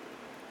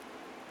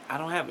 I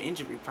don't have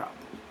injury problems.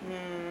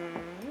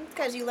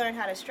 Because you learn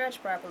how to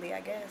stretch properly,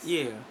 I guess.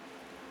 Yeah,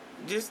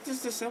 just the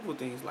simple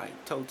things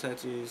like toe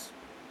touches,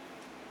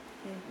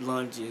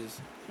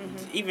 lunges.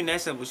 Even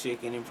that simple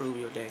shit can improve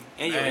your day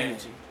and your Man.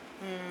 energy.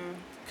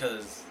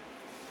 Because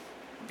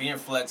being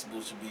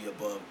flexible should be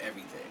above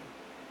everything.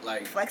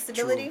 Like,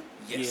 Flexibility?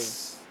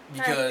 yes.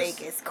 I think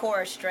Because, it's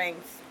core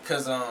strength.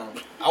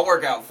 I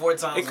work out 4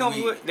 times It a comes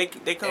week. with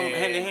they come And-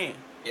 hand in hand.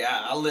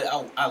 Yeah,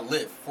 I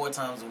lift 4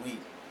 times a week.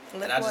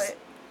 Lift and I what?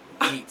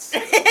 just weights.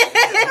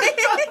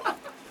 Yeah.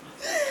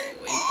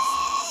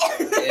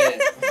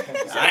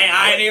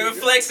 I ain't even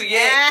flexing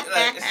yet.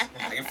 Like,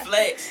 I can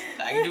flex.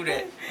 I can do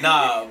that.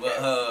 Nah,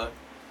 but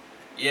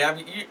yeah, I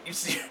mean, you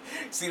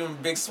see them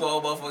big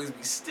swole motherfuckers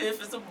be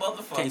stiff as a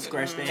motherfucker. Can't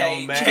scratch their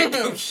Can't- own back. Can't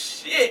do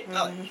shit.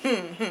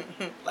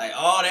 Like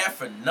all that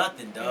for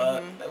nothing,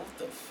 dog. Like what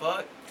the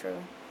fuck? True.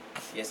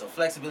 Yeah, so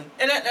flexibility,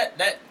 and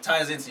that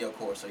ties into your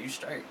core, so you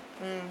straight.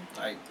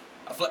 Like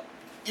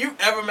you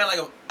ever met like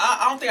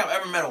I don't think I've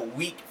ever met a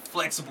weak,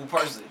 flexible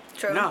person.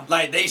 True. No.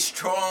 Like they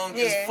strong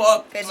as Yeah,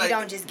 fuck. because like, you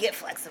don't just get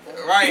flexible.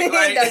 Right,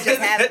 like- It don't just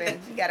happen.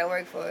 You gotta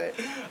work for it.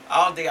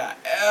 I don't think I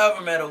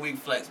ever met a weak,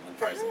 flexible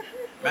person.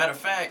 Matter of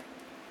fact,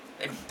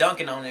 they be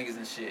dunking on niggas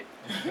and shit.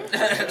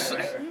 It's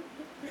like,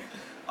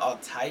 all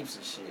types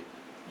of shit.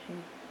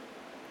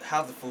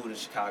 How's the food in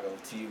Chicago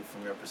to you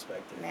from your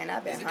perspective? Man,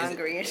 I've been Is it-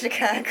 hungry in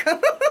Chicago.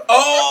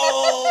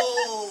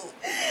 Oh!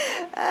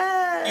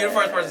 You're the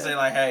first person to say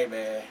like, hey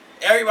man.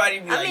 Everybody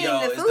be like, I mean, yo,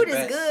 the it's food the is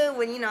best. good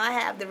when, I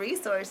have the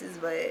resources,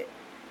 but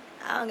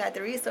I don't got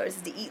the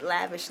resources to eat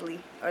lavishly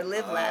or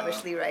live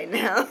lavishly right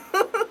now.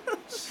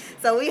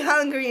 So we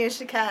hungry in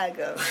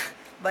Chicago,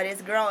 but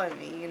it's growing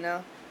me,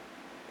 So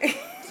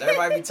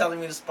everybody be telling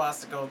me the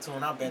spots to go to,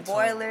 and I've been to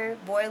 'em.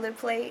 Boiler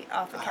Plate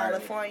off of I heard it.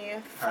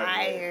 California. Heard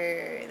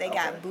Fire. They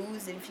got Okay.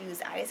 booze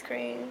infused ice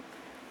cream.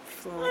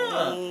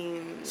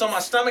 Flames. So my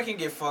stomach can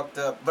get fucked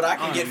up, but I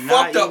can I'm get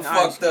not fucked up, eating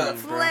ice fucked up.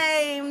 cream, bro.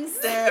 Flames.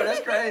 Damn, that's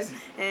crazy.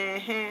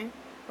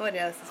 What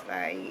else is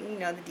fire?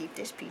 The deep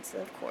dish pizza,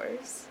 of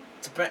course.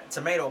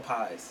 Tomato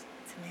pies.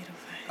 Tomato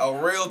pie.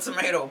 A real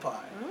tomato pie.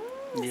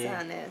 Yeah.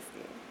 Sound nasty.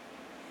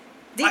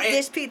 Deep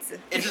dish pizza.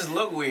 It just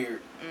look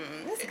weird.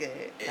 That's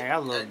good. Hey, I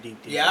love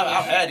deep dish. Yeah,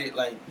 I've had it.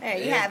 Like, Hey,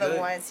 you it's have good. it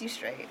once, you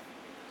straight.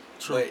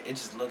 But it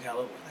just look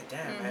hella like,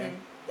 damn, man.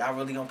 Y'all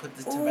really gonna put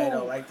this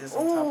tomato like this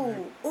on top of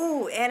it?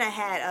 Ooh, and I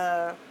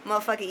had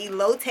motherfucking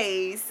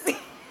elotes.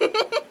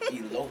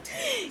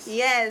 Elotes.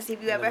 Yes,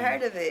 have you ever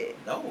heard of it?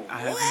 No. I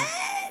haven't.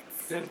 What?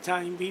 Is that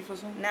Italian beef or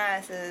something? Nah,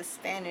 it's a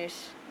Spanish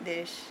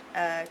dish.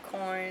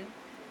 Corn,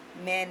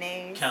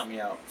 mayonnaise. Count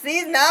me out.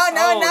 See, no.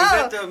 Oh, is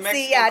that the See,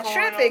 Mexican y'all corn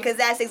tripping on- because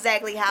that's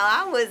exactly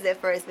how I was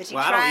at first. But you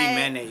Well, I try don't eat it.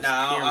 mayonnaise. Nah,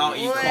 I don't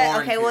period. eat What?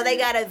 corn, Okay, well they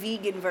period. got a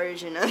vegan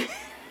version of it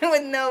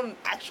with no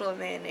actual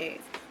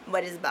mayonnaise,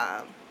 but it's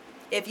bomb.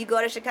 If you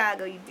go to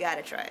Chicago, you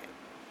gotta try it,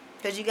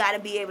 cause you gotta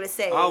be able to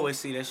say. I always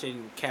see that shit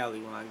in Cali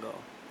when I go.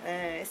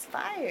 It's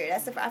fire.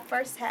 That's I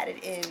first had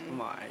it in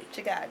I'm alright.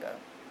 Chicago.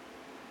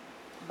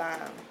 Bomb.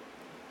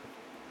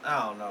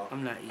 I don't know.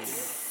 I'm not eating.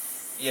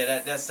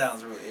 Yeah, that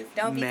sounds real iffy.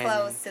 Don't be Mayonnaise.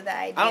 close to the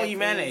idea. I don't eat please.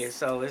 mayonnaise,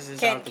 so it's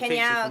just Can out the picture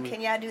for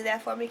me. y'all do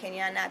that for me? Can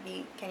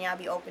y'all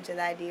be open to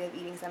the idea of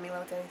eating some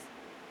elotes?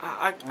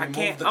 I Remove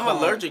can't. the I'm corn.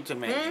 allergic to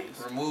mayonnaise.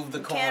 Remove the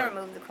You corn. can't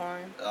remove the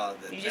corn. That-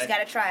 You just that-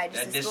 gotta try it,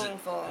 that just a dish is-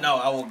 spoonful. No,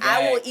 I will.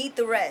 I will gag. eat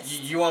the rest.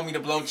 You want me to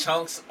blow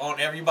chunks on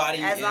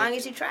everybody? As long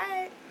as you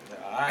try it.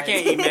 I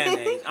can't eat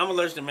mayonnaise. I'm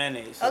allergic to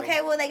mayonnaise. So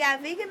Okay, well they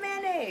got vegan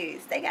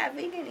mayonnaise. They got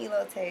vegan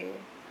elote.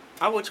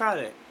 I will try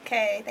that.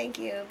 Okay, thank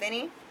you,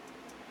 Benny.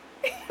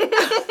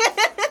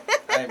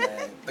 Hey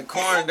man, the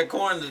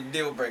corn's a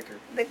deal breaker.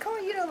 The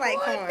corn, you don't like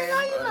What? corn.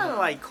 How you not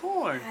like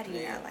corn? How do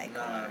you not like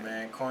Nah, corn?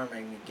 man, corn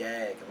make me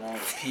gag along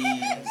with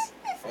peas.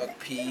 Fuck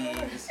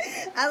peas.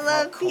 I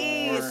love Fuck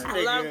peas. corn.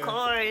 I love Nigga.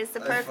 corn. It's the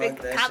Like, fuck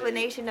perfect that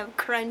combination of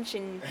crunch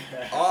and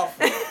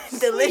Awful.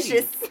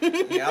 delicious.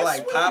 Yeah, I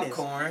like Sweetness.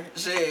 popcorn.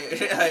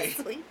 Shit, like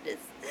Sweetness.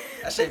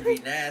 that shit be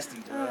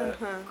nasty, dog.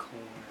 Uh-huh.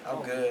 Corn. I'm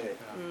Oh, good.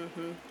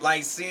 Mm-hmm.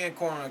 Like seeing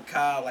corn on the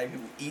cob, like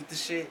people eat the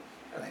shit.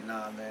 I'm like,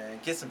 nah, man,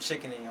 get some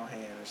chicken in your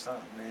hand or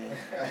something, man.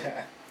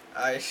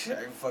 I ain't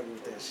fucking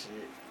with that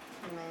shit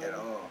at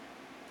all.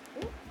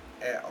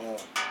 At all.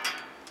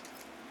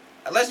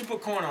 Unless you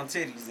put corn on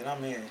titties, then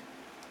I'm in.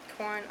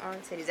 Corn on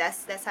titties.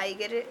 That's how you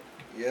get it?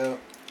 Yeah.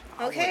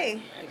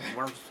 Okay. That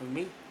works for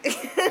me.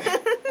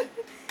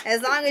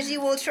 As long as you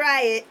will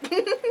try it.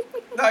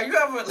 No, you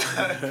ever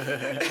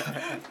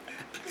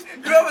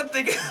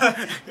think?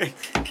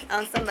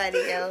 On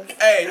somebody else.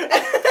 Hey.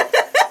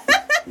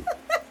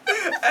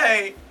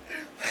 Hey.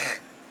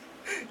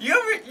 You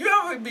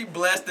ever be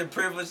blessed and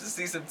privileged to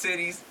see some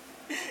titties?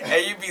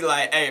 And you be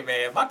like, hey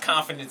man, my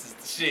confidence is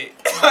the shit.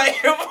 Like,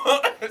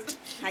 I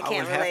I can't would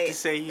have to relate.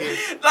 say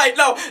yes. like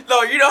no,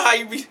 you know how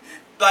you be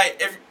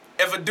like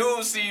if a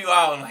dude see you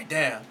out and like,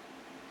 damn,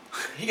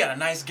 he got a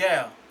nice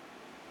gal.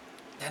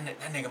 That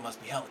nigga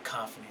must be hella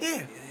confident.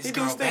 Yeah, This he do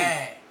girl his thing.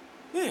 bad.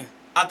 Yeah.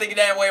 I think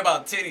that way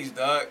about titties,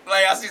 dog.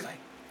 Like I see like,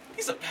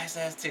 these some nice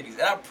ass titties,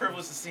 and I'm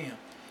privileged to see him.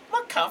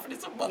 My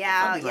confidence a Y'all, be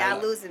like,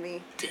 y'all losing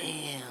me. Damn.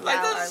 Like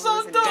Y'all that's are so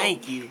losing dope. it.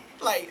 Thank you.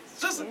 Like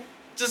Yeah.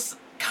 just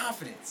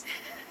confidence.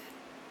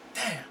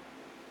 Damn.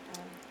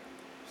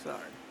 Sorry.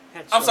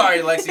 Had to I'm show- sorry,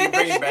 Lexi.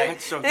 Bring it Had back.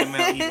 to show the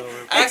male ego real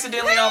quick.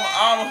 Accidentally,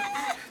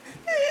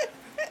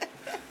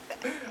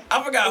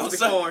 I forgot What's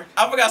the corn?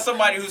 I forgot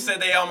somebody who said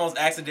they almost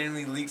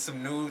accidentally leaked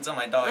some nudes. I'm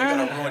like, dog, you're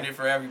gonna ruin it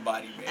for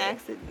everybody, man.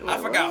 Accident. I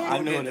forgot I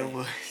who know did what that. it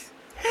was.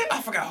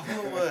 I forgot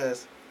who it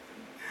was.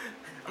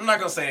 I'm not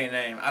gonna say their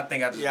name. I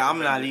think I just Yeah, I'm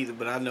not remembered. either,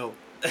 but I know.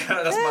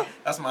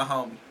 that's my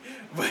homie.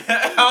 But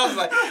I'm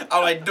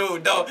like,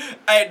 dude, dog.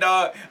 Hey,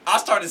 dog. I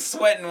started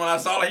sweating when I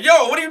saw like,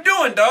 yo, what are you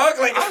doing, dog?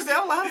 Like, I was like,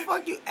 how the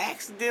fuck you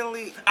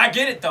accidentally? I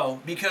get it though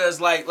because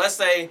like, let's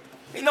say,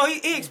 You know,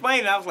 he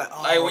explained it. I was like,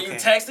 oh, like when okay. you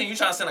texting, you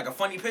trying to send like a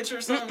funny picture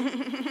or something,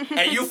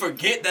 and you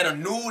forget that a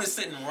nude is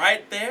sitting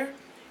right there.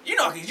 You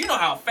know, 'cause you know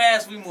how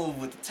fast we move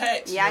with the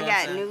text. Y'all you know what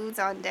I'm got saying? nudes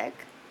on deck?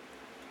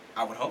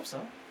 I would hope so.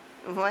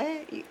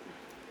 What? Yeah,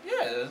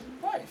 his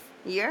wife.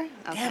 You're?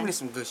 Damn, Okay. there's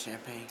some good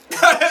champagne.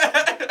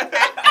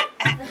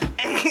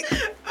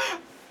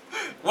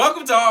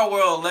 Welcome to our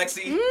world,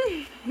 Lexi.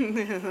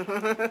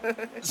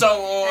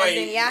 So As in,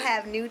 wait, y'all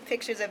have nude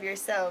pictures of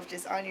yourself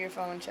just on your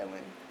phone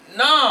chilling.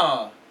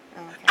 no.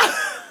 Okay.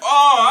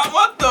 Oh,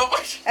 what the?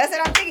 That's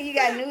what I'm thinking. You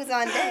got nudes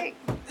on deck.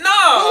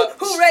 No.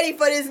 Who ready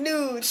for this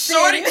nude?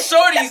 Shorty's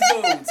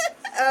nudes.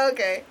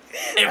 Okay.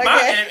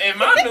 If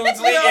my nudes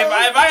leak,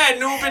 if I had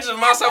nude pictures of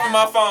myself on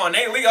my phone,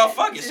 they leak off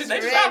fucking shit. They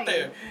just out ready.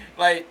 there.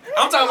 Like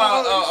I'm talking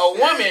about a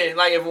woman.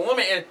 Like if a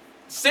woman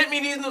sent me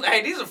these nudes,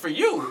 hey, these are for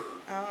you.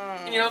 Oh.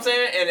 You know what I'm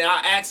saying? And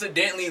I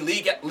accidentally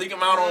leak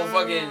them out on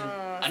fucking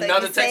So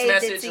another you text saved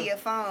message. it to your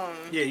phone.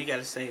 Yeah, you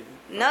gotta save it.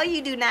 No,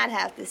 you do not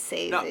have to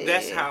save No, it.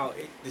 that's how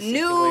the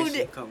Nude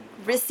situation comes.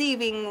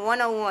 Receiving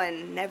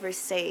 101. Never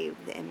save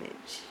the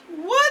image.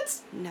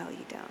 What? No,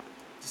 you don't.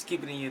 Just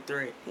keep it in your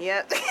thread.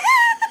 Yep.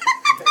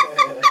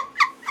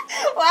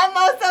 Why am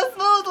I so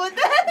smooth with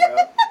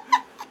that?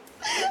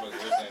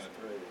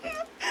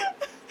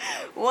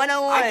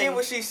 101. I get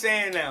what she's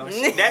saying now.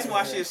 That's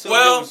why she assumed it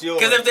Well, was yours.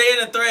 because if they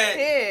in a thread,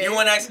 Yeah. you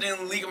wouldn't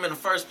accidentally leak them in the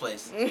first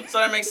place. So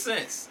that makes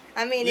sense.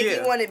 I mean, if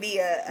Yeah. you want to be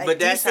a But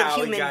that's decent how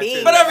it human got being.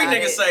 to- But every about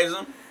nigga it. saves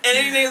them. And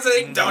any niggas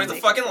say don't need to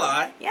fucking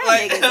lie. Y'all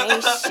Like, niggas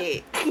ain't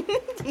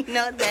shit. You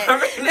know every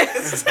that.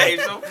 nigga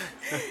saves them.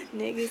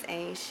 Niggas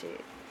ain't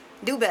shit.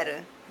 Do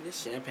better.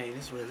 This champagne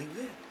is really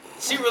good.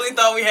 She really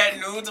thought we had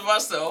nudes of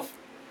ourselves.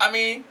 I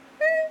mean,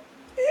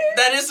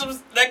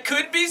 that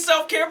could be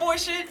self-care boy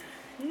shit.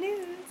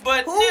 Nudes.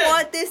 But Who yeah.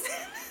 want this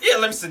Yeah,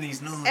 let me send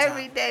these nudes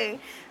every out. day?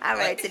 All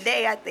right, Like-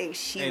 today I think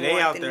she Hey, they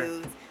want out the there.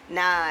 nudes.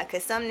 Nah,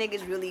 cause some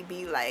niggas really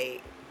be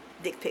like,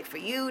 dick pic for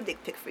you,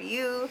 dick pic for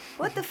you.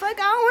 What the fuck?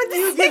 I don't want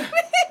this dick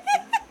pic.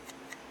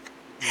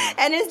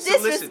 And it's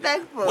Solicit.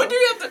 disrespectful. What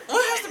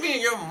has to be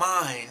in your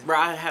mind Bro,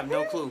 I have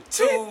no clue.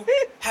 to,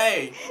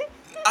 hey,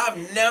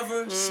 I've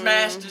never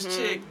smashed this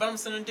chick, but I'm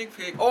sending a dick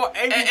pic.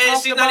 And And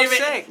talked she's about not even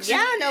sex. Y'all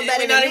know we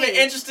better not than even me.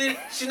 interested.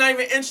 She's not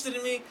even interested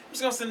in me. I'm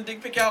just gonna send a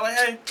dick pic out like,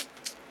 hey,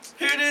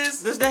 here it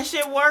is. Does that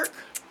shit work?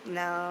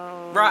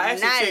 No. Bro, I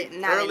asked a not- chick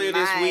not earlier in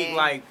this week, mine.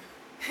 like,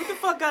 what the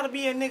fuck gotta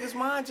be in niggas'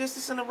 mind just to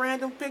send a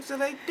random picture of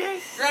they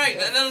dick? Right,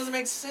 that doesn't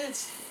make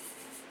sense.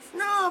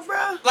 No,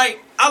 bro.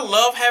 Like, I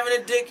love having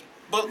a dick,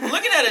 But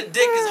looking at a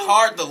dick is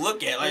hard to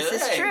look at. Like,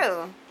 This is hey,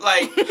 true.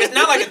 Like, it's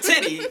not like a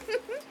titty.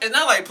 It's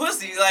not like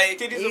pussy. Like,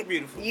 Titties are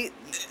beautiful.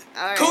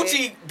 All right.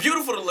 coochie,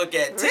 beautiful to look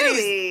at. Titties,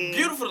 Really?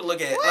 beautiful to look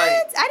at. What?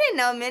 Like, I didn't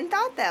know men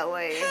thought that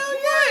way. hell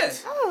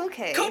yes. Oh,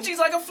 okay. Coochie's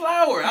like a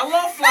flower. I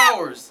love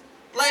flowers.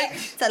 Like,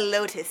 It's a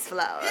lotus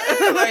flower.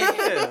 like,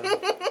 Yeah.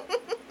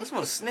 I just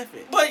want to sniff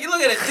it. but you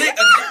look at a dick.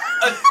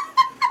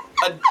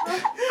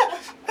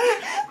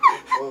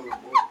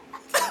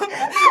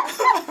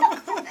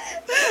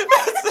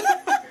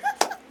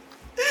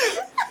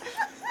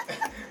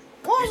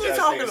 What was we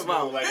talking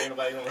about? Like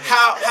anybody gonna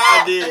How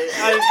I did.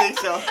 I didn't think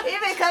so.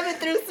 Even coming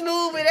through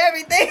smooth with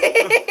everything.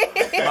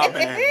 My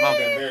bad. My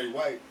bad. Very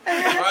white.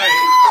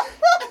 right?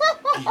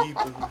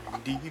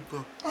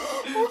 Deeper.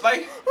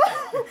 Like,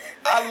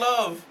 I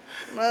love.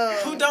 Whoa.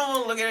 Who don't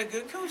want to look at a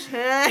good coochie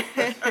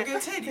or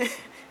good titties?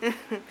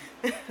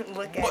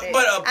 Look at But- it.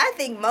 but, I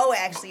think Mo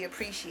actually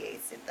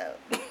appreciates it though.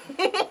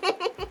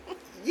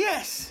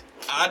 Yes.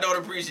 I don't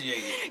appreciate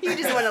it. You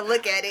just want to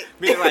look at it.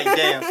 Being like,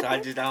 damn, so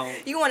I just don't.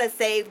 You want to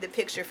save the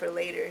picture for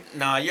later.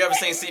 Nah, you ever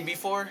seen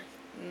CB4?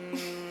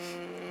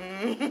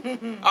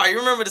 Oh, you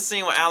remember the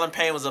scene where Alan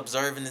Payne was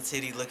observing the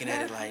titty, looking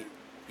at it like,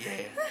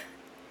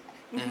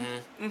 yeah.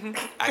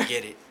 I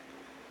get it.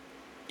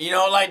 You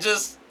know, like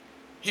just,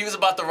 he was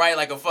about to write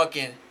like a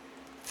fucking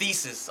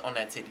thesis on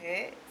that titty.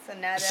 Yeah, so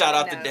now that Shout we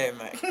out to know. Dad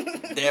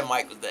Mike. Dad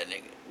Mike was that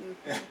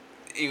nigga.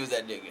 He was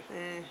that nigga.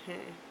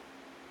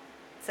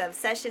 So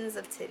obsessions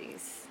of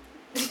titties.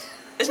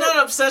 It's not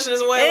an obsession,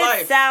 it's a way of It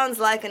life. sounds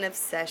like an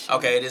obsession.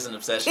 Okay, it is an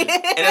obsession.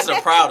 And it's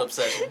a proud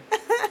obsession.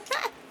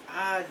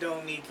 I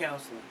don't need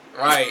counseling.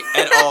 Right,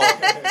 at all.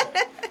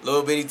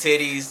 Little bitty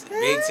titties,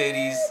 big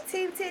titties,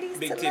 Team titties.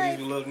 Big to titties life.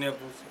 with little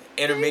nipples.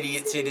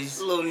 intermediate titties,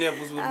 Little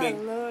nipples with Oh, big.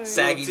 Lord.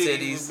 saggy little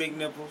titties. with big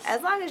nipples.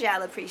 As long as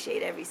y'all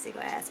appreciate every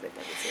single aspect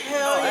of the titty. Hell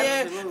Oh,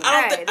 yeah. absolutely. I don't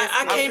Alright, think that's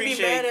I good. can't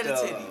be mad at a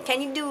Appreciate titty.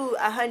 Can you do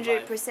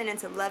 100%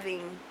 into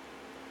loving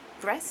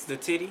breasts? The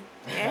titty.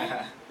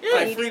 Yeah. Yeah.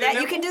 Can you do free that?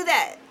 the You can do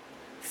that.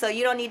 So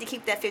you don't need to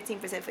keep that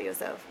 15% for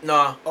yourself.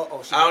 No,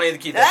 Oh, I don't need to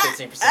keep that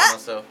 15%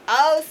 myself.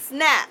 Oh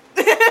snap!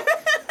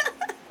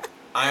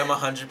 I am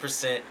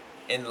 100%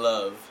 in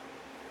love,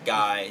 With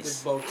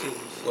guys, both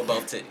titties. with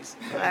both titties.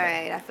 All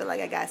right, I feel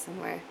like I got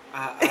somewhere.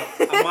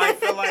 I might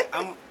feel like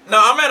I'm.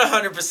 No, I'm at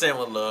 100%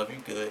 with love. You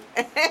good?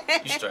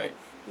 You straight?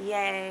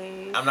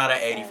 Yay! I'm not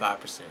at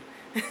 85%.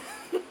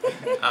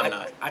 I'm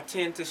not. I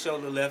tend to show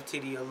the left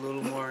titty a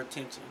little more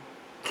attention.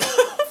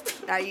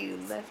 Are you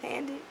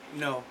left-handed?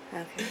 No,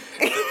 Okay.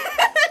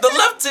 The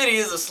left titty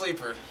is a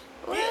sleeper.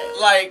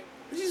 What? Like,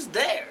 it's just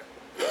there.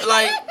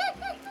 like,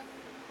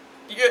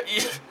 you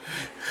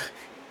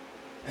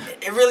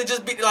it really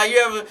just be like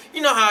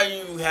you know how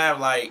you have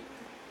like,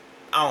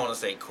 I don't want to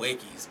say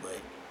quickies, but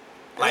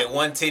like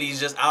one titty's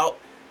just out.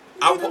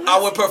 I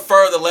would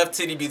prefer the left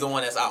titty be the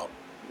one that's out.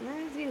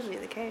 That's usually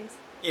the case.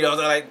 You know,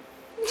 like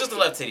just the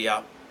left titty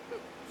out.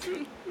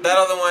 That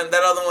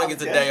other one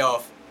gets a day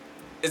off.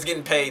 It's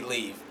getting paid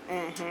leave.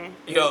 Mm-hmm.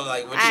 You know,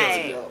 like what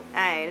Alright, you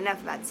alright.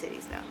 Enough about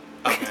titties now.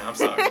 Okay, I'm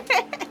sorry.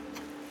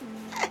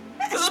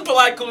 This is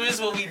polite cool. This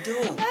is what we do.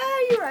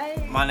 Oh, you're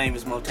right. My name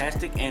is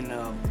Motastic, and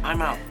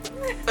I'm out.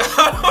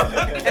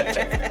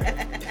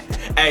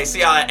 Hey, see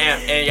how I am,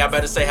 and y'all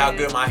better say how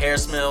good my hair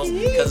smells,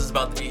 cause it's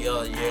about to be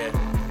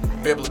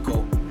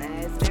biblical.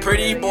 Nice.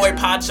 Pretty boy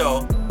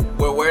Pacho,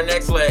 will wear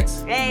next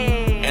legs,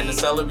 Hey. and the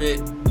celibate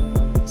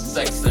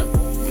sex symbol.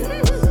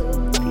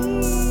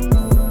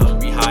 I'm gonna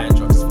be high and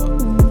drunk as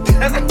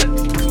fuck.